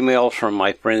of emails from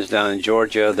my friends down in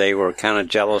Georgia. They were kind of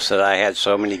jealous that I had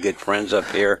so many good friends up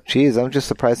here. Geez, I'm just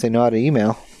surprised they know how to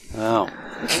email. Oh,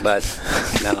 but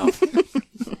no.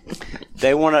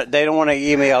 They don't want to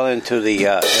email into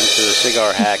the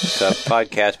Cigar Hacks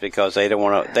podcast because they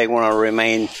want to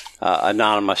remain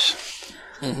anonymous.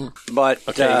 Mm-hmm. But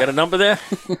okay, you got a number there?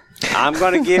 I'm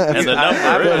going to give. And the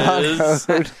number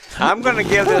is. I'm going to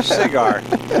give this cigar.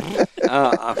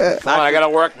 I got to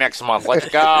work next month. Let's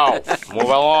go. Move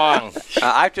along.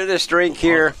 After this drink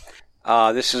here,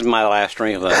 this is my last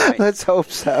drink of the night. Let's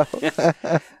hope so.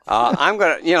 I'm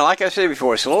going to, like I said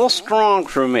before, it's a little strong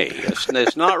for me.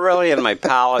 It's not really in my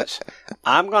palates.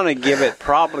 I'm going to give it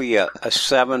probably a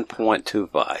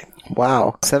 7.25.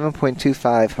 Wow.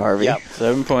 7.25, Harvey. Yep.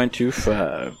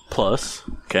 7.25 plus.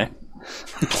 Okay.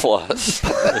 Plus.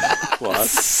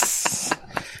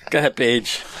 Go ahead,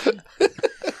 Paige.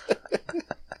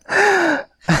 Well,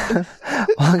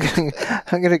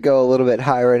 I'm gonna go a little bit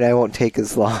higher, and I won't take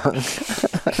as long.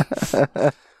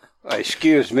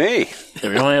 Excuse me.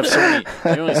 We only have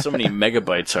so many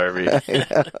megabytes, Harvey.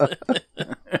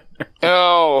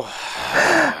 Oh,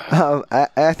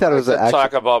 I thought it was let's actually.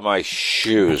 talk about my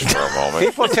shoes for a moment.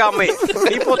 People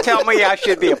tell me I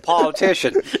should be a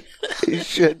politician. You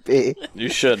should be. You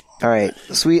should. All right,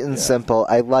 sweet and simple.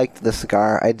 I liked the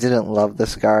cigar. I didn't love the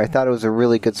cigar. I thought it was a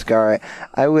really good cigar.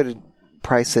 I would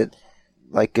price it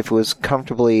like if it was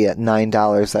comfortably at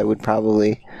 $9. I would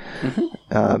probably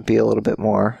be a little bit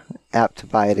more apt to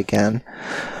buy it again.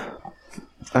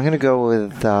 I'm gonna go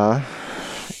with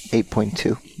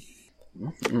 8.2.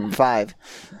 5.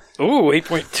 Ooh,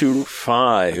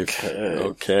 8.25.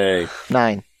 Okay.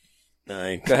 9.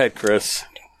 9. Go ahead, Chris.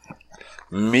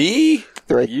 Me?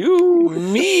 3.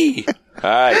 Me. All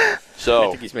right. I So,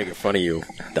 think he's making fun of you,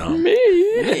 Dom.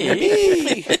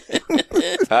 me.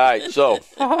 All right. So,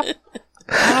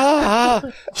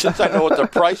 since I know what the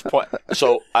price point,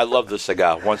 so I love the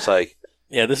cigar. Once I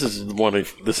Yeah, this is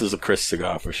a Chris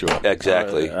cigar for sure.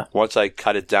 exactly. yeah. Once I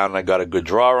cut it down, and I got a good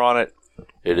draw on it.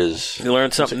 It is. You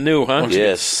learned something new, huh?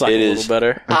 Yes, Suck it a is. little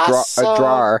better. A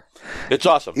drawer. It's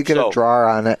awesome. You get So, a drawer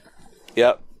on it.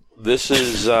 Yep. This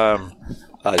is a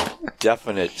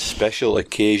definite special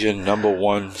occasion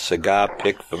 #1 cigar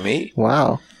pick for me.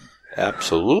 Wow.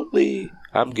 Absolutely.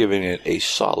 I'm giving it a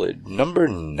solid number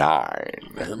 9.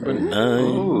 Number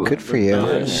 9. Good for you.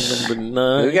 Number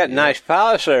 9. We got nice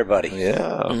palates there, buddy.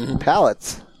 Yeah.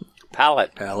 Pallets.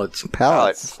 Palate. pallets.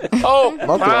 Pallets. Oh,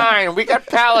 Multiple. fine. We got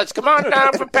pallets. Come on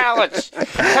down for pallets.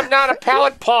 Come down to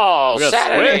Pallet Paul. We got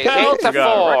Saturdays, square pallets, 8 to we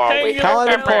got 4. rectangular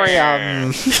Pallet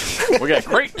pallets. Emporium. We got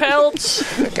great pallets.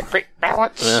 Great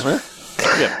pallets.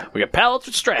 We got pallets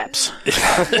with straps.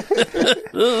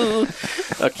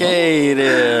 Okay,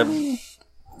 the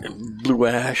blue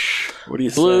ash. What do you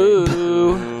say?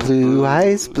 Blue. Blue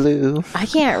eyes blue. I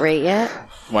can't rate yet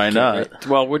Why not?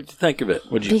 Well, what did you think of it?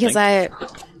 What'd you because think?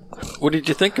 What did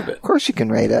you think of it? Of course you can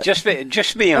rate it. Just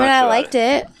be honest. I liked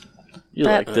it. You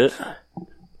but- liked it.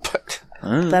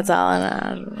 That's all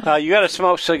I know. You got to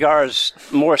smoke cigars,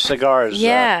 more cigars.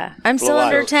 Yeah, I'm still Blue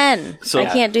under eyes. 10. I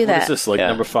can't do What that. is this, like Yeah.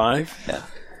 number 5?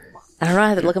 I don't know. I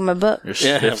have to look at my book. You're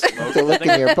Yeah. stiff. To look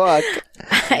in your book.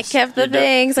 I kept the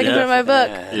things I can put in my book.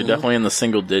 You're definitely in the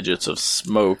single digits of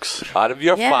smokes. Out of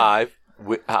your Yeah. 5,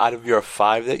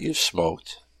 that you've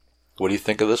smoked, what do you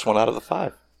think of this one out of the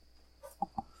 5?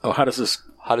 Oh, how does this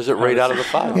How does it rate out of the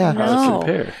 5? Yeah. how does it No.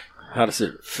 compare? How does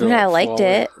it feel? I mean, I liked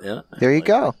it. Yeah. There you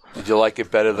go. Did you like it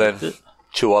better than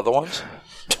 2 other ones?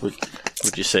 Would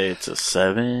you say it's a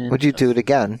 7, Would you do it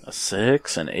again? a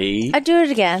 6, an 8? I'd do it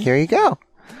again. Here you go.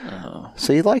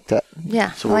 So you liked it.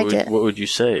 Yeah, So I liked what would, it. what would you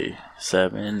say?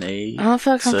 7, 8? I don't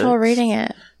feel comfortable 6? reading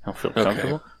it. Don't feel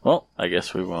comfortable? Well, I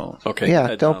guess we won't. Okay. Yeah, go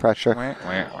ahead, don't Tom. pressure.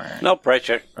 No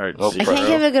pressure. All right, No zero. I can't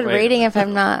give a good Wait a rating if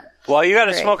I'm not. Well, you got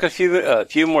to Great. smoke a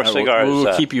few more cigars.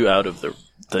 We'll keep you out of the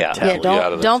Yeah. tally.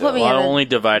 Yeah, don't put me Well, in I a only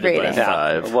divided by rating.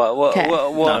 5, Okay.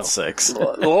 not 6.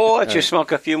 We'll let you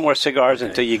smoke a few more cigars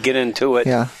until you get into it.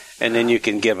 Yeah. And then you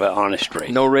can give an honest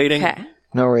rate. No rating? Okay.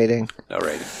 No rating. No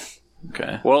rating.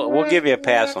 Okay. We'll give you a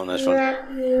pass on this one.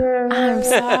 I'm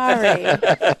sorry.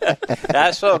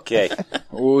 That's okay.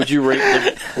 What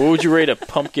would you rate a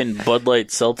pumpkin Bud Light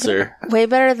seltzer? Way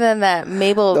better than that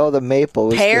maple Oh, the maple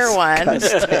was pear one.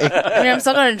 disgusting. I mean, I'm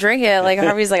still going to drink it. Like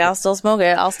Harvey's like, I'll still smoke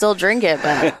it. I'll still drink it.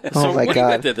 But Oh my what do you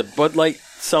got god. there? The Bud Light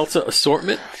seltzer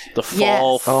assortment? The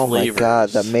fall Yes. Oh my flavors. god.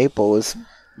 The maple was.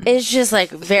 it's just like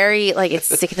very, like it's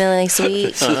sickeningly sweet.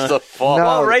 This is the fall. No.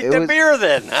 Well, rate it the was- beer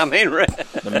then. I mean,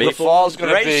 The The maple, fall's going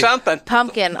to rate be. something.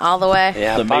 Pumpkin all the way.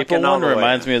 Yeah, the maple pumpkin all one the way.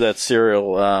 reminds me of that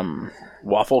cereal,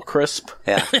 Waffle Crisp.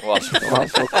 Yeah.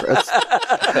 Waffle crisp.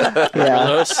 Yeah.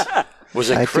 Those? Was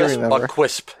it I do crisp remember. or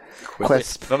quisp?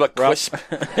 Quisp. Remember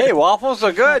quisp? Hey, waffles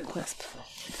are good.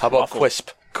 How about quisp?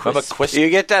 Remember quisp? You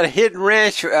get that Hidden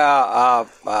Ranch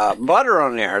butter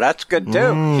on there. That's good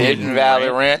too. Hidden Valley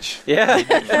Ranch.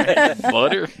 Yeah.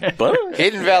 Butter? Butter?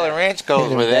 Hidden Valley Ranch goes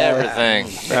Hidden with Valley. everything.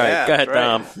 All right, Yeah, go ahead, that's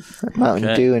right. Dom.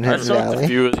 Mountain Dew in I Hidden smoked a Valley.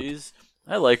 few of these.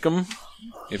 I like them.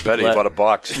 You better you bought a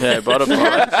box. Yeah, I bought a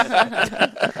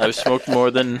box. I've smoked more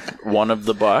than one of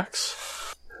the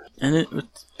box. And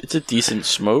it's a decent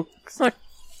smoke. It's like,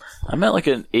 I'm at like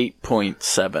an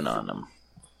 8.7 on them.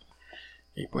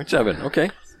 8.7. Okay.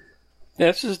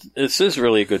 Yeah, this is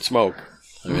really a good smoke.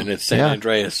 I mean, it's San Yeah.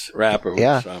 Andreas wrapper, which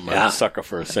Yeah. I'm Yeah. a sucker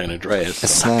for San Andreas.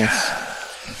 It's So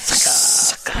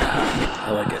nice.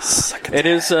 I like it. It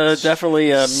is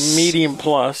definitely a medium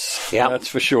plus. Yeah. That's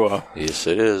for sure. Yes,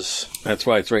 it is. That's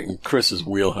why it's right in Chris's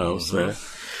wheelhouse there.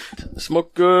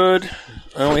 Smoked good.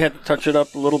 I only had to touch it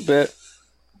up a little bit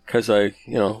because I,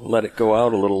 let it go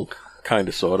out a little kind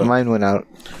of, sort of. Mine went out.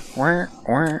 Mine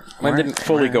didn't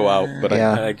fully go out, but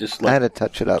Yeah. I just I had to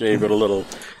touch it up. gave it a little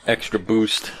extra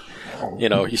boost. You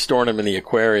know, he's storing them in the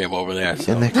aquarium over there.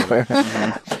 So. In the aquarium.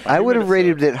 I would have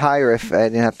rated it higher if I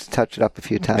didn't have to touch it up a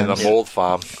few times. In the mold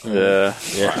farm. Yeah.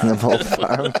 In the mold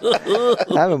farm.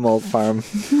 I have a mold farm.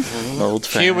 Old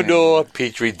fan. Humidor,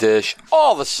 petri dish,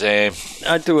 all the same.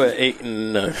 I'd do an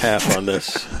 8.5 on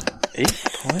this.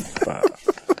 8.5.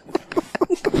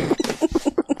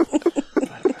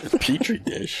 Petri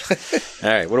dish. All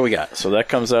right, what do we got? So that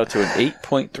comes out to an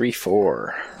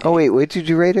 8.34. Oh, wait. What did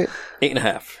you rate it?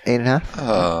 8.5.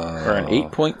 8.5? Or an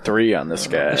 8.3 on this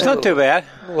guy. It's not too bad.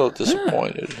 A little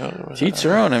disappointed. To each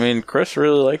their own. I mean, Chris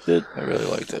really liked it. I really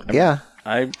liked it. Yeah.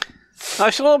 It's a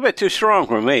little bit too strong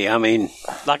for me. I mean,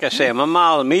 like I say, I'm a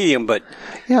mild medium, but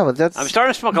Yeah, but that's... I'm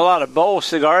starting to smoke a lot of bowl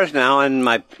cigars now, and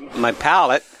my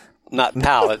palate, not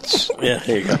palates, Yeah,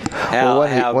 there you go.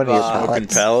 have, what are your Smoking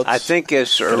palates? pallets. I think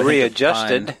it's think it's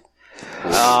readjusted.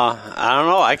 I don't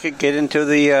know. I could get into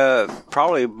the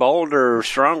probably bolder,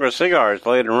 stronger cigars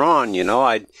later on. You know,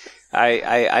 I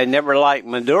never liked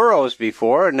Maduros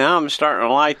before, and now I'm starting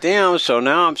to like them. So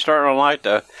now I'm starting to like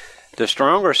the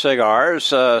stronger cigars.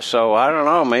 So I don't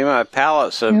know. Maybe my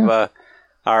palates have,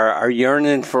 are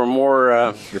yearning for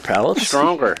more Your palates?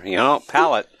 stronger. You know,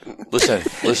 palate. Listen.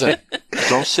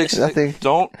 Nothing.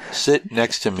 Don't sit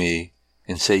next to me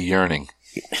and say yearning.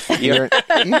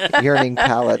 Yearning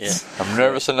palates. I'm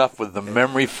nervous enough with the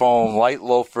memory foam, light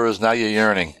loafers. Now you're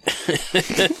yearning.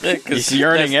 He's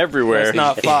yearning everywhere. It's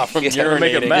not far from gonna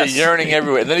make a urinating. mess. You're yearning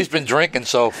everywhere. And then he's been drinking.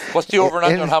 So what's the over and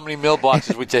under on how many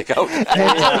mailboxes we take out?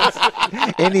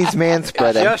 And he's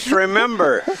man-spreading. Just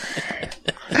remember,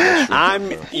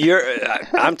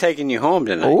 I'm taking you home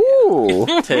tonight. Ooh.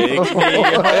 Take me home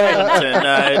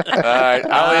tonight. All right.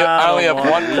 I only have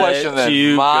one question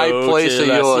then. My place or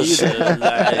yours?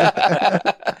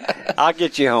 I'll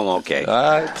get you home, okay?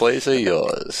 My place or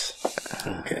yours?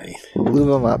 Okay.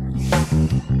 Blew him up.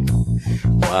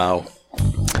 Wow.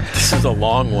 This is a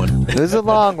long one. It was a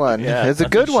long one. It was a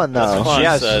good one, though. Fun,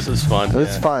 Yes. This is fun. It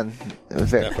was fun. It was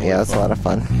very, Definitely yeah, it was a fun. lot of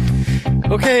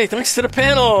fun. Okay, thanks to the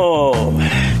panel.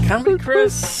 Comedy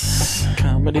Chris.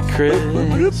 Comedy Chris.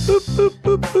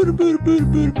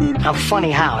 I'm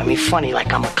funny how? I mean, funny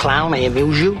like I'm a clown. I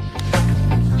amuse you.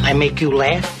 I make you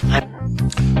laugh.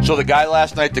 So the guy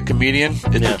last night, the comedian,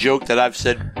 it's a joke that I've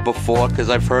said before because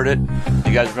I've heard it.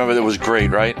 You guys remember that was great,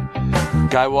 right?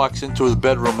 Guy walks into his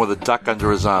bedroom with a duck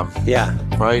under his arm, Yeah.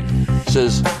 right?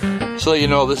 Says, so you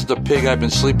know, this is the pig I've been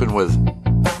sleeping with.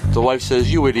 The wife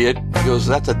says, you idiot. He goes,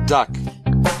 that's a duck.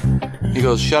 He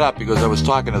goes, shut up. He goes, I was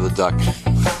talking to the duck.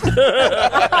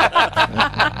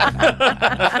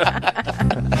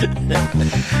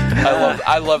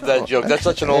 I love that joke. That's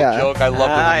such an old joke. I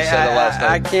loved it when you said it last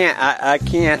night.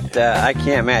 I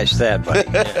can't match that, buddy.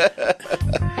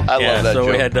 I love that so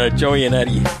joke. we had Joey and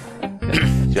Eddie.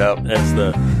 Yep. That's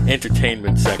the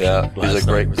entertainment section. Yeah, he's last a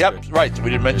great. night. It was Yep, good. right. We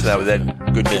didn't mention that. We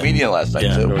had good comedian last night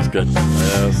Yeah, too. it was good.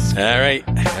 Yes. All right,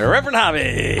 Reverend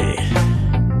Hobby.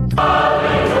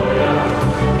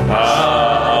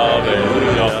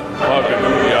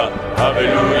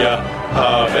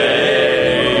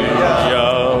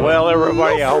 Well,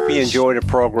 everybody, I hope you enjoyed the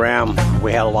program.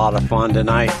 We had a lot of fun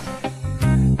tonight.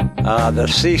 The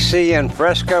CC in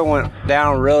Fresco went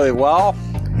down really well.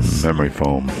 Memory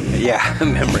foam. Yeah,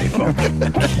 memory foam.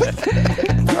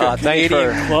 Thanks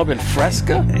Canadian for. Club in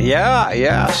Fresca.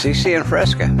 Yeah, CC in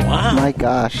Fresco. Wow. My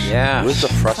gosh. Yeah. Where's the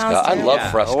Fresca? Sounds I good. love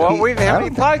Yeah. Fresca. Well, we didn't have any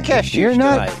podcast You're use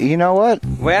not. tonight. You know what?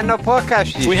 We had no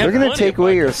podcast use. We had We're going to plenty take of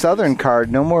away your Southern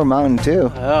card. No more Mountain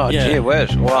Dew. Oh, Yeah. gee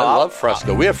whiz. Well, I love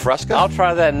Fresca. We have Fresca. I'll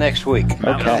try that next week.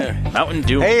 Okay. Mountain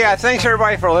Dew. Hey, thanks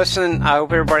everybody for listening. I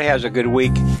hope everybody has a good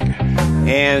week.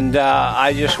 And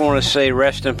I just want to say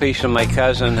rest in peace to my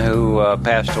cousin who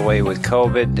passed away with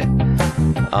COVID.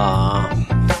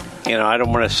 You know, I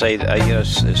don't want to say,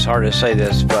 it's hard to say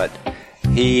this, but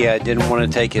he didn't want to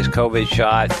take his COVID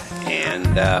shot. And,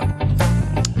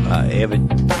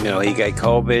 he got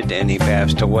COVID and he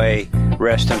passed away.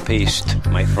 Rest in peace,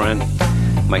 my friend,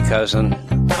 my cousin.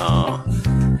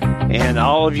 And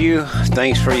all of you,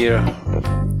 thanks for your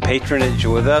patronage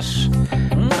with us.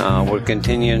 We're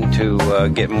continuing to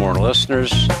get more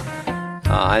listeners.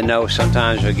 I know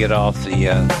sometimes we get off the,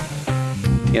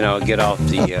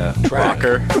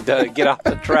 Tracker. get off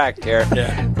the track there.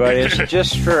 Yeah. But it's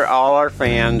just for all our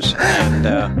fans, and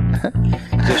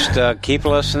just keep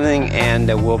listening, and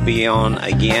we'll be on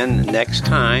again next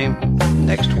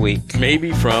week.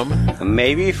 Maybe from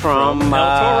Maybe from El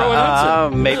Toro and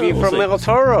Hudson. maybe Yeah, we'll from see. El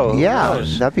Toro. Who Yeah,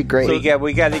 knows? that'd be great.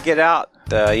 We got to get out.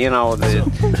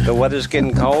 The weather's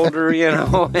getting colder.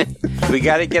 We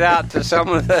got to get out to some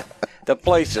of the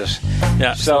places.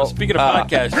 Yeah. So speaking of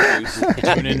podcast juice,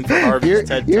 tune in for Harvey's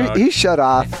TED Talk. You shut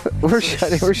off. We're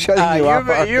shutting you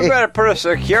off. You better put a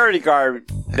security guard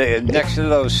next to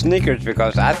those sneakers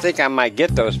because I think I might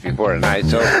get those before tonight.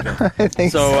 So, I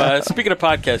think so. Speaking of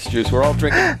podcast juice, we're all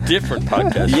drinking different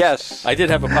podcast juice. Yes. I did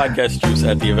have a podcast juice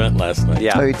at the event last night.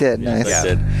 Yeah. Oh, you did. Yes, Nice. I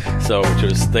did. So,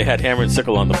 they had Hammer and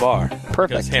Sickle on the bar. Perfect.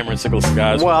 Because Hammer and Sickle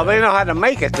cigars. well, they know how to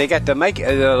make it. They got to make it.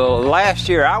 Last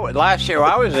year I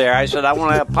was there, I said I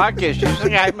want to have podcast juice. The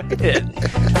guy made it.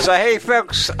 So hey,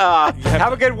 folks,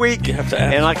 have a good week. You have to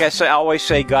ask. And like I say, I always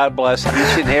say, God bless each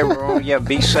and every one of you.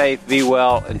 Be safe, be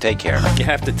well, and take care. You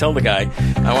have to tell the guy,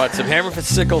 I want some Hammer and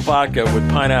Sickle vodka with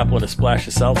pineapple and a splash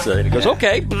of seltzer. And he goes,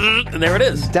 okay. And there it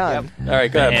is. Done. All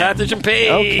right, go ahead. Passage and page.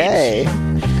 Okay.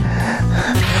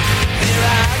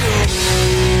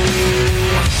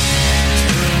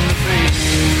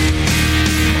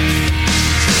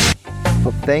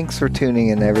 Well, thanks for tuning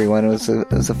in, everyone. It was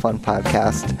a fun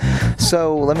podcast.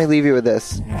 So let me leave you with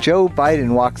this. Joe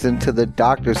Biden walks into the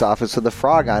doctor's office with a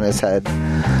frog on his head.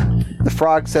 The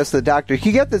frog says to the doctor, "Can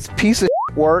you get this piece of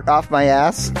wart off my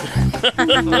ass?" All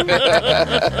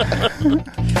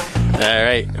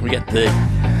right. We got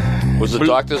Was the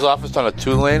doctor's office on a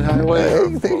 2-lane highway?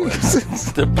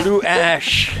 the blue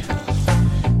ash.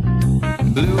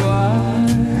 Blue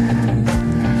eyes,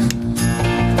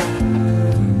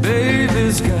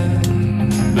 baby's got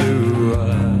blue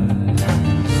eyes,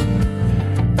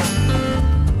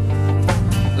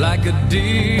 like a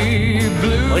deep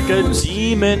blue, Like a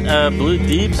demon,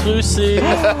 deep blue sea.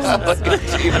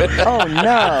 Oh,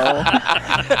 no.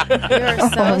 You're so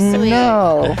Oh, sweet.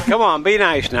 no. Come on, be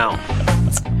nice now.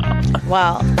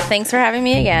 Well, thanks for having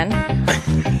me again.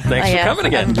 Thanks I for guess. coming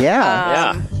again.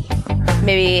 Yeah.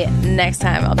 Maybe next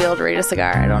time I'll be able to read a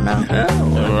cigar. I don't know.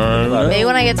 Maybe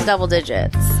when I get to double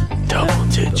digits. Double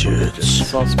digits.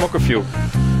 So I'll smoke a few.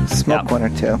 Smoke one or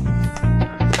two.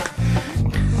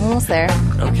 Almost there.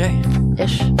 Okay.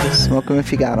 Ish. Smoke them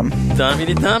if you got them.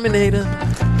 Dominator.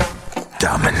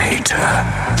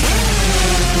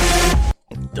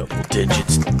 Double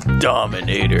digits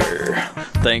dominator.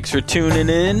 Thanks for tuning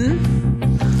in.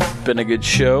 Been a good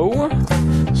show.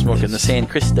 Smoking the San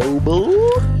Cristobal.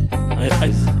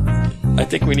 I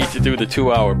think we need to do the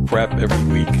 2-hour prep every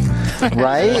week.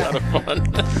 Right? A lot of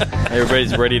fun.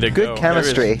 Everybody's ready to go. Good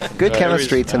chemistry. Good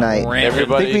chemistry tonight. I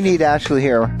Everybody. think we need Ashley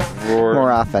here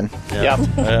more often. Yep.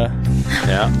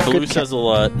 Yeah. Blue Good says a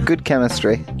lot. Good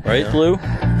chemistry. Right, Blue?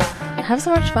 Have so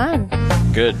much fun.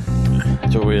 Good.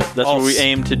 So that's what we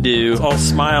aim to do. All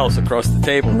smiles across the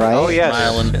table. Right? Oh, yes.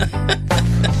 Smiling.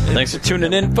 Thanks for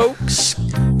tuning in, folks.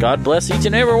 God bless each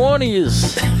and every one of you.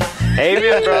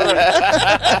 Amen, brother.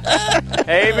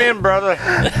 Amen, brother.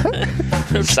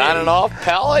 Signing off,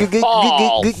 pal like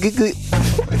Paul. God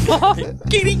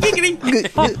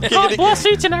bless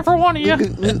each and every one of you.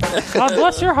 God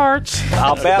bless your hearts.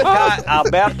 I'll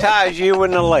baptize you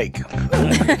in the lake.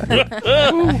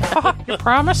 You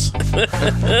promise? All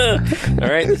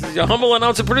right, this is your humble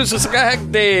announcer, producer, Cigar Hack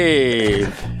Dave.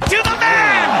 To the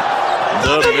man! The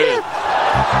man.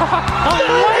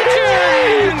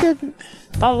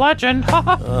 The legend.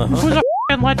 Who's a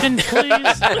f***ing legend,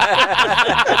 please?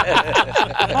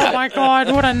 Oh my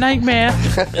god, what a nightmare.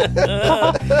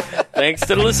 Thanks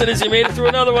to the listeners, you made it through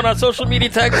another one on social media.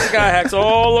 Tag Cigar Hacks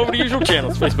all over the usual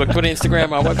channels: Facebook, Twitter,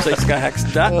 Instagram, our website,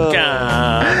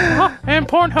 cigarhacks.com. And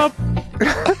Pornhub.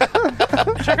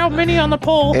 Check out Minnie on the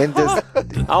pole. And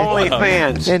Only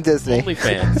fans. in Disney.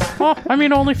 OnlyFans. Oh, I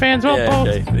mean OnlyFans. Well, Yeah, both.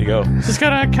 okay, there you go. Just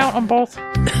gotta count them both.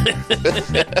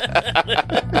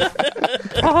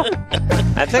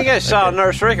 I think I saw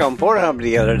Nurse Rick on Pornhub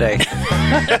the other day.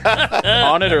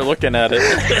 On it or looking at it?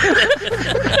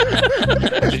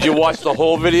 Did you watch the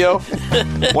whole video?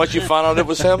 Once you found out it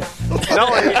was him? No,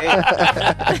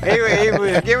 he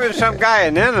was giving some guy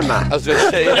an enema. I was going to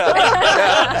say,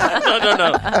 yeah.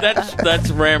 No.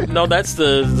 That's Ram. No, that's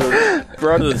the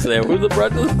brothers there. Who are the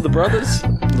brothers? The brothers?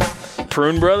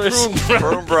 Prune Brothers?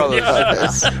 Prune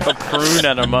Brothers. A prune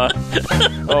enema.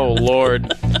 Oh, Lord.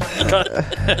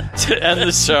 To end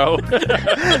the show.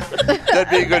 That'd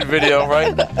be a good video,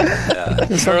 right?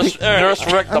 Nurse Rick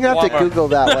the I'm going to have to plumber. Google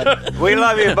that one. We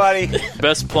love you, buddy.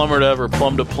 Best plumber to ever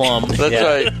plumb to plumb.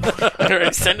 That's right. All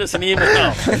right, send us an email.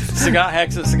 No.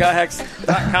 Cigarhacks at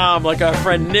cigarhacks.com, like our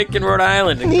friend Nick in Rhode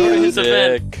Island. And go to his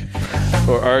event. Nick.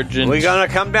 Or Argent. We're going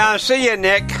to come down and see you,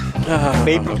 Nick.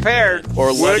 Be prepared.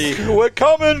 Or Luddy. We're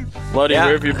coming. Luddy, Yeah.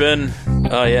 where have you been?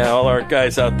 Oh, yeah, all our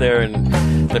guys out there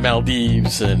in the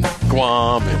Maldives and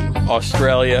Guam and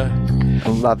Australia.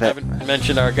 Love I it. haven't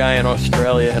mentioned our guy in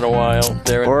Australia in a while.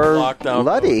 They're in Or lockdown.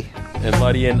 Luddy. and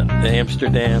Luddy in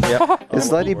Amsterdam. Yep.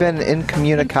 Has Luddy been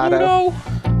incommunicado?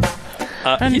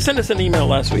 He sent us an email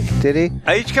last week. Did he?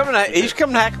 He's coming to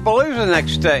Hackapalooza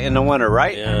next in the winter,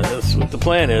 right? Yeah, that's what the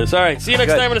plan is. All right, see you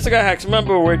next time in the Cigar Hacks.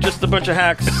 Remember, we're just a bunch of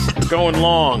hacks going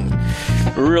long,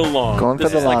 real long. Going for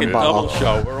this the is like long a ball. double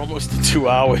show. We're almost at 2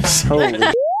 hours. Holy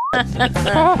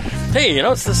Hey, you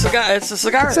know it's the cigar. It's the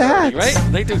cigar It's the authority, hacks.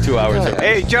 right? They do 2 hours. every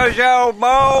Hey, JoJo,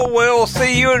 Mo, we'll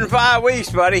see you in 5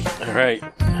 weeks, buddy. All right.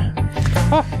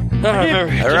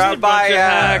 Right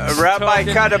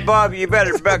Rabbi Cut Above, you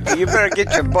better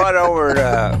get your butt over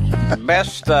to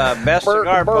best cigar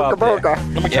pub.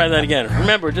 Let me try that again.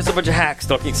 Remember, just a bunch of hacks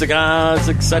talking cigars,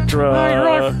 etc. Oh, you're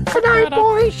right. Good night,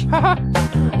 boys. Oh,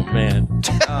 man.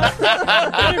 He really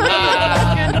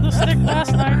got the end of the stick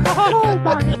last night. Oh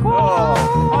my god.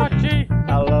 Oh, gee.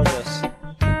 I